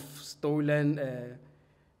 smuggling of stolen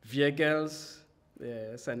vehicles.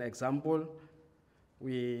 As an example,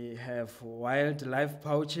 we have wildlife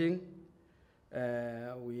poaching.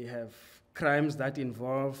 We have crimes that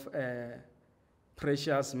involve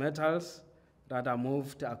precious metals that are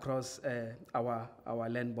moved across our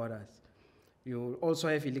land borders. You also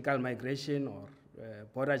have illegal migration or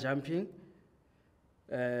border jumping.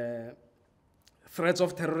 Threats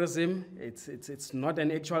of terrorism, it's not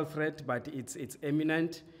an actual threat, but it's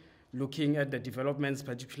imminent, looking at the developments,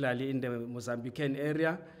 particularly in the Mozambican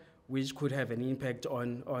area, which could have an impact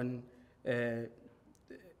on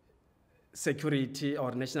security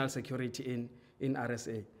or national security in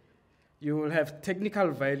RSA. You will have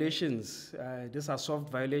technical violations. These are soft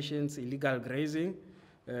violations, illegal grazing.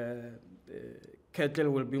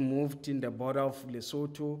 Cattle will be moved in the border of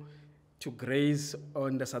Lesotho to graze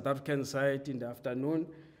on the South African side in the afternoon.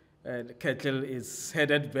 The cattle is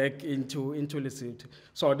headed back into Lesotho.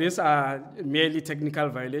 So these are merely technical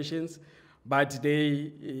violations, but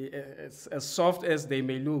they, as soft as they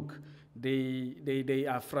may look, they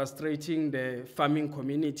are frustrating the farming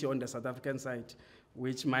community on the South African side,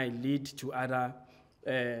 which might lead to other,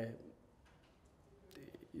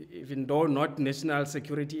 even though not national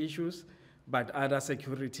security issues, but other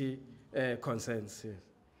security concerns. Yes.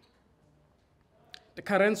 The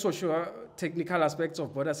current socio-technical aspects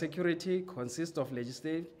of border security consist of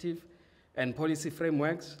legislative and policy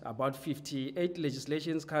frameworks, about 58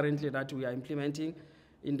 legislations currently that we are implementing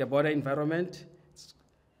in the border environment.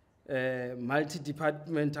 A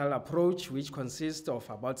multi-departmental approach, which consists of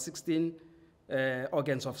about 16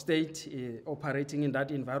 organs of state operating in that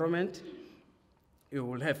environment. You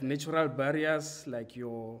will have natural barriers like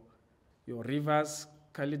your rivers,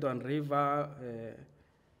 Caledon River,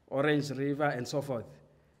 Orange River, and so forth.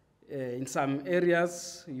 In some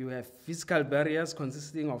areas, you have physical barriers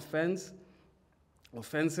consisting of fences.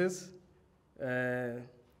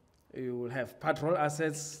 You will have patrol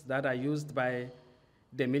assets that are used by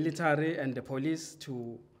the military and the police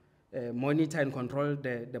to monitor and control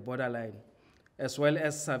the borderline, as well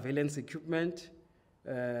as surveillance equipment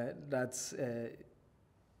that's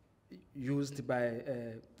used by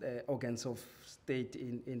organs of state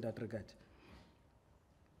in that regard.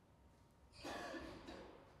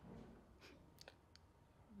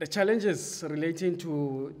 The challenges relating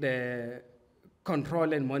to the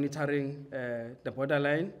control and monitoring the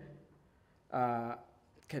borderline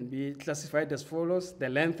can be classified as follows. The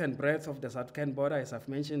length and breadth of the South African border, as I've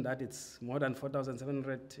mentioned, that it's more than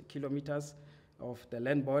 4,700 kilometers of the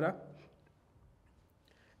land border.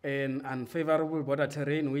 An unfavorable border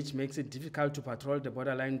terrain, which makes it difficult to patrol the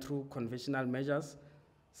borderline through conventional measures,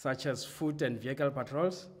 such as foot and vehicle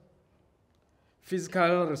patrols.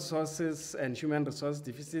 Physical resources and human resource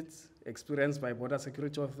deficits experienced by border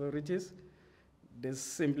security authorities. This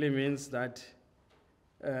simply means that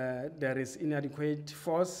there is inadequate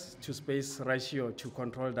force to space ratio to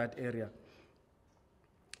control that area.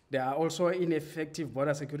 There are also ineffective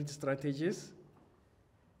border security strategies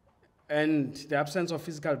and the absence of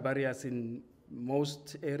physical barriers in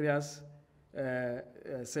most areas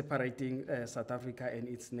separating South Africa and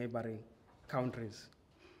its neighboring countries.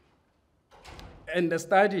 And the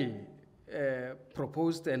study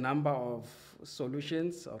proposed a number of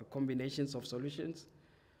solutions or combinations of solutions,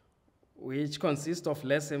 which consist of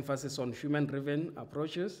less emphasis on human-driven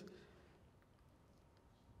approaches,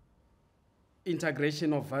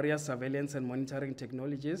 integration of various surveillance and monitoring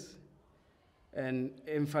technologies, and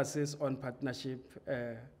emphasis on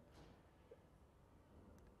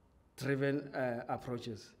partnership-driven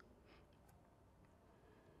approaches.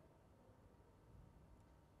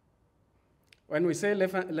 When we say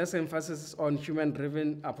less emphasis on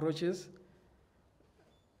human-driven approaches,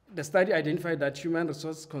 the study identified that human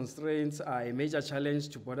resource constraints are a major challenge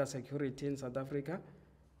to border security in South Africa.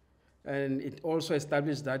 And it also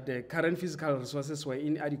established that the current physical resources were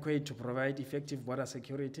inadequate to provide effective border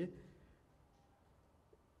security,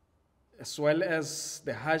 as well as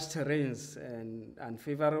the harsh terrains and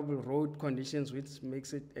unfavorable road conditions, which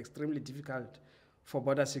makes it extremely difficult for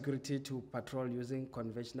border security to patrol using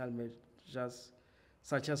conventional measures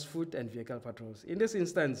such as foot and vehicle patrols. In this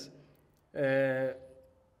instance,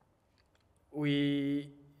 we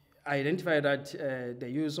identify that the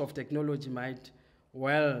use of technology might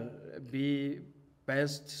well be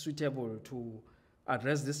best suitable to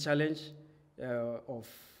address this challenge of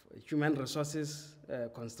human resources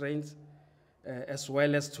constraints, as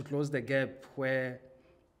well as to close the gap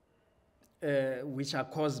which are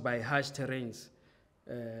caused by harsh terrains.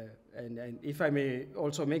 And if I may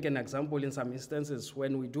also make an example, in some instances,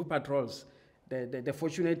 when we do patrols, the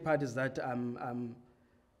fortunate part is that I'm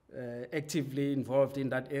actively involved in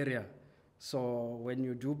that area. So when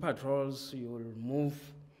you do patrols, you will move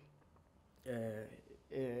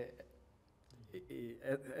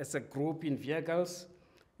as a group in vehicles.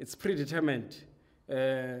 It's predetermined.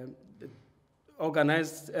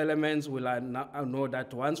 Organized elements will know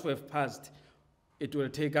that once we've passed, it will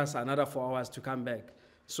take us another 4 hours to come back.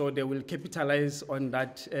 So they will capitalize on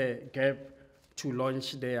that gap to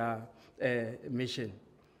launch their mission.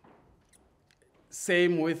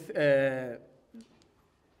 Same with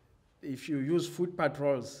if you use foot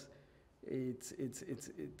patrols, it's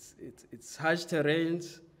harsh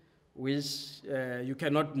terrains which you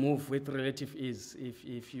cannot move with relative ease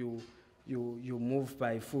if you move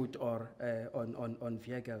by foot or on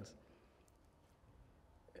vehicles.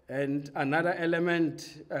 And another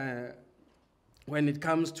element when it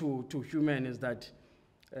comes to human is that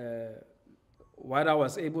what I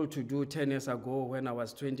was able to do 10 years ago when I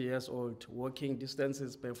was 20 years old, walking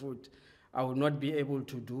distances barefoot, I would not be able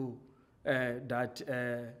to do that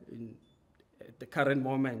in the current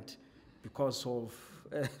moment because of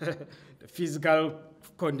the physical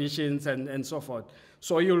conditions and so forth.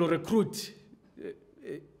 So you'll recruit,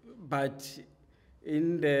 but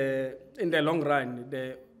in the long run,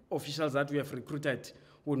 the officials that we have recruited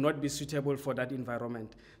will not be suitable for that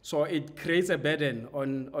environment. So it creates a burden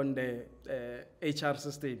on the HR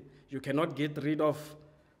system. You cannot get rid of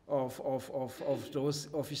those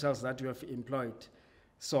officials that you have employed.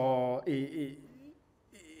 So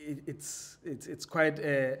it's quite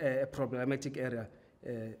a problematic area,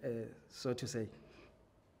 so to say.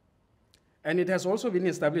 And it has also been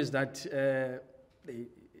established that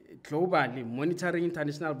globally, monitoring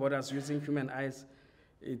international borders using human eyes,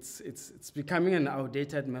 it's becoming an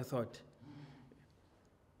outdated method.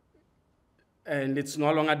 And it's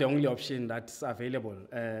no longer the only option that's available.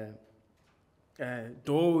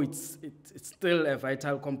 Though it's still a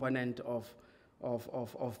vital component of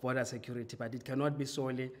border security, but it cannot be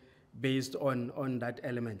solely based on that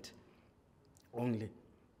element only.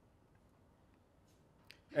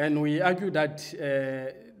 And we argue that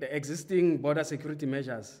the existing border security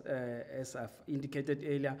measures, as I've indicated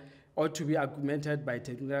earlier, ought to be augmented by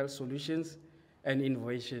technical solutions and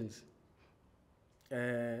innovations.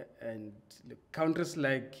 And the countries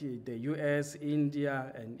like the US,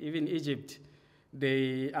 India, and even Egypt,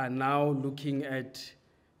 they are now looking at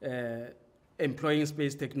employing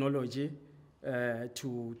space technology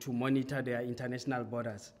to monitor their international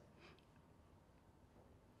borders.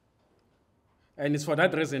 And it's for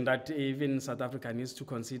that reason that even South Africa needs to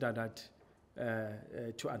consider that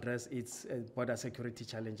to address its border security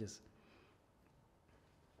challenges.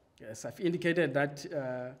 Yes, I've indicated that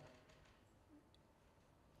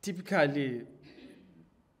typically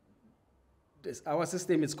our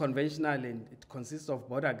system is conventional and it consists of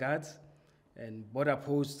border guards and border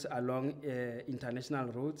posts along international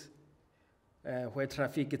routes where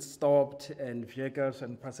traffic is stopped and vehicles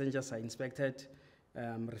and passengers are inspected.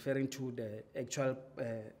 Referring to the actual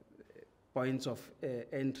points of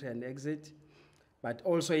entry and exit, but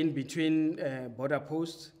also in between border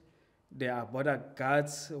posts, there are border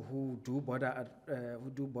guards who do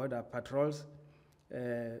border patrols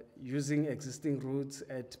using existing routes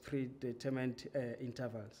at predetermined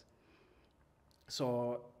intervals.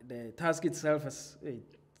 So the task itself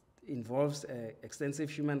involves extensive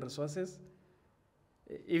human resources.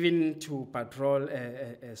 Even to patrol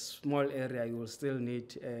a small area, you will still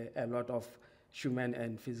need a lot of human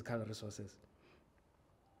and physical resources.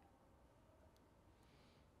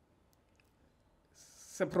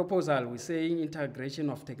 It's a proposal, we're saying integration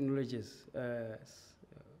of technologies.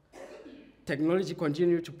 Technology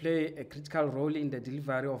continues to play a critical role in the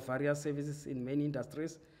delivery of various services in many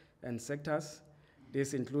industries and sectors.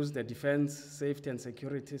 This includes the defense, safety, and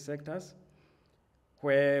security sectors,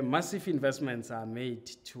 where massive investments are made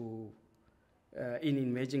in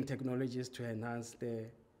emerging technologies to enhance the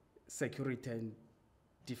security and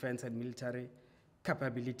defense and military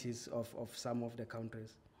capabilities of some of the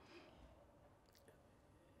countries.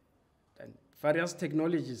 And various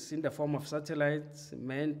technologies in the form of satellites,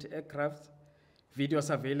 manned aircraft, video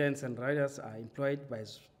surveillance, and radars are employed by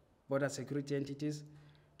border security entities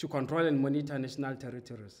to control and monitor national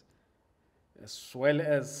territories, as well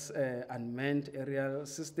as unmanned aerial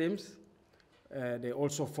systems. They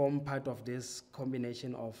also form part of this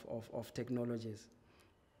combination of technologies.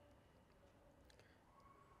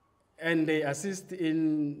 And they assist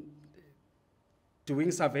in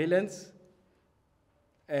doing surveillance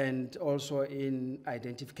and also in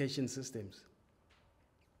identification systems.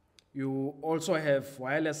 You also have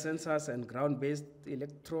wireless sensors and ground-based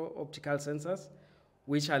electro-optical sensors,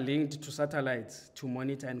 which are linked to satellites to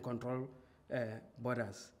monitor and control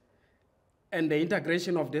borders. And the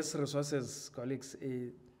integration of these resources, colleagues,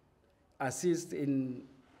 assist in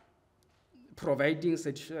providing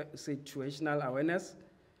situational awareness,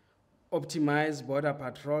 optimize border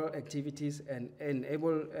patrol activities, and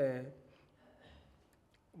enable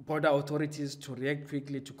border authorities to react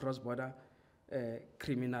quickly to cross-border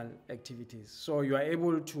criminal activities. So you are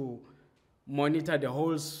able to monitor the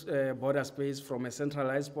whole border space from a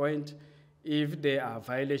centralized point. If there are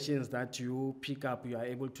violations that you pick up, you are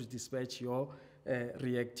able to dispatch your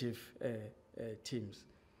reactive teams.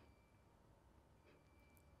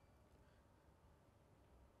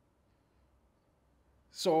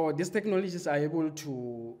 So these technologies are able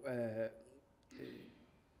to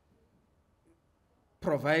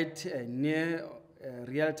provide near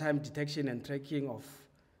real-time detection and tracking of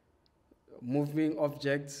moving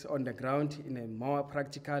objects on the ground in a more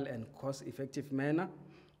practical and cost-effective manner.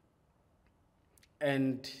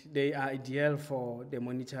 And they are ideal for the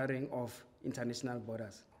monitoring of international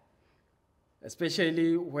borders,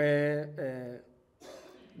 especially where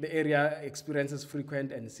the area experiences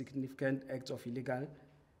frequent and significant acts of illegal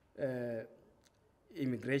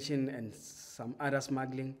immigration and some other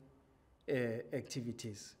smuggling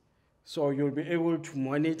activities. So you'll be able to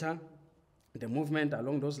monitor the movement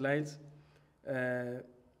along those lines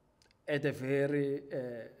at a very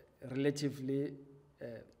relatively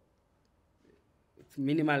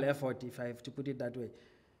minimal effort, if I have to put it that way.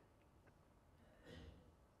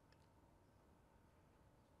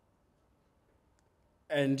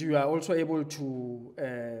 And you are also able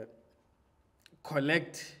to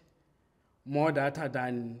collect more data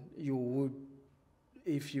than you would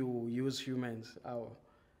if you use humans.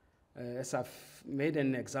 As I've made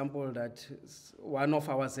an example that one of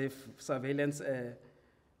our surveillance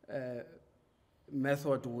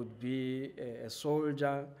method would be a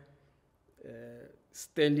soldier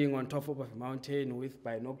standing on top of a mountain with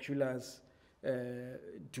binoculars,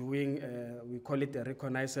 doing, we call it a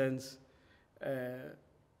reconnaissance.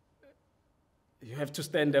 You have to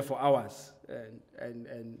stand there for hours.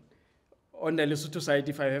 And on the Lesotho side,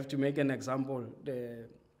 if I have to make an example,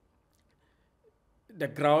 the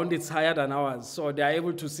ground is higher than ours, so they are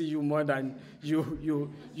able to see you more than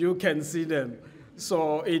you can see them.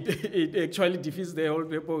 So it actually defeats the whole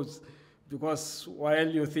purpose, because while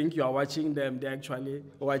you think you are watching them, they're actually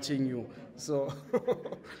watching you. So,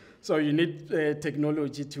 so you need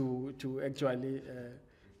technology to actually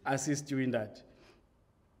assist you in that.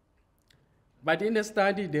 But in the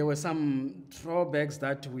study, there were some drawbacks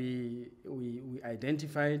that we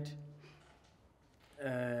identified.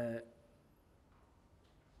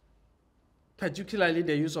 Particularly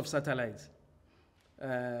the use of satellites.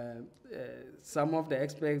 Some of the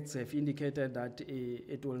experts have indicated that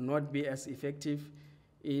it will not be as effective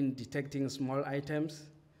in detecting small items,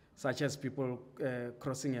 such as people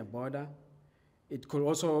crossing a border. It could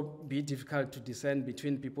also be difficult to discern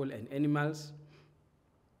between people and animals.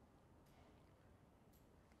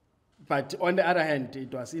 But on the other hand,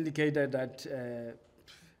 it was indicated that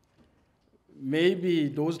maybe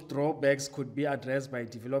those drawbacks could be addressed by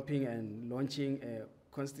developing and launching a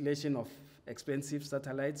constellation of expensive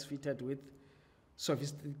satellites fitted with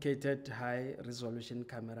sophisticated high-resolution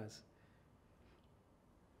cameras.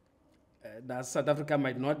 That South Africa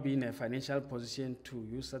might not be in a financial position to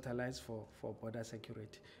use satellites for border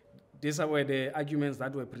security. These were the arguments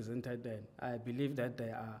that were presented then. I believe that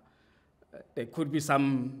there could be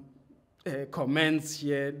some comments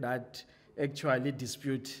here that actually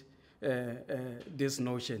dispute this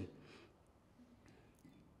notion.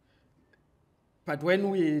 But when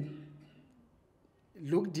we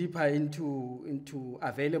look deeper into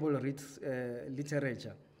available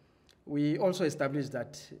literature, we also established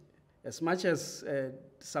that as much as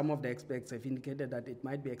some of the experts have indicated that it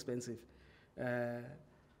might be expensive,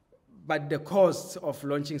 but the cost of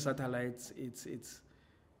launching satellites, it's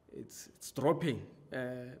dropping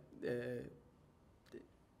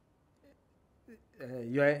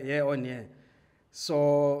year on year.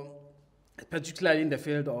 So particularly in the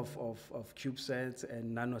field of CubeSats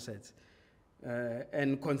and nanosats.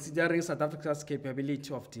 And considering South Africa's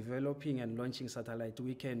capability of developing and launching satellites,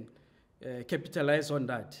 we can capitalize on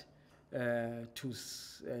that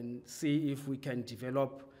and see if we can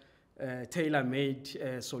develop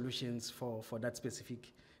tailor-made solutions for that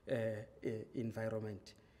specific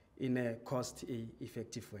environment in a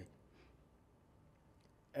cost-effective way.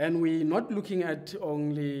 And we're not looking at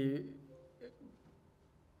only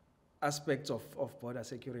aspects of border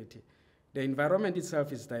security. The environment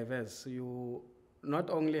itself is diverse. You not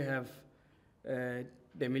only have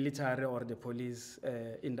the military or the police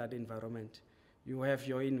in that environment. You have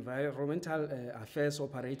your environmental affairs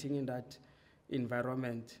operating in that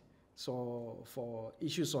environment. So for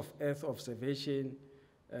issues of Earth observation,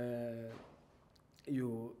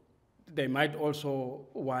 they might also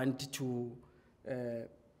want to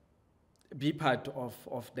be part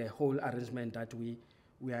of the whole arrangement that we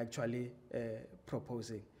are actually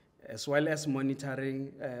proposing, as well as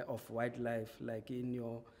monitoring of wildlife, like in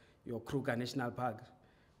your Kruger National Park.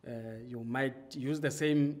 You might use the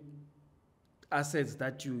same assets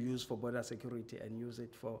that you use for border security and use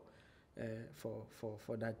it for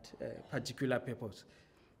that particular purpose.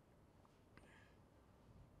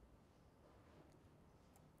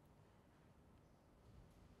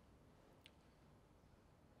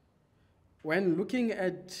 When looking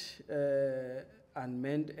at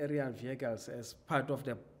unmanned aerial vehicles as part of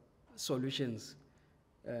the solutions,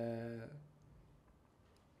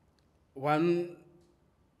 one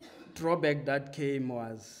drawback that came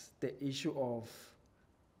was the issue of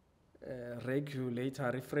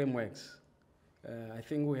regulatory frameworks. I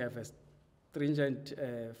think we have a stringent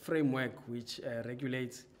framework which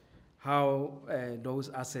regulates how those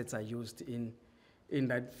assets are used in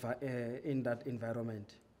that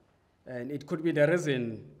environment. And it could be the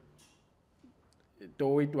reason,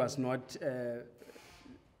 though it was not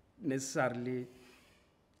necessarily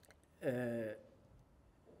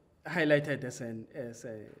highlighted as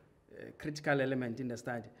a critical element in the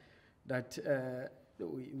study, that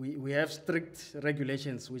we have strict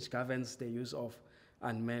regulations which governs the use of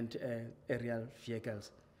unmanned aerial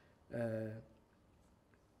vehicles,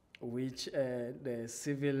 which the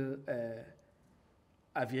Civil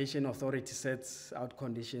Aviation Authority sets out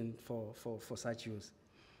conditions for such use.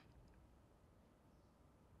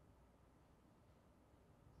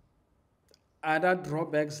 Other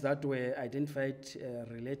drawbacks that were identified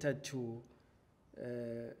related to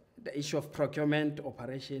the issue of procurement,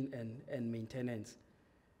 operation, and maintenance,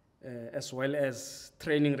 as well as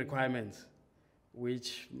training requirements.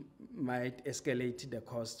 which might escalate the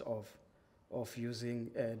cost of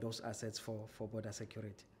using those assets for border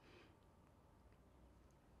security.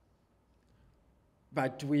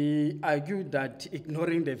 But we argue that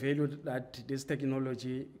ignoring the value that this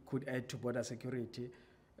technology could add to border security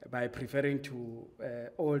by preferring to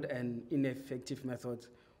old and ineffective methods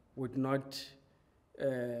would not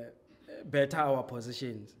better our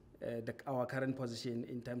positions, our current position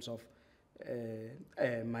in terms of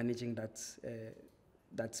managing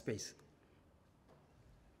that space.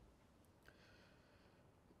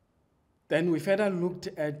 Then we further looked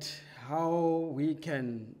at how we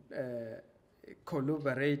can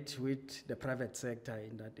collaborate with the private sector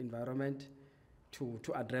in that environment to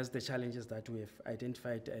address the challenges that we have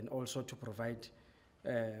identified, and also to provide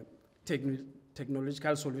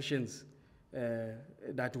technological solutions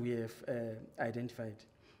that we have identified.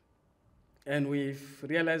 And we've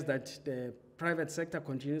realized that the private sector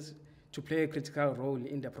continues to play a critical role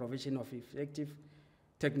in the provision of effective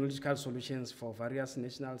technological solutions for various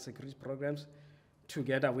national security programs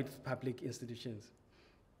together with public institutions.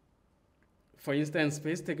 For instance,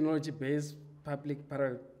 space technology-based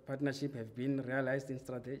public-private partnerships have been realized in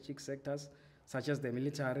strategic sectors such as the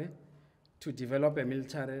military to develop a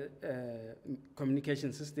military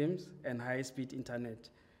communication systems and high-speed internet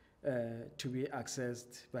to be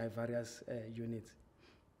accessed by various units.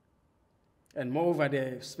 And moreover,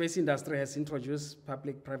 the space industry has introduced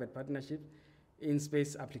public-private partnerships in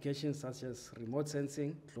space applications such as remote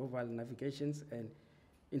sensing, global navigations, and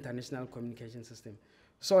international communication system.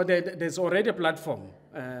 So there's already a platform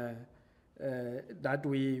that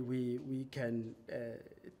we can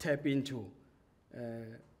tap into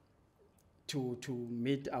to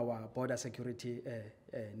meet our border security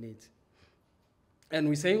needs. And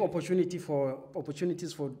we're saying opportunities for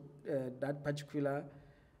that particular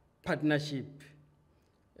partnership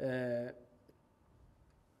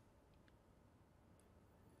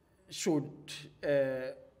should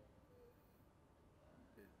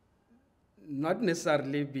not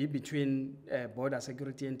necessarily be between border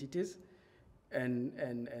security entities and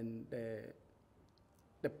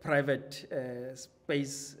the private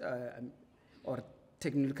space or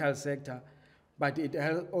technical sector, but it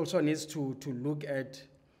also needs to look at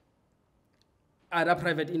other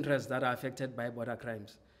private interests that are affected by border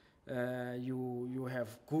crimes. You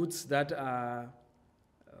have goods that are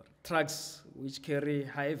trucks which carry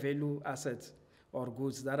high value assets, or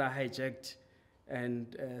goods that are hijacked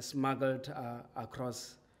and smuggled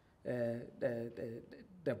across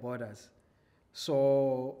the borders.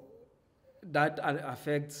 So that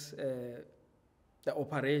affects the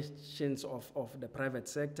operations of the private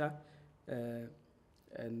sector,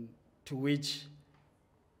 and to which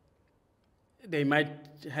they might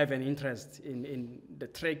have an interest in the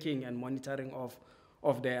tracking and monitoring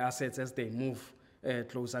of their assets as they move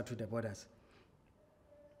closer to the borders.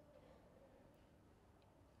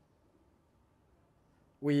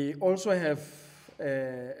 We also have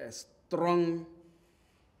a strong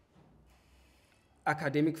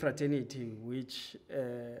academic fraternity which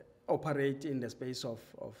operate in the space of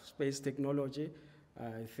space technology.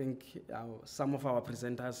 I think some of our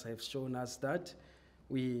presenters have shown us that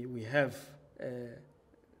we have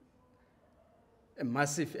a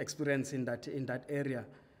massive experience in that area,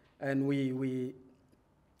 and we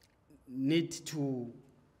need to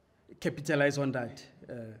capitalize on that.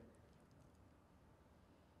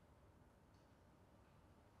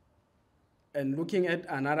 And looking at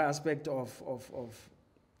another aspect of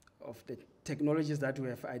the technologies that we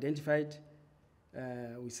have identified,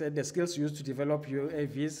 we said the skills used to develop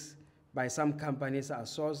UAVs by some companies are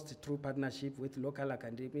sourced through partnership with local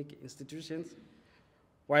academic institutions,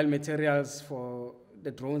 while materials for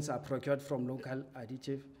the drones are procured from local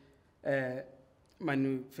additive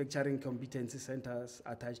manufacturing competency centers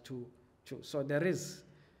attached to. So there is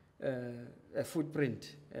a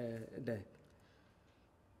footprint there.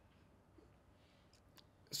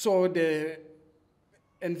 So the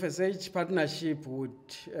NFSH partnership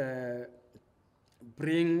would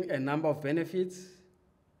bring a number of benefits,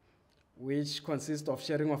 which consist of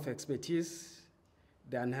sharing of expertise,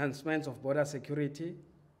 the enhancements of border security,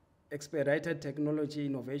 expedited technology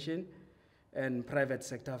innovation, and private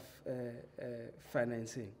sector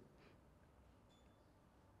financing.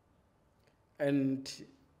 And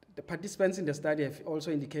the participants in the study have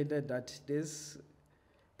also indicated that these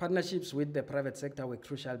partnerships with the private sector were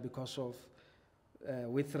crucial because of,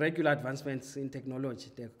 with regular advancements in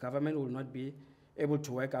technology, the government will not be able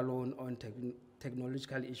to work alone on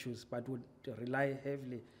technological issues, but would rely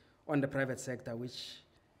heavily on the private sector, which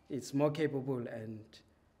is more capable and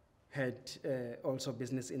had also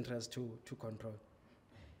business interests to control.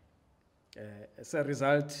 As a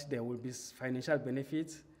result, there will be financial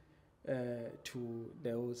benefits to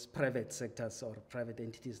those private sectors or private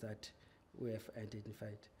entities that we have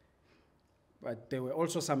identified. But there were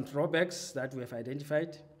also some drawbacks that we have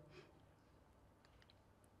identified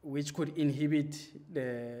which could inhibit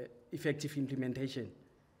the effective implementation.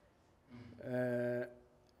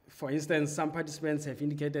 For instance, some participants have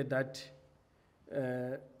indicated that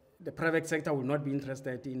the private sector will not be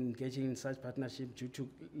interested in engaging in such partnership due to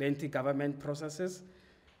lengthy government processes.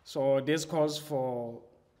 So this calls for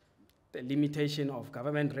the limitation of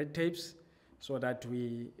government red tapes so that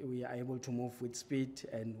we are able to move with speed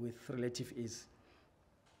and with relative ease.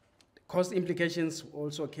 Cost implications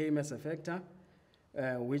also came as a factor,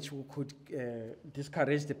 which could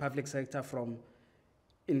discourage the public sector from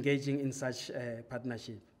engaging in such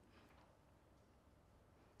partnership.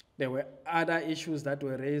 There were other issues that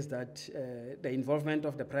were raised that the involvement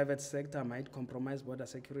of the private sector might compromise border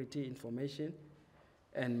security, information,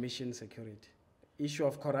 and mission security. Issue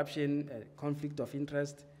of corruption, conflict of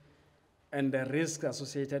interest, and the risk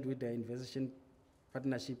associated with the envisaged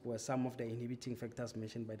partnership were some of the inhibiting factors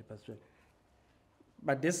mentioned by the person.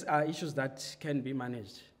 But these are issues that can be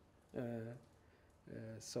managed.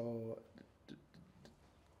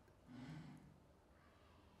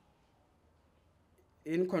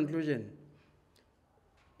 In conclusion,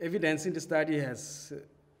 evidence in the study has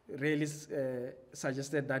really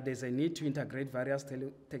suggested that there's a need to integrate various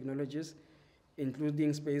technologies,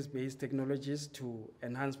 including space-based technologies, to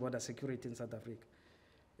enhance border security in South Africa.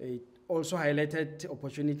 It also highlighted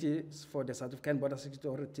opportunities for the South African border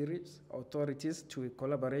security authorities to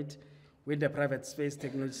collaborate with the private space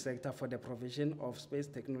technology sector for the provision of space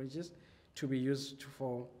technologies to be used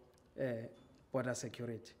for border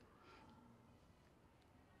security.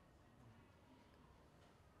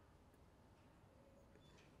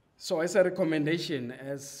 So as a recommendation,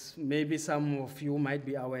 as maybe some of you might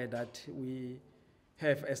be aware that we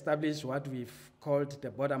have established what we've called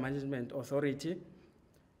the Border Management Authority,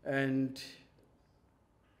 and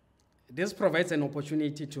this provides an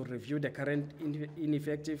opportunity to review the current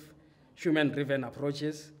ineffective human-driven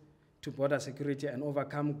approaches to border security and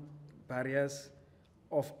overcome barriers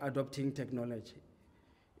of adopting technology.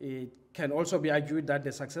 It can also be argued that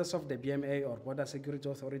the success of the BMA or border security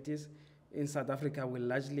authorities in South Africa will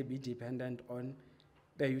largely be dependent on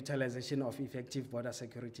the utilization of effective border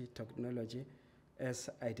security technology as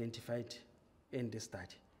identified in the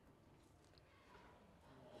study.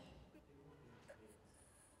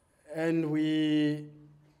 And we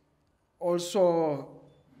also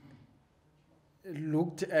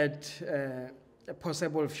looked at a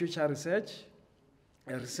possible future research,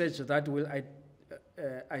 a research that will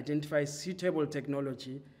identify suitable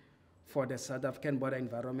technology for the South African border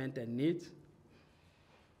environment and needs.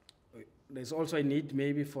 There's also a need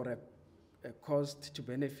maybe for a cost to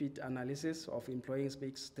benefit analysis of employing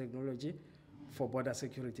space technology for border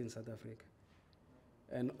security in South Africa.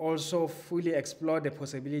 And also fully explore the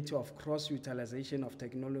possibility of cross-utilization of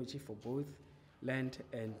technology for both land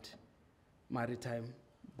and maritime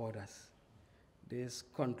borders. This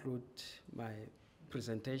concludes my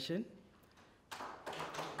presentation.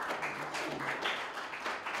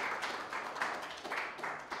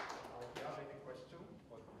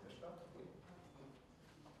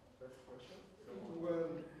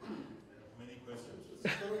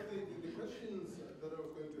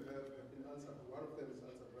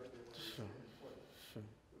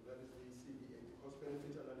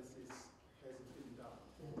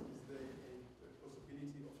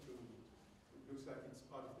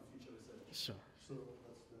 Sure. So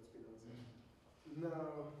that's been answered.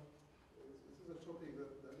 Now, this is a topic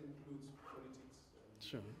that includes politics and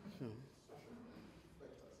social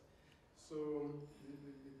factors. So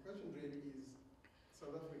the question really is,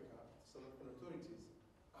 South African authorities,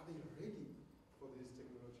 are they ready for these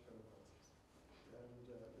technological advances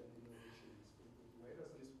and innovations? Where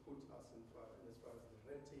does this put us as far as the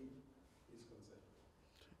red tape is concerned?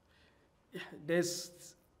 Yeah, there's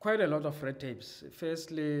quite a lot of red tapes.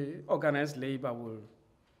 Firstly, organized labor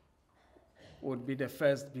would be the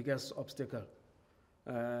first biggest obstacle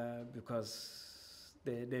because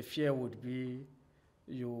the fear would be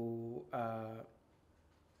you are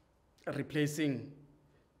replacing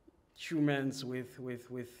humans with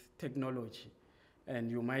technology, and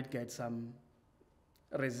you might get some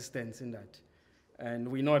resistance in that. And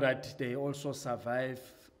we know that they also survive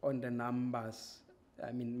on the numbers,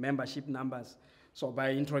 membership numbers. So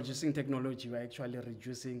by introducing technology, we're actually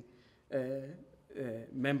reducing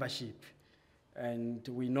membership. And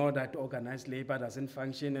we know that organized labor doesn't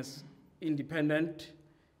function as independent.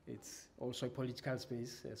 It's also a political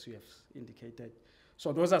space, as we have indicated.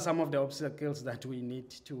 So those are some of the obstacles that we need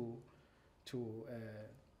to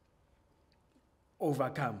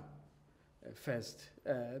overcome first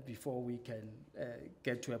before we can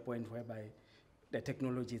get to a point whereby the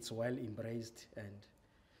technology is well embraced, and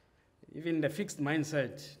even the fixed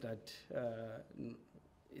mindset that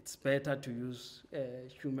it's better to use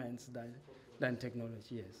humans than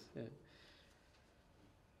technology, yes. Yeah.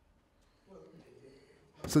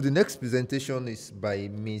 So the next presentation is by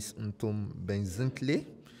Ms. Ntombenzintle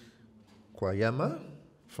Kwayama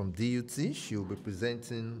from DUT. She will be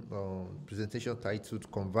presenting presentation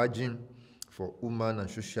titled Converging for Human and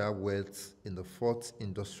Social Wealth in the Fourth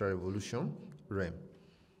Industrial Revolution, REM.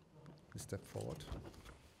 Please step forward.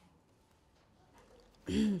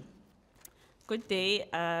 Good day,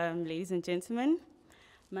 ladies and gentlemen.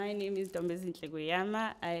 My name is Ntombenzintle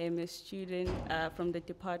Kwayama. I am a student from the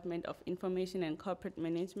Department of Information and Corporate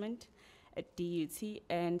Management at DUT,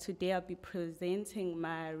 and today I'll be presenting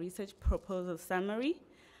my research proposal summary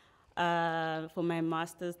for my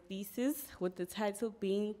master's thesis, with the title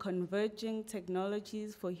being Converging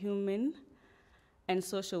Technologies for Human and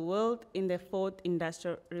Social World in the Fourth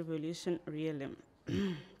Industrial Revolution realm.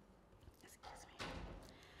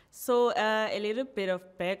 So a little bit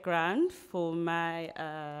of background for my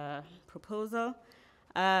proposal.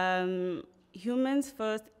 Humans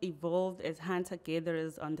first evolved as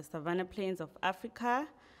hunter-gatherers on the savanna plains of Africa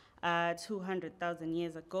 200,000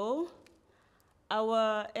 years ago.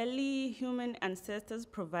 Our early human ancestors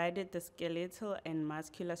provided the skeletal and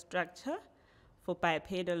muscular structure for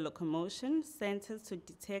bipedal locomotion, centers to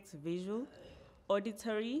detect visual,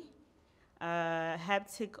 auditory,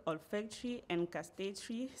 haptic, olfactory, and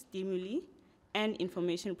gustatory stimuli, and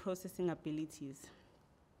information processing abilities.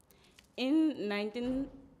 In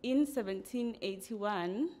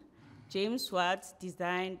 1781, James Watt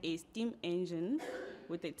designed a steam engine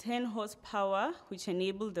with a 10 horsepower, which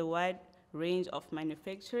enabled a wide range of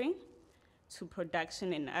manufacturing to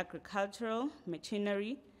production and agricultural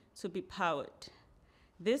machinery to be powered.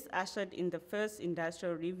 This ushered in the first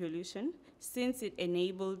industrial revolution, since it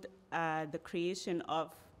enabled the creation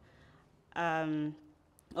of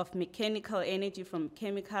mechanical energy from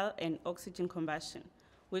chemical and oxygen combustion,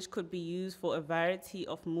 which could be used for a variety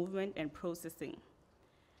of movement and processing.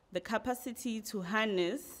 The capacity to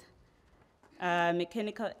harness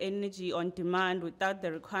mechanical energy on demand without the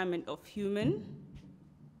requirement of human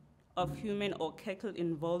or chemical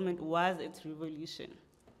involvement was its revolution.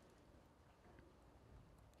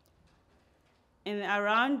 In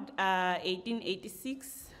around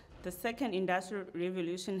 1886, the second industrial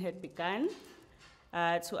revolution had begun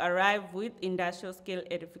to arrive with industrial scale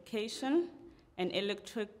edification and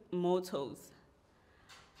electric motors.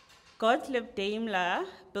 Gottlieb Daimler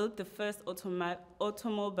built the first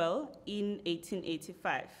automobile in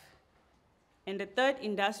 1885. And the third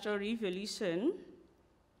industrial revolution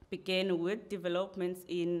began with developments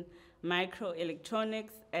in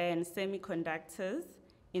microelectronics and semiconductors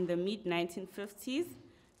in the mid-1950s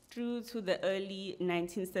through to the early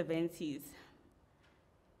 1970s.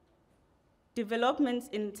 Developments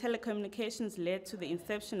in telecommunications led to the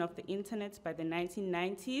inception of the internet by the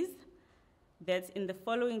 1990s. That in the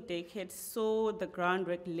following decade saw the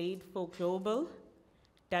groundwork laid for global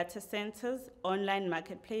data centers, online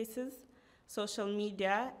marketplaces, social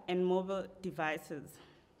media, and mobile devices.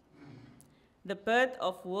 The birth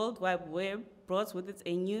of World Wide Web brought with it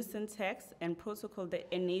a new syntax and protocol that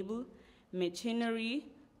enable machinery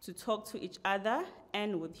to talk to each other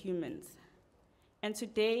and with humans. And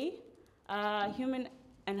today, human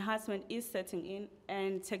enhancement is setting in,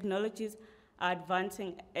 and technologies are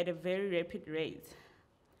advancing at a very rapid rate.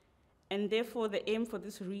 And therefore, the aim for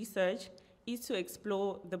this research is to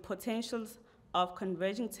explore the potentials of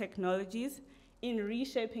converging technologies in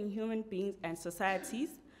reshaping human beings and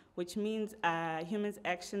societies, which means humans'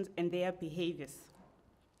 actions and their behaviors.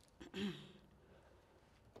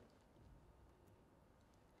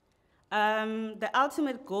 The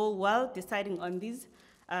ultimate goal while deciding on these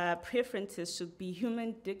preferences should be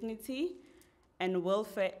human dignity and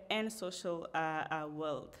welfare and social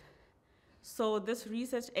world. So this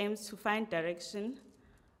research aims to find direction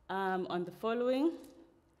on the following.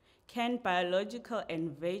 Can biological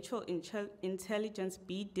and virtual intelligence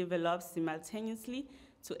be developed simultaneously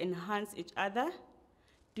to enhance each other?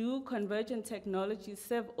 Do convergent technologies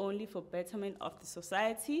serve only for betterment of the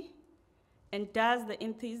society? And does the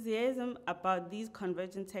enthusiasm about these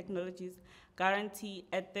convergent technologies guarantee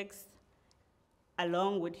ethics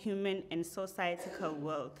along with human and societal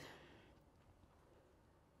world?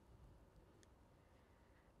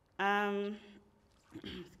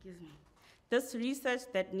 Excuse me. This research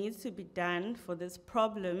that needs to be done for this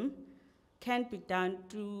problem can be done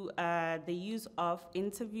through the use of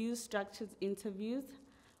interviews, structured interviews,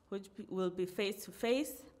 which will be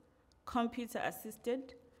face-to-face,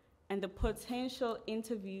 computer-assisted, and the potential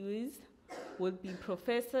interviewees would be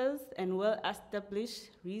professors and well-established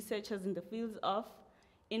researchers in the fields of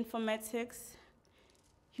informatics,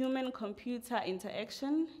 human-computer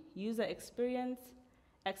interaction, user experience,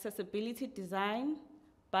 accessibility design,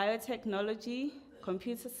 biotechnology,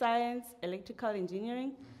 computer science, electrical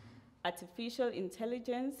engineering, artificial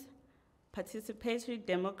intelligence, participatory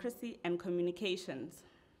democracy, and communications.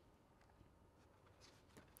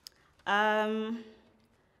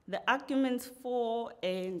 The arguments for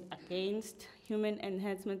and against human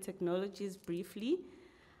enhancement technologies briefly.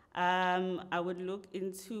 I would look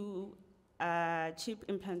into chip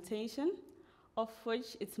implantation, of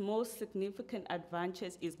which its most significant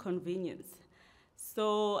advantage is convenience.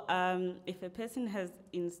 So if a person has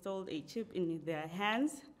installed a chip in their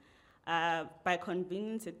hands, by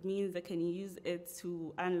convenience, it means they can use it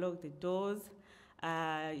to unlock the doors,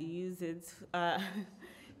 use it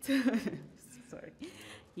to, sorry.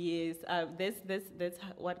 Yes, that's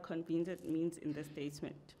what convenient means in the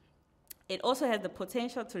statement. It also has the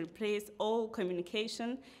potential to replace all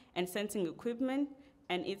communication and sensing equipment,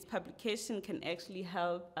 and its publication can actually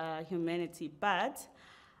help humanity. But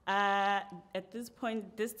at this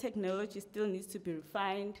point, this technology still needs to be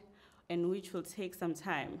refined, and which will take some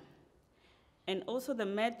time. And also the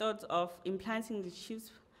methods of implanting the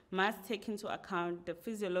chips must take into account the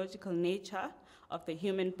physiological nature of the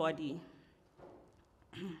human body.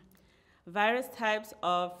 Various types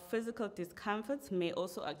of physical discomforts may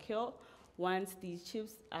also occur once these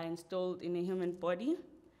chips are installed in a human body,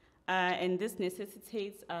 and this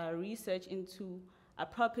necessitates research into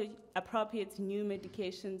appropriate new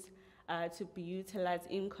medications to be utilized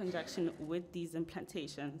in conjunction with these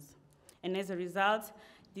implantations. And as a result,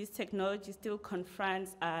 this technology still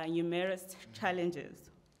confronts numerous challenges.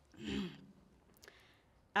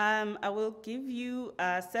 I will give you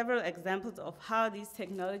several examples of how these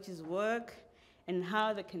technologies work and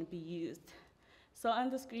how they can be used. So on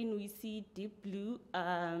the screen, we see Deep Blue,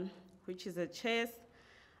 which is a chess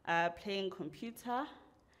playing computer.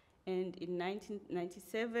 And in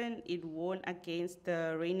 1997, it won against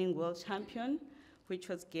the reigning world champion, which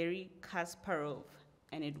was Garry Kasparov,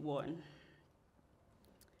 and it won.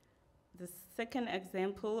 The second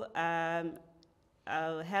example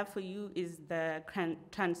I'll have for you is the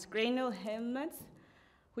transcranial helmets,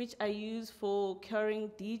 which are used for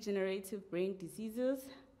curing degenerative brain diseases,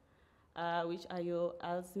 which are your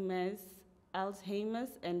Alzheimer's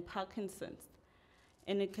and Parkinson's.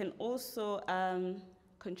 And it can also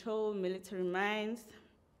control military minds,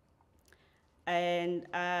 and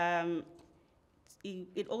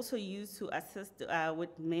it also used to assist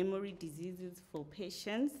with memory diseases for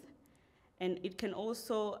patients. And it can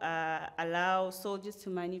also allow soldiers to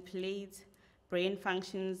manipulate brain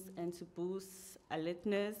functions and to boost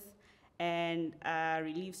alertness and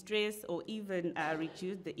relieve stress, or even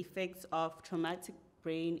reduce the effects of traumatic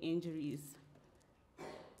brain injuries.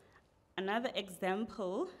 Another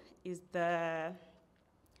example is the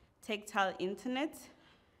tactile internet,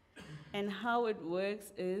 and how it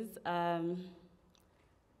works is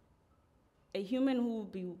a human who will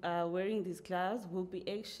be wearing these gloves will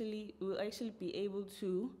actually be able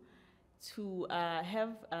to have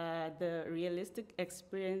the realistic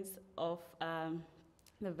experience of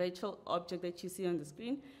the virtual object that you see on the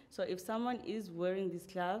screen. So if someone is wearing these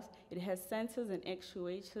gloves, it has sensors and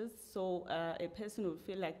actuators, so a person will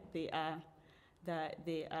feel like the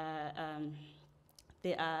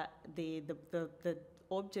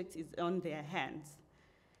object is on their hands.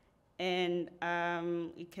 And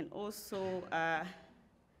it can also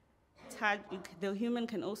the human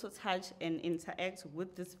can also touch and interact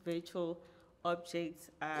with this virtual object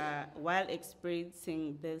while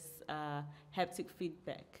experiencing this haptic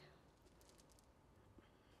feedback.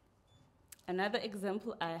 Another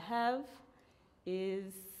example I have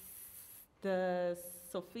is the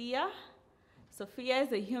Sophia. Sophia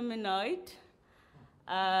is a humanoid.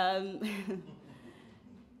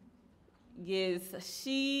 Yes,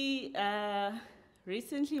 she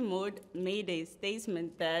recently made a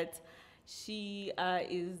statement that she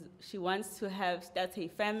wants to start a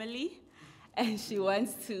family, and she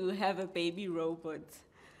wants to have a baby robot.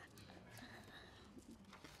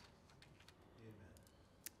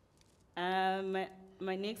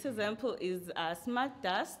 My next example is Smart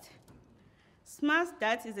Dust. Smart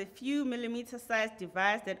Dust is a few millimeter-sized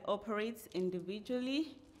device that operates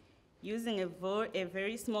individually using a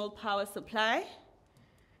very small power supply,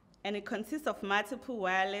 and it consists of multiple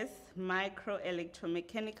wireless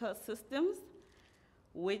micro-electromechanical systems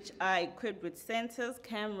which are equipped with sensors,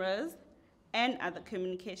 cameras, and other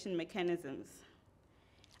communication mechanisms.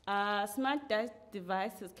 Smart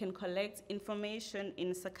devices can collect information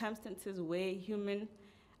in circumstances where human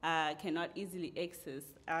cannot easily access,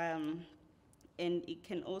 and it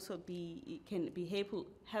can also be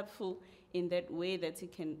helpful in that way that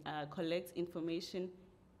it can collect information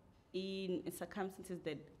in circumstances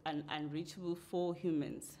that are unreachable for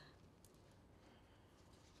humans.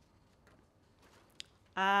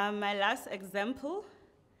 My last example,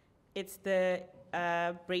 it's the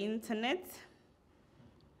brain internet.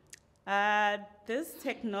 This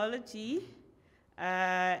technology,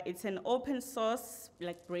 it's an open source,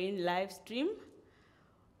 like brain live stream.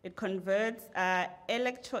 It converts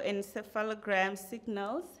electroencephalogram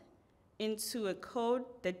signals into a code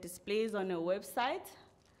that displays on a website.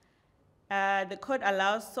 The code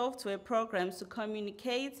allows software programs to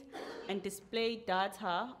communicate and display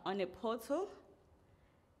data on a portal.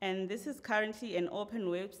 And this is currently an open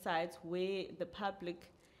website where the public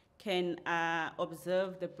can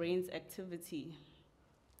observe the brain's activity.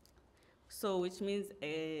 So, which means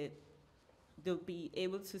they'll be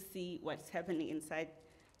able to see what's happening inside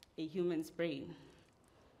a human's brain.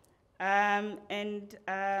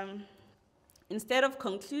 Instead of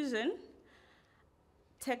conclusion,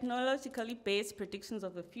 technologically based predictions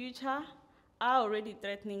of the future are already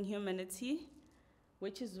threatening humanity,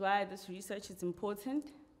 which is why this research is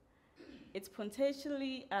important. It's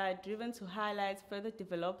potentially driven to highlight further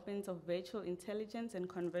development of virtual intelligence and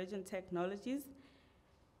convergent technologies.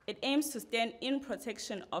 It aims to stand in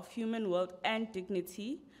protection of human world and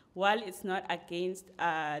dignity, while it's not against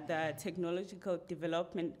the technological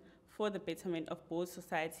development for the betterment of both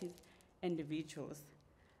societies and individuals.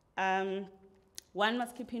 One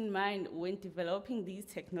must keep in mind when developing these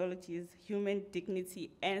technologies, human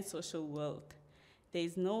dignity and social world. There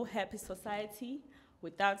is no happy society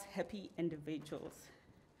without happy individuals.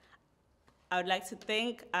 I would like to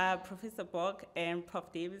thank Professor Borg and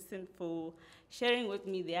Prof. Davidson for sharing with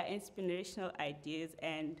me their inspirational ideas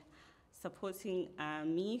and supporting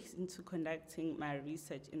me into conducting my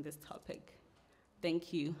research in this topic.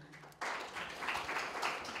 Thank you.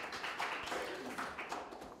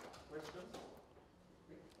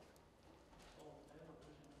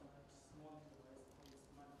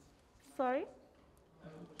 Sorry?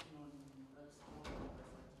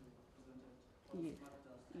 Yes.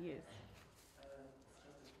 Yes.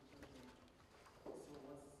 So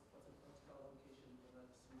what's a practical application for that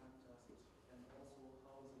smart task, and also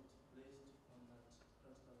how is it placed on that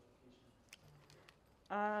practical application?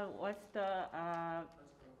 What's the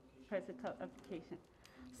practical application?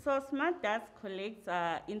 So smart data collects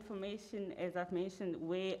information, as I've mentioned,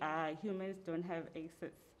 where humans don't have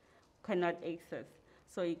access, cannot access.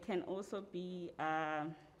 So it can also be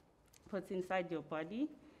put inside your body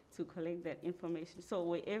to collect that information. So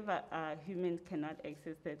wherever humans cannot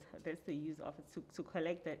access that, that's the use of it, to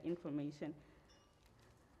collect that information.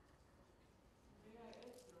 May I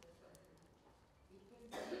add something? It can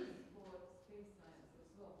be used for space science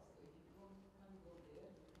as well. So if you can't go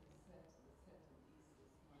there, you can set of these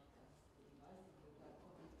smart devices that are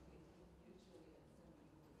communicating mutually and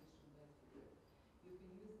sending information back to Earth. You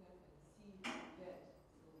can use them and see that,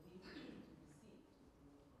 so deeply into the sea,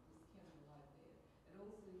 to scan the light there. And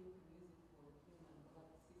also you can use it for human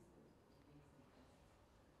blood system to make some tests,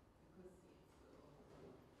 because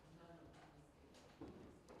it's nano scale.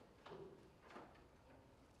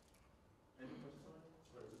 Any question?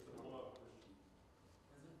 Sorry, just a follow-up question.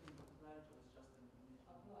 Has it been applied or is just information?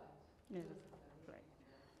 Applied. Yes. Right.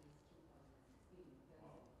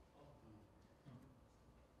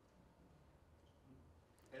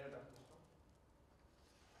 Any other question?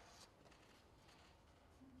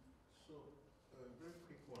 So, very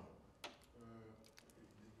quick one.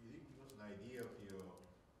 You give us an idea of the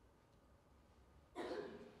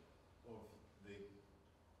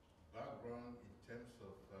background in terms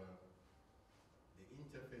of the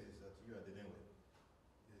interfaces that you are dealing with.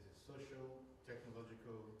 There's a social,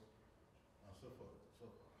 technological, and so forth. So,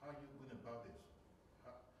 how are you going about this?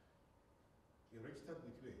 You're registered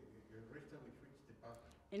with where? You're registered with which department?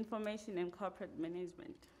 Information and corporate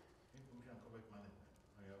management. Information and corporate management.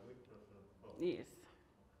 And you're with Professor Bob? Yes.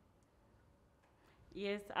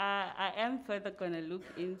 Yes, I am further going to look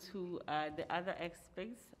into the other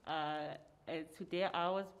aspects. Today I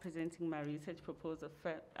was presenting my research proposal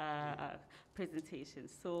presentation.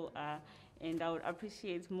 So, and I would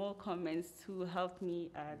appreciate more comments to help me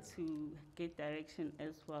to get direction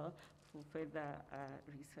as well for further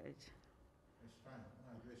research. It's fine.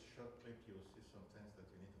 When I do a short clip, you'll see some things that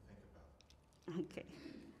you need to think about. Okay.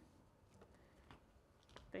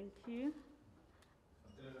 Thank you.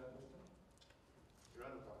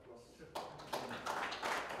 Round of applause.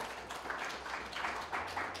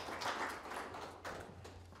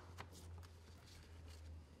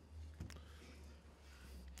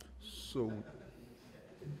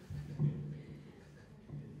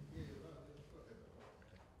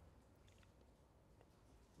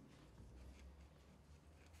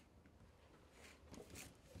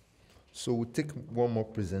 So we'll take one more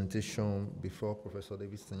presentation before Professor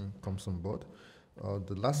Davidson comes on board.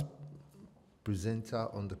 The last presenter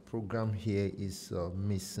on the program here is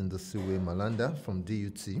Ms. Sindisiwe Malanda from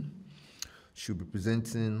DUT. She'll be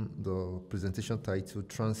presenting the presentation titled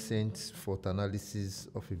Transient Fault Analysis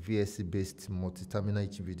of a VSC-based multi-terminal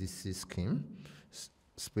HVDC scheme,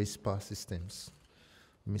 Space Power Systems.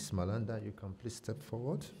 Ms. Malanda, you can please step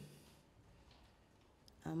forward.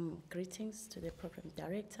 Greetings to the program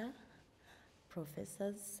director,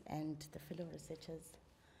 professors, and the fellow researchers.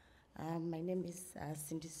 My name is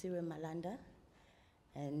Sindisiwe Malanda,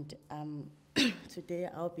 and today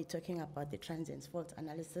I'll be talking about the transient fault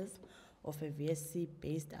analysis of a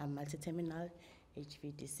VSC-based multi-terminal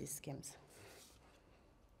HVDC schemes.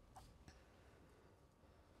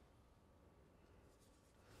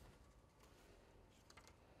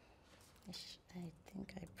 I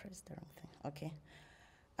think I pressed the wrong thing. Okay.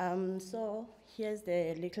 So here's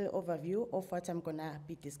the little overview of what I'm gonna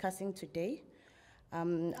be discussing today.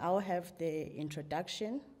 I'll have the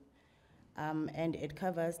introduction, and it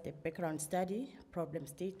covers the background study, problem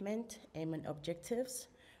statement, aim and objectives,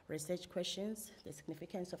 research questions, the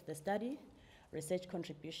significance of the study, research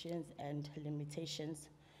contributions and limitations.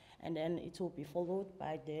 And then it will be followed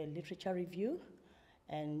by the literature review,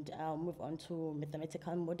 and I'll move on to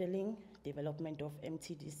mathematical modeling, development of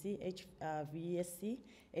MTDC, VSC,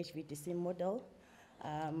 HVDC model,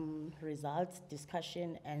 results,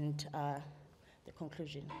 discussion, and the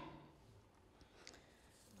conclusion.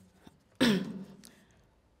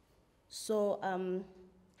 So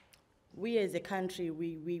we as a country,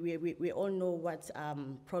 we all know what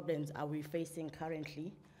problems are we facing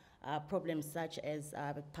currently. Problems such as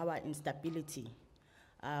power instability,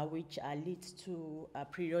 which leads to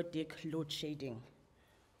periodic load shedding.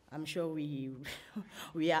 I'm sure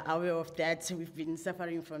we are aware of that. We've been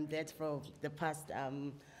suffering from that for the past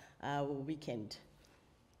weekend.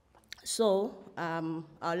 So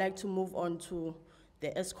I'd like to move on to the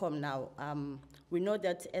ESCOM now. We know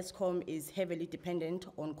that ESCOM is heavily dependent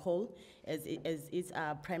on coal as its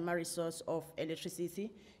primary source of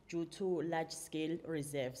electricity due to large-scale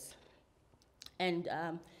reserves. And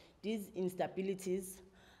these instabilities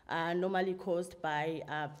are normally caused by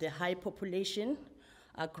the high population,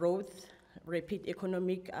 growth, rapid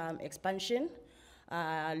economic expansion,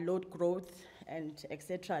 load growth, and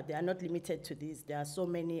etc. They are not limited to this. There are so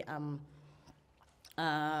many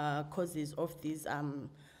causes of these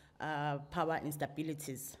power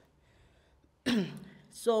instabilities.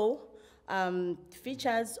 So,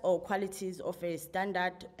 features or qualities of a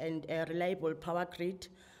standard and a reliable power grid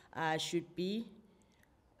should be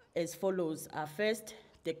as follows. First,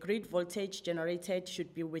 the grid voltage generated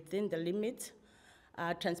should be within the limit.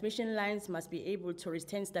 Transmission lines must be able to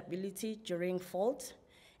retain stability during fault.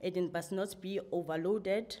 It must not be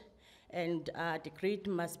overloaded, and the grid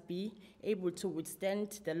must be able to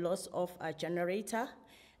withstand the loss of a generator.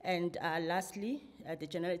 And lastly, the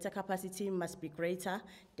generator capacity must be greater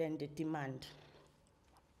than the demand.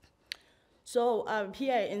 So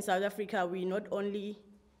here in South Africa, we not only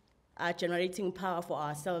are generating power for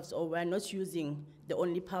ourselves, or we're not using the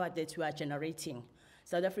only power that we are generating.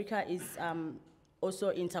 South Africa is also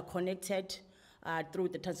interconnected through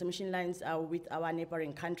the transmission lines with our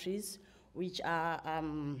neighboring countries, which are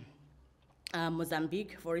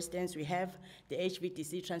Mozambique, for instance. We have the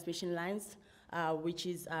HVDC transmission lines, which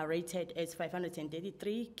is rated as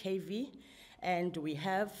 533 kV, and we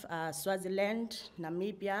have Swaziland,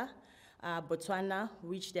 Namibia, Botswana,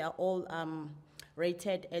 which they are all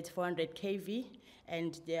rated at 400 kV,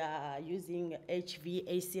 and they are using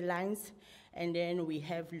HVAC lines. And then we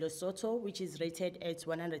have Lesotho, which is rated at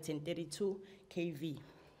 132 kV.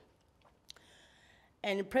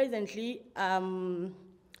 And presently,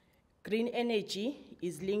 green energy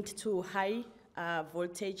is linked to high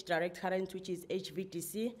voltage direct current, which is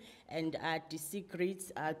HVDC, and DC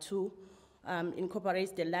grids to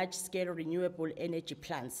incorporate the large-scale renewable energy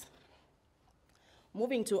plants.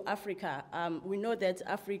 Moving to Africa, we know that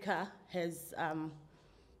Africa has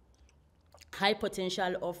high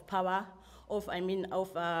potential of power, of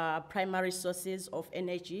primary sources of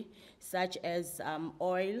energy, such as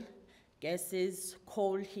oil, gases,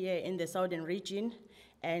 coal here in the southern region,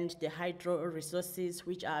 and the hydro resources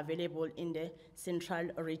which are available in the central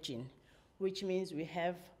region. which means we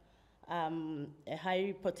have a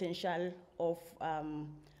high potential of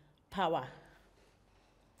power.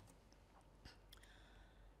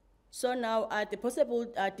 So now the possible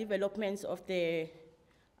developments of the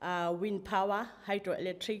wind power,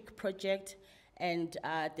 hydroelectric project, and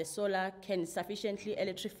the solar can sufficiently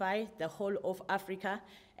electrify the whole of Africa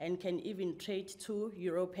and can even trade to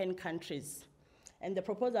European countries. And the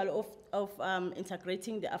proposal of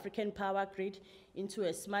integrating the African power grid into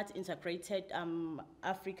a smart integrated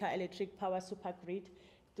Africa electric power supergrid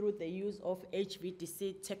through the use of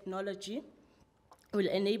HVDC technology will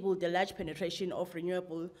enable the large penetration of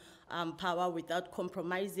renewable power without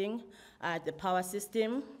compromising the power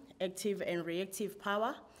system, active and reactive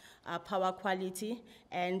power, power quality,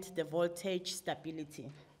 and the voltage stability.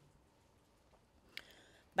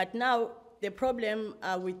 But now, the problem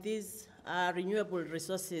with these renewable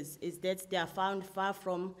resources is that they are found far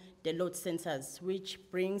from the load centers, which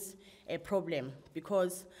brings a problem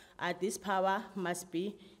because this power must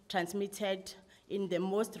be transmitted in the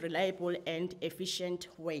most reliable and efficient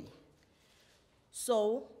way.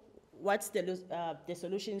 So what's the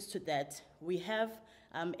solutions to that? We have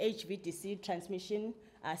HVDC transmission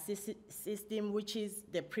system, which is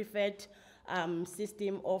the preferred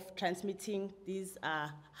system of transmitting these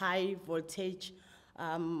high voltages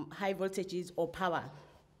or power.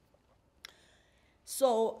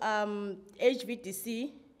 So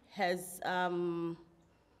HVDC has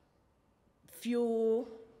few,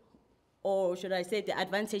 or should I say the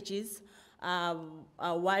advantages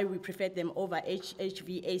why we prefer them over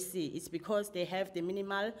HVAC. It's because they have the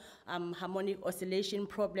minimal harmonic oscillation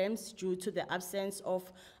problems due to the absence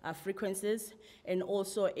of frequencies, and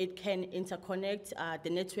also it can interconnect the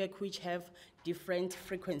network which have different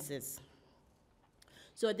frequencies.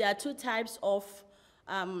 So there are two types of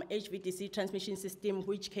HVDC transmission system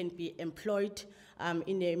which can be employed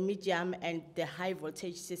in a medium and the high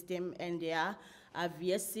voltage system, and they are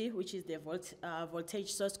VSC, which is the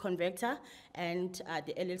voltage source converter, and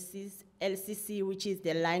the LCC, which is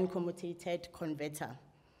the line commutated converter.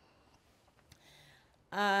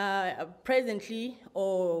 Presently,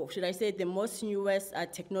 or should I say the most newest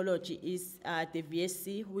technology is the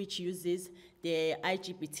VSC, which uses the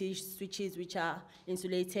IGBT switches, which are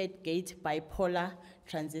insulated gate bipolar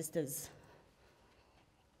transistors.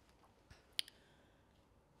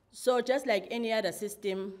 So just like any other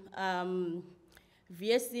system,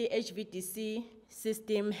 VSC HVDC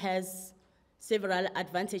system has several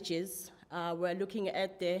advantages. We're looking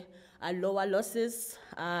at the lower losses,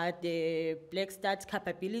 the black start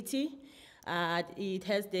capability.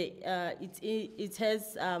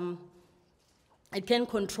 It can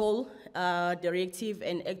control the reactive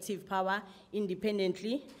and active power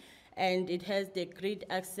independently, and it has the grid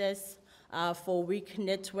access for weak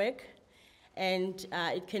network, and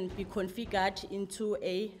it can be configured into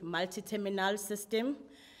a multi-terminal system,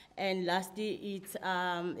 and lastly,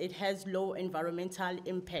 it has low environmental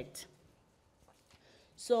impact.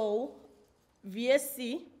 So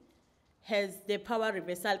VSC has the power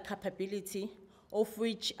reversal capability, of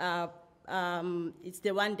which it's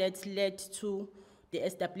the one that led to the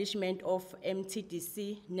establishment of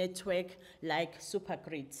MTDC network like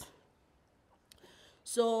supergrids.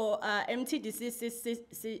 So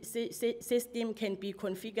MTDC system can be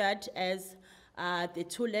configured as the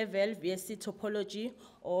two-level VSC topology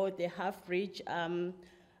or the half-bridge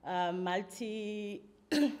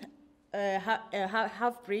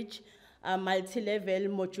half-bridge multi-level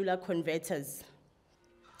modular converters.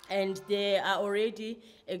 And there are already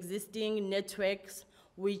existing networks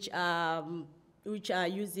which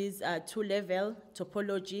uses two-level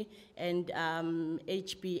topology and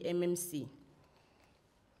HBMMC.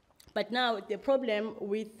 But now the problem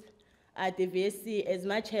with the VSC, as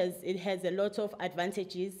much as it has a lot of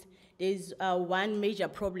advantages, there's one major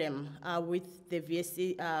problem with the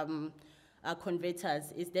VSC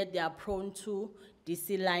converters is that they are prone to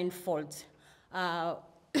DC line fault.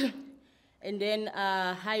 And then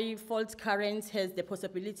high fault currents has the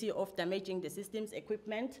possibility of damaging the system's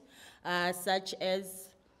equipment, such as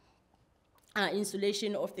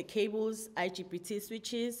insulation of the cables, IGBT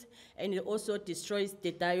switches, and it also destroys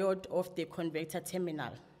the diode of the converter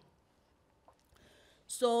terminal.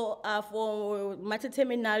 So for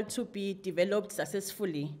multi-terminal to be developed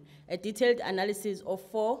successfully, a detailed analysis of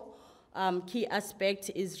 4 key aspects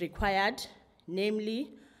is required,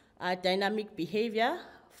 namely dynamic behavior,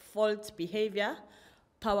 fault behavior,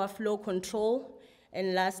 power flow control,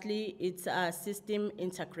 and lastly, it's system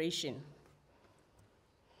integration.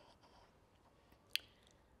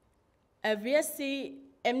 A VSC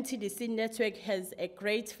MTDC network has a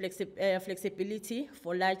great flexibility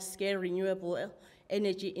for large-scale renewable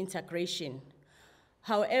energy integration.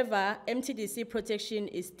 However, MTDC protection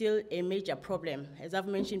is still a major problem. As I've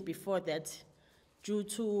mentioned before, that due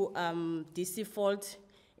to DC fault,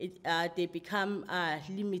 they become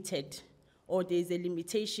limited, or there's a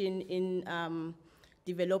limitation in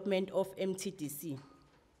development of MTDC.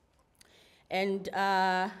 And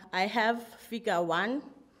I have figure 1,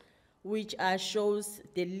 which shows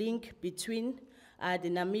the link between the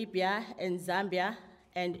Namibia and Zambia,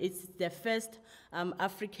 and it's the first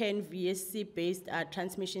African VSC-based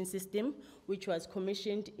transmission system, which was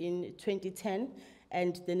commissioned in 2010,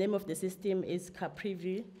 and the name of the system is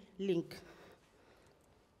Caprivi Link.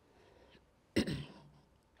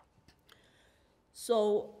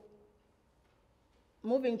 So,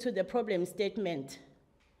 moving to the problem statement,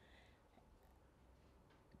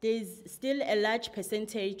 there's still a large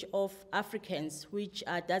percentage of Africans which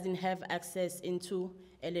doesn't have access into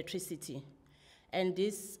electricity. And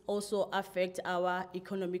this also affects our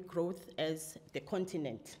economic growth as the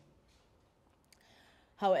continent.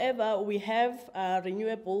 However, we have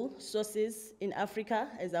renewable sources in Africa.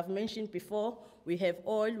 As I've mentioned before, we have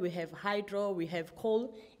oil, we have hydro, we have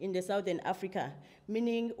coal in the Southern Africa,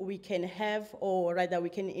 meaning we can have, or rather we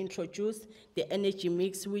can introduce the energy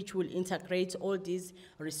mix which will integrate all these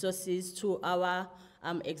resources to our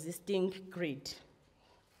existing grid.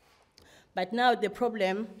 But now the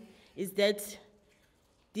problem is that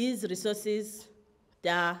these resources, they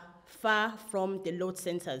are far from the load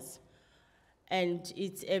centers. And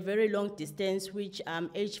it's a very long distance which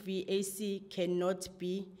HVAC cannot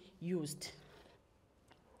be used.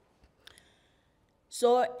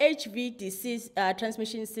 So HVDC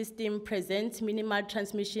transmission system presents minimal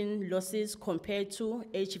transmission losses compared to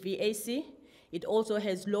HVAC. It also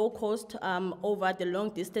has low cost over the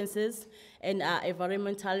long distances and are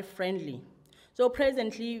environmental friendly. So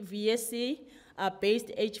presently, VSC-based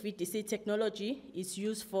HVDC technology is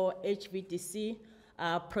used for HVDC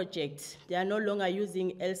projects. They are no longer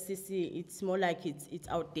using LCC. It's more like it's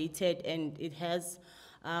outdated, and it has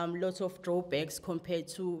lots of drawbacks compared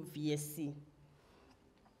to VSC.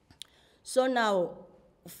 So now,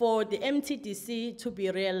 for the MTDC to be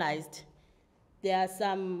realized, there are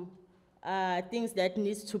some things that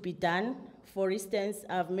needs to be done. For instance,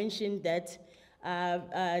 I've mentioned that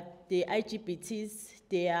the IGBTs,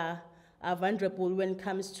 they are vulnerable when it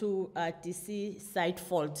comes to DC side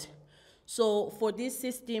fault. So for this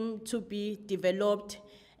system to be developed,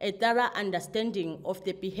 a thorough understanding of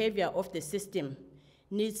the behavior of the system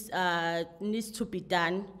needs to be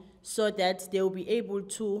done so that they will be able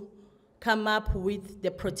to come up with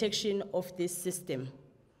the protection of this system.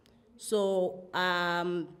 So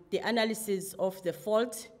the analysis of the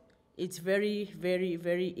fault is very, very,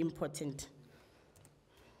 very important.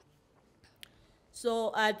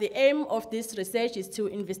 So the aim of this research is to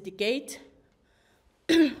investigate,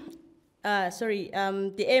 the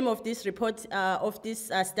aim of this report, of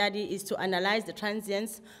this study is to analyze the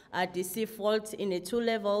transients DC fault in a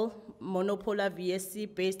 2-level monopolar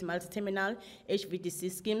VSC-based multi-terminal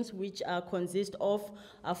HVDC schemes, which consist of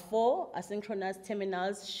 4 asynchronous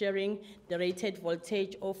terminals sharing the rated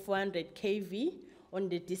voltage of 400 kV on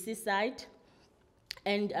the DC side.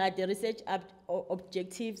 And the research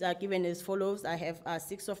objectives are given as follows. I have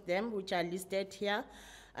 6 of them, which are listed here.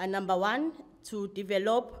 Number 1, to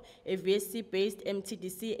develop a VSC-based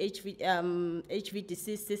MTDC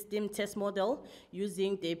HVDC system test model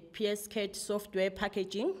using the PSCAD software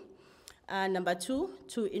packaging. Number 2,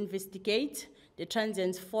 to investigate the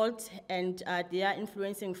transient fault and their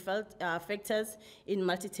influencing factors in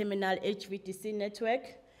multi-terminal HVDC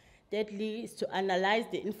network. Thirdly, is to analyze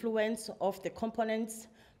the influence of the components'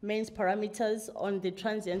 main parameters on the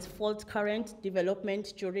transient fault current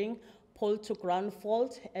development during pole to ground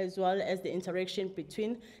fault, as well as the interaction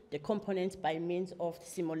between the components by means of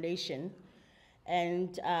simulation.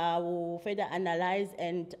 And we'll further analyze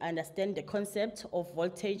and understand the concept of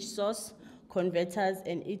voltage source, converters,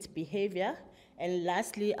 and its behavior. And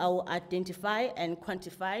lastly, I will identify and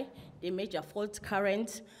quantify the major fault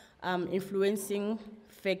current influencing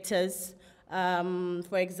factors,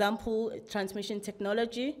 for example, transmission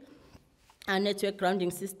technology, network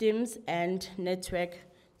grounding systems, and network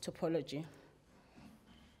topology.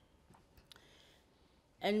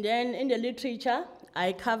 And then in the literature,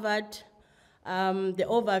 I covered the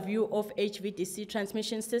overview of HVDC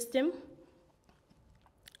transmission system,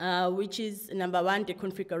 which is number 1, the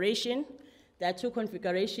configuration. There are 2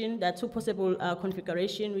 configurations, there are 2 possible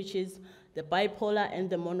configurations, which is the bipolar and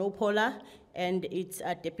the monopolar, and it's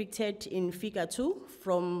depicted in figure 2,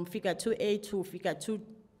 from figure 2A to figure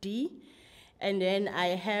 2D. And then I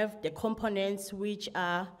have the components which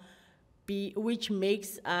are which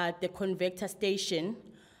makes the convector station.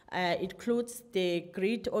 It includes the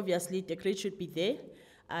grid, obviously the grid should be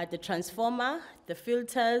there, the transformer, the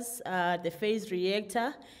filters, the phase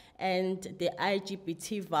reactor, and the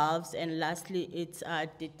IGBT valves, and lastly, it's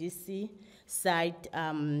the DC side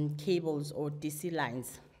cables or DC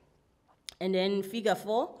lines. And then figure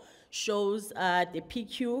 4 shows the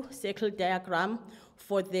PQ circle diagram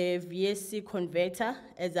for the VSC converter.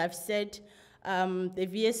 As I've said, the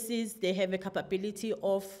VSCs, they have a capability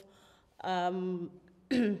of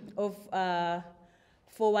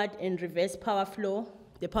forward and reverse power flow.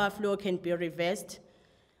 The power flow can be reversed.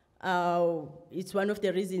 It's one of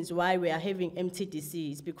the reasons why we are having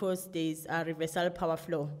MTDC, is because there's a reversal power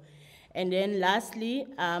flow. And then lastly,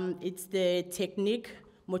 it's the technique,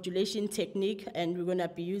 modulation technique, and we're gonna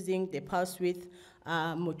be using the pulse width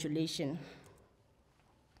modulation.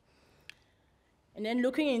 And then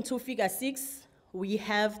looking into figure 6, we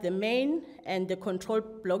have the main and the control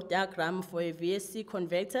block diagram for a VSC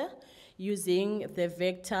converter using the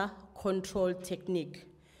vector control technique.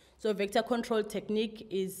 So vector control technique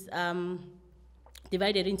is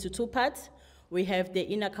divided into 2 parts. We have the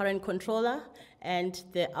inner current controller and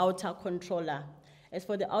the outer controller. As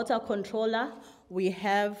for the outer controller, we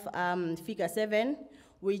have figure 7,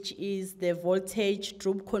 which is the voltage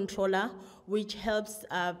drop controller, which helps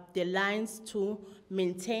the lines to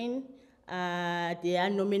maintain their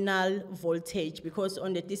nominal voltage, because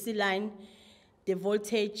on the DC line, the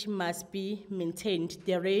voltage must be maintained,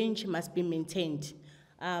 the range must be maintained.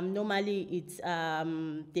 Normally, it's,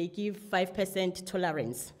 they give 5%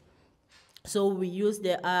 tolerance. So we use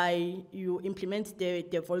you implement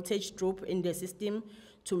the voltage drop in the system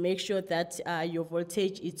to make sure that your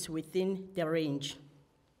voltage is within the range.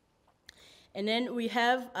 And then we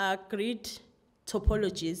have grid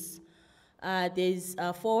topologies. There's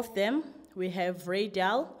 4 of them. We have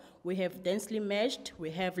radial, we have densely meshed,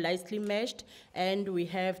 we have lightly meshed, and we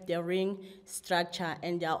have the ring structure,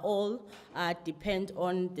 and they are all depend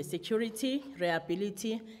on the security,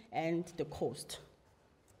 reliability, and the cost.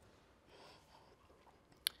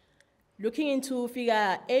 Looking into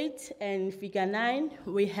figure 8 and figure 9,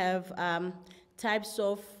 we have types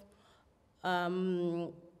of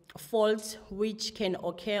faults which can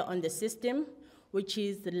occur on the system, which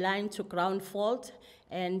is the line to ground fault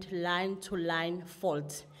and line to line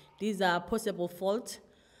fault. These are possible faults.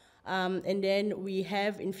 And then we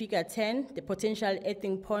have in figure 10, the potential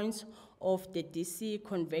earthing points of the DC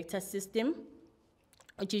convector system,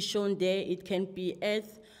 which is shown there. It can be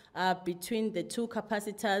earth between the 2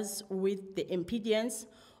 capacitors with the impedance,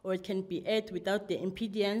 or it can be earth without the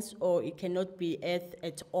impedance, or it cannot be earth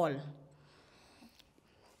at all.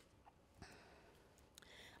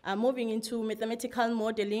 Moving into mathematical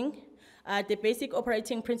modeling, the basic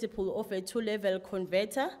operating principle of a 2-level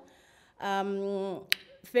converter.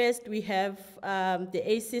 First, we have the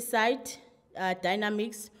AC side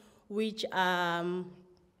dynamics, which are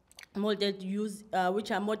modeled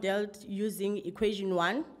using equation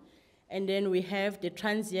 1. And then we have the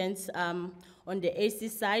transients on the AC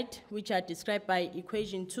side, which are described by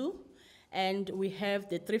equation 2. And we have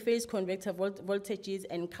the 3-phase convector voltages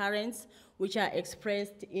and currents, which are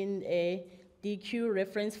expressed in a DQ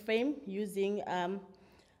reference frame using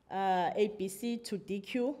ABC to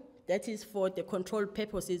DQ. That is for the control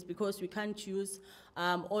purposes, because we can't use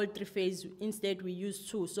all 3-phase. Instead, we use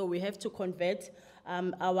 2. So we have to convert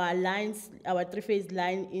our lines, our 3-phase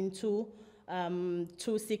line into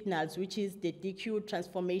 2 signals, which is the DQ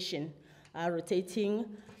transformation, rotating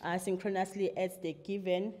synchronously at the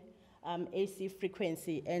given AC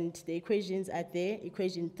frequency. And the equations are there,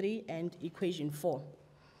 equation 3 and equation 4.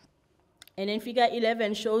 And then figure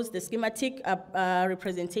 11 shows the schematic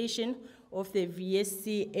representation of the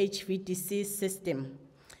VSC HVDC system.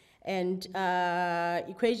 And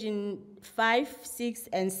equation 5, 6,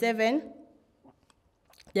 and 7,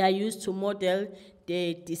 they are used to model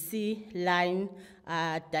the DC line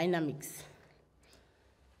dynamics.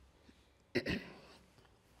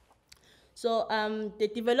 So the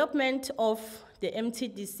development of the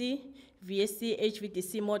MTDC VSC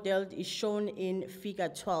HVDC model is shown in figure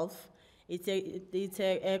 12. It's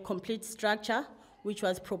a complete structure which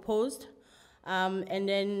was proposed. And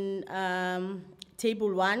then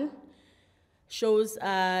table 1 shows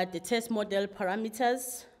the test model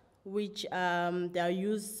parameters, which they are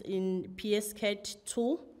used in PSCAD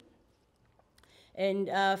tool. And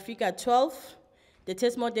figure 12, the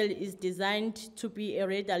test model is designed to be a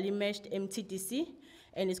radially meshed MTDC,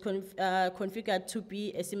 and is configured to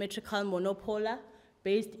be a symmetrical monopolar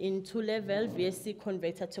based in 2-level VSC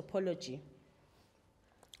converter topology.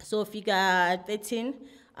 So figure 13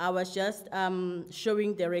 I was just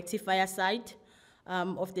showing the rectifier side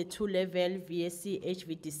of the two-level VSC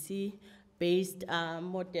HVDC based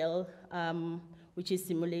model, which is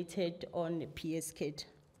simulated on PSCAD.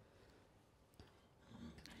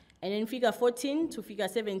 And then figure 14 to figure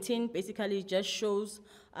 17 basically just shows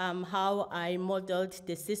how I modeled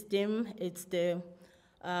the system. It's the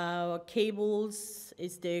cables,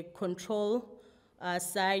 it's the control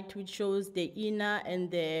side, which shows the inner and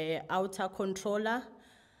the outer controller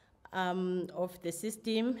of the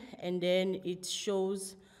system, and then it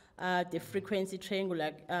shows the frequency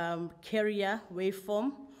triangular carrier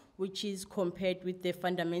waveform, which is compared with the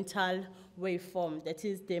fundamental waveform, that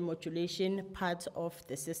is the modulation part of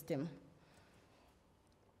the system.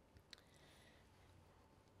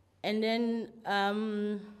 And then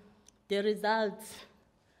the results.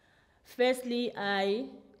 Firstly, I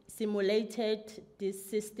simulated this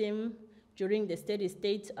system during the steady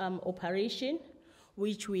state operation,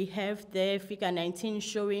 which we have there, figure 19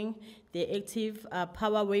 showing the active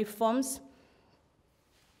power waveforms.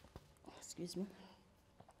 Excuse me.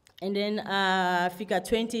 And then figure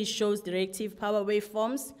 20 shows the reactive power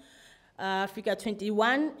waveforms. Figure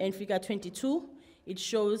 21 and figure 22, it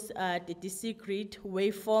shows the DC grid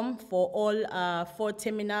waveform for all 4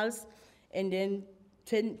 terminals. And then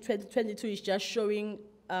 22 is just showing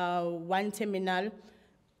one terminal,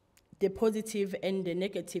 the positive and the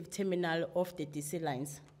negative terminal of the DC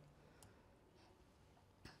lines.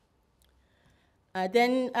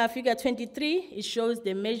 Then figure 23, it shows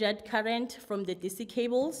the measured current from the DC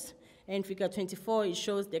cables, and figure 24, it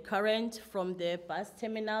shows the current from the bus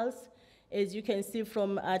terminals. As you can see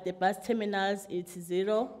from the bus terminals, it's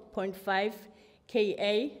 0.5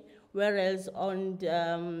 kA, whereas on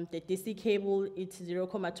the DC cable, it's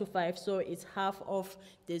 0.25, so it's half of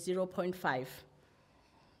the 0.5.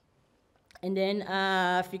 And then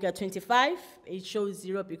figure 25, it shows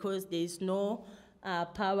 0 because there is no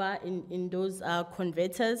power in those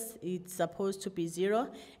converters. It's supposed to be 0.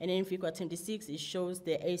 And then figure 26, it shows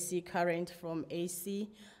the AC current from AC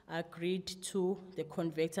grid to the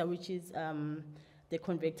converter, which is the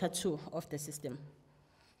converter 2 of the system.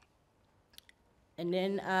 And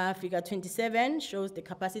then figure 27 shows the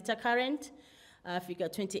capacitor current. Figure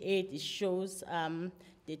 28, it shows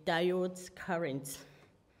the diode current.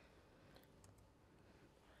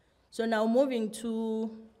 So now moving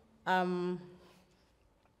to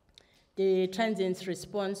the transient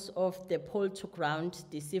response of the pole to ground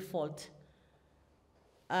DC fault.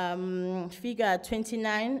 Figure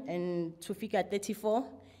 29 and to figure 34,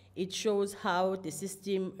 it shows how the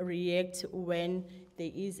system reacts when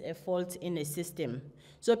there is a fault in a system.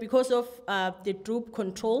 So because of the droop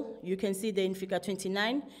control, you can see there in figure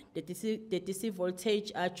 29, the DC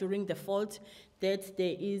voltage during the fault, that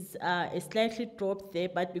there is a slightly drop there,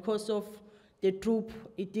 but because of the droop,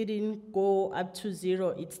 it didn't go up to 0.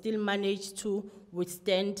 It still managed to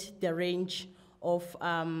withstand the range of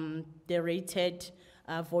the rated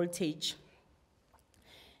voltage.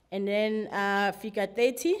 And then figure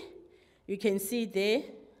 30, you can see there,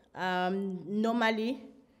 normally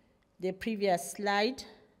the previous slide,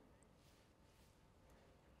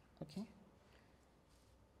 okay.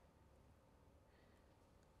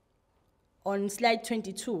 On slide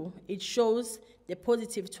 22, it shows the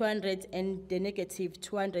positive 200 and the negative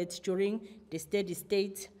 200 during the steady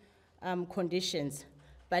state conditions.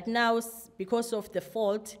 But now, because of the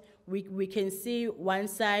fault, we can see one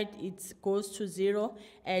side it goes to 0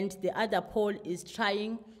 and the other pole is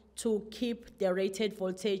trying to keep the rated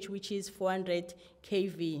voltage, which is 400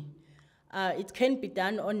 kV. It can be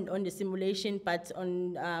done on the simulation, but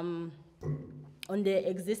on the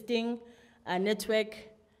existing network,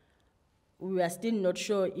 we are still not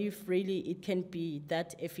sure if really it can be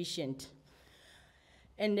that efficient.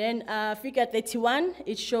 And then figure 31,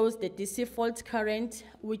 it shows the DC fault current,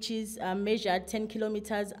 which is measured 10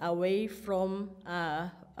 kilometers away from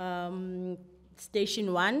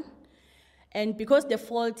station 1. And because the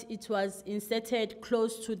fault, it was inserted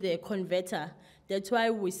close to the converter, that's why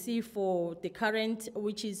we see for the current,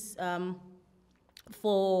 which is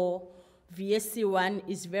for VSC1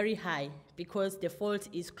 is very high, because the fault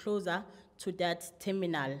is closer to that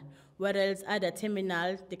terminal. Whereas other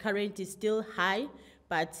terminal, the current is still high,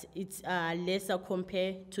 but it's lesser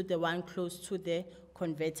compared to the one close to the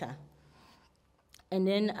converter. And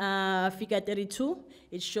then figure 32,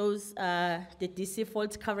 it shows the DC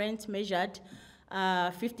fault current measured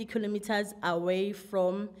 50 kilometers away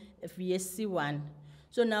from VSC1.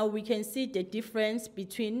 So now we can see the difference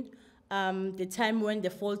between the time when the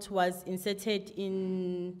fault was inserted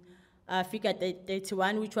in figure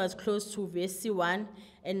 31, which was close to VSC1,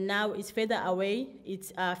 and now it's further away,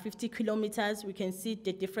 it's 50 kilometers. We can see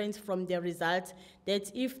the difference from the result,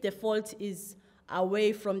 that if the fault is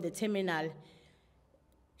away from the terminal,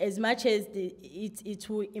 as much as it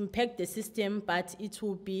will impact the system, but it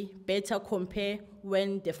will be better compared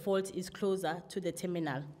when the fault is closer to the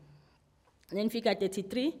terminal. And then figure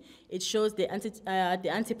 33, it shows the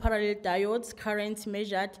anti-parallel diodes current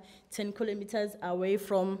measured 10 kilometers away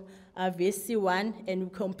from VSC1, and we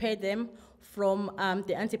compare them from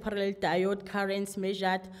the anti-parallel diode currents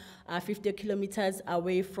measured 50 kilometers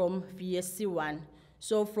away from VSC1.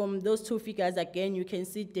 So from those two figures, again, you can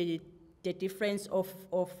see the difference of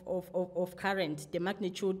current. The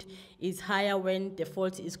magnitude is higher when the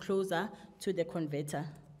fault is closer to the converter.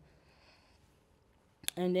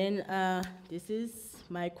 And then this is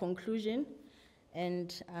my conclusion,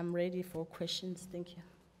 and I'm ready for questions. Thank you.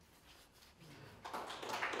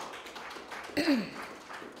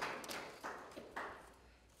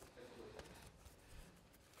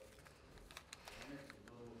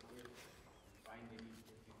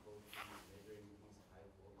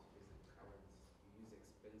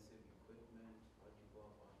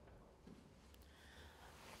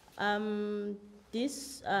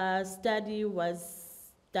 This study was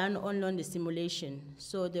done only on the simulation,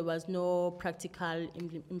 so there was no practical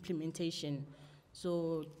implementation.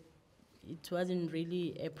 So it wasn't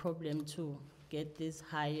really a problem to get these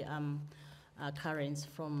high currents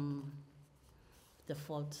from the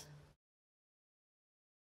fault.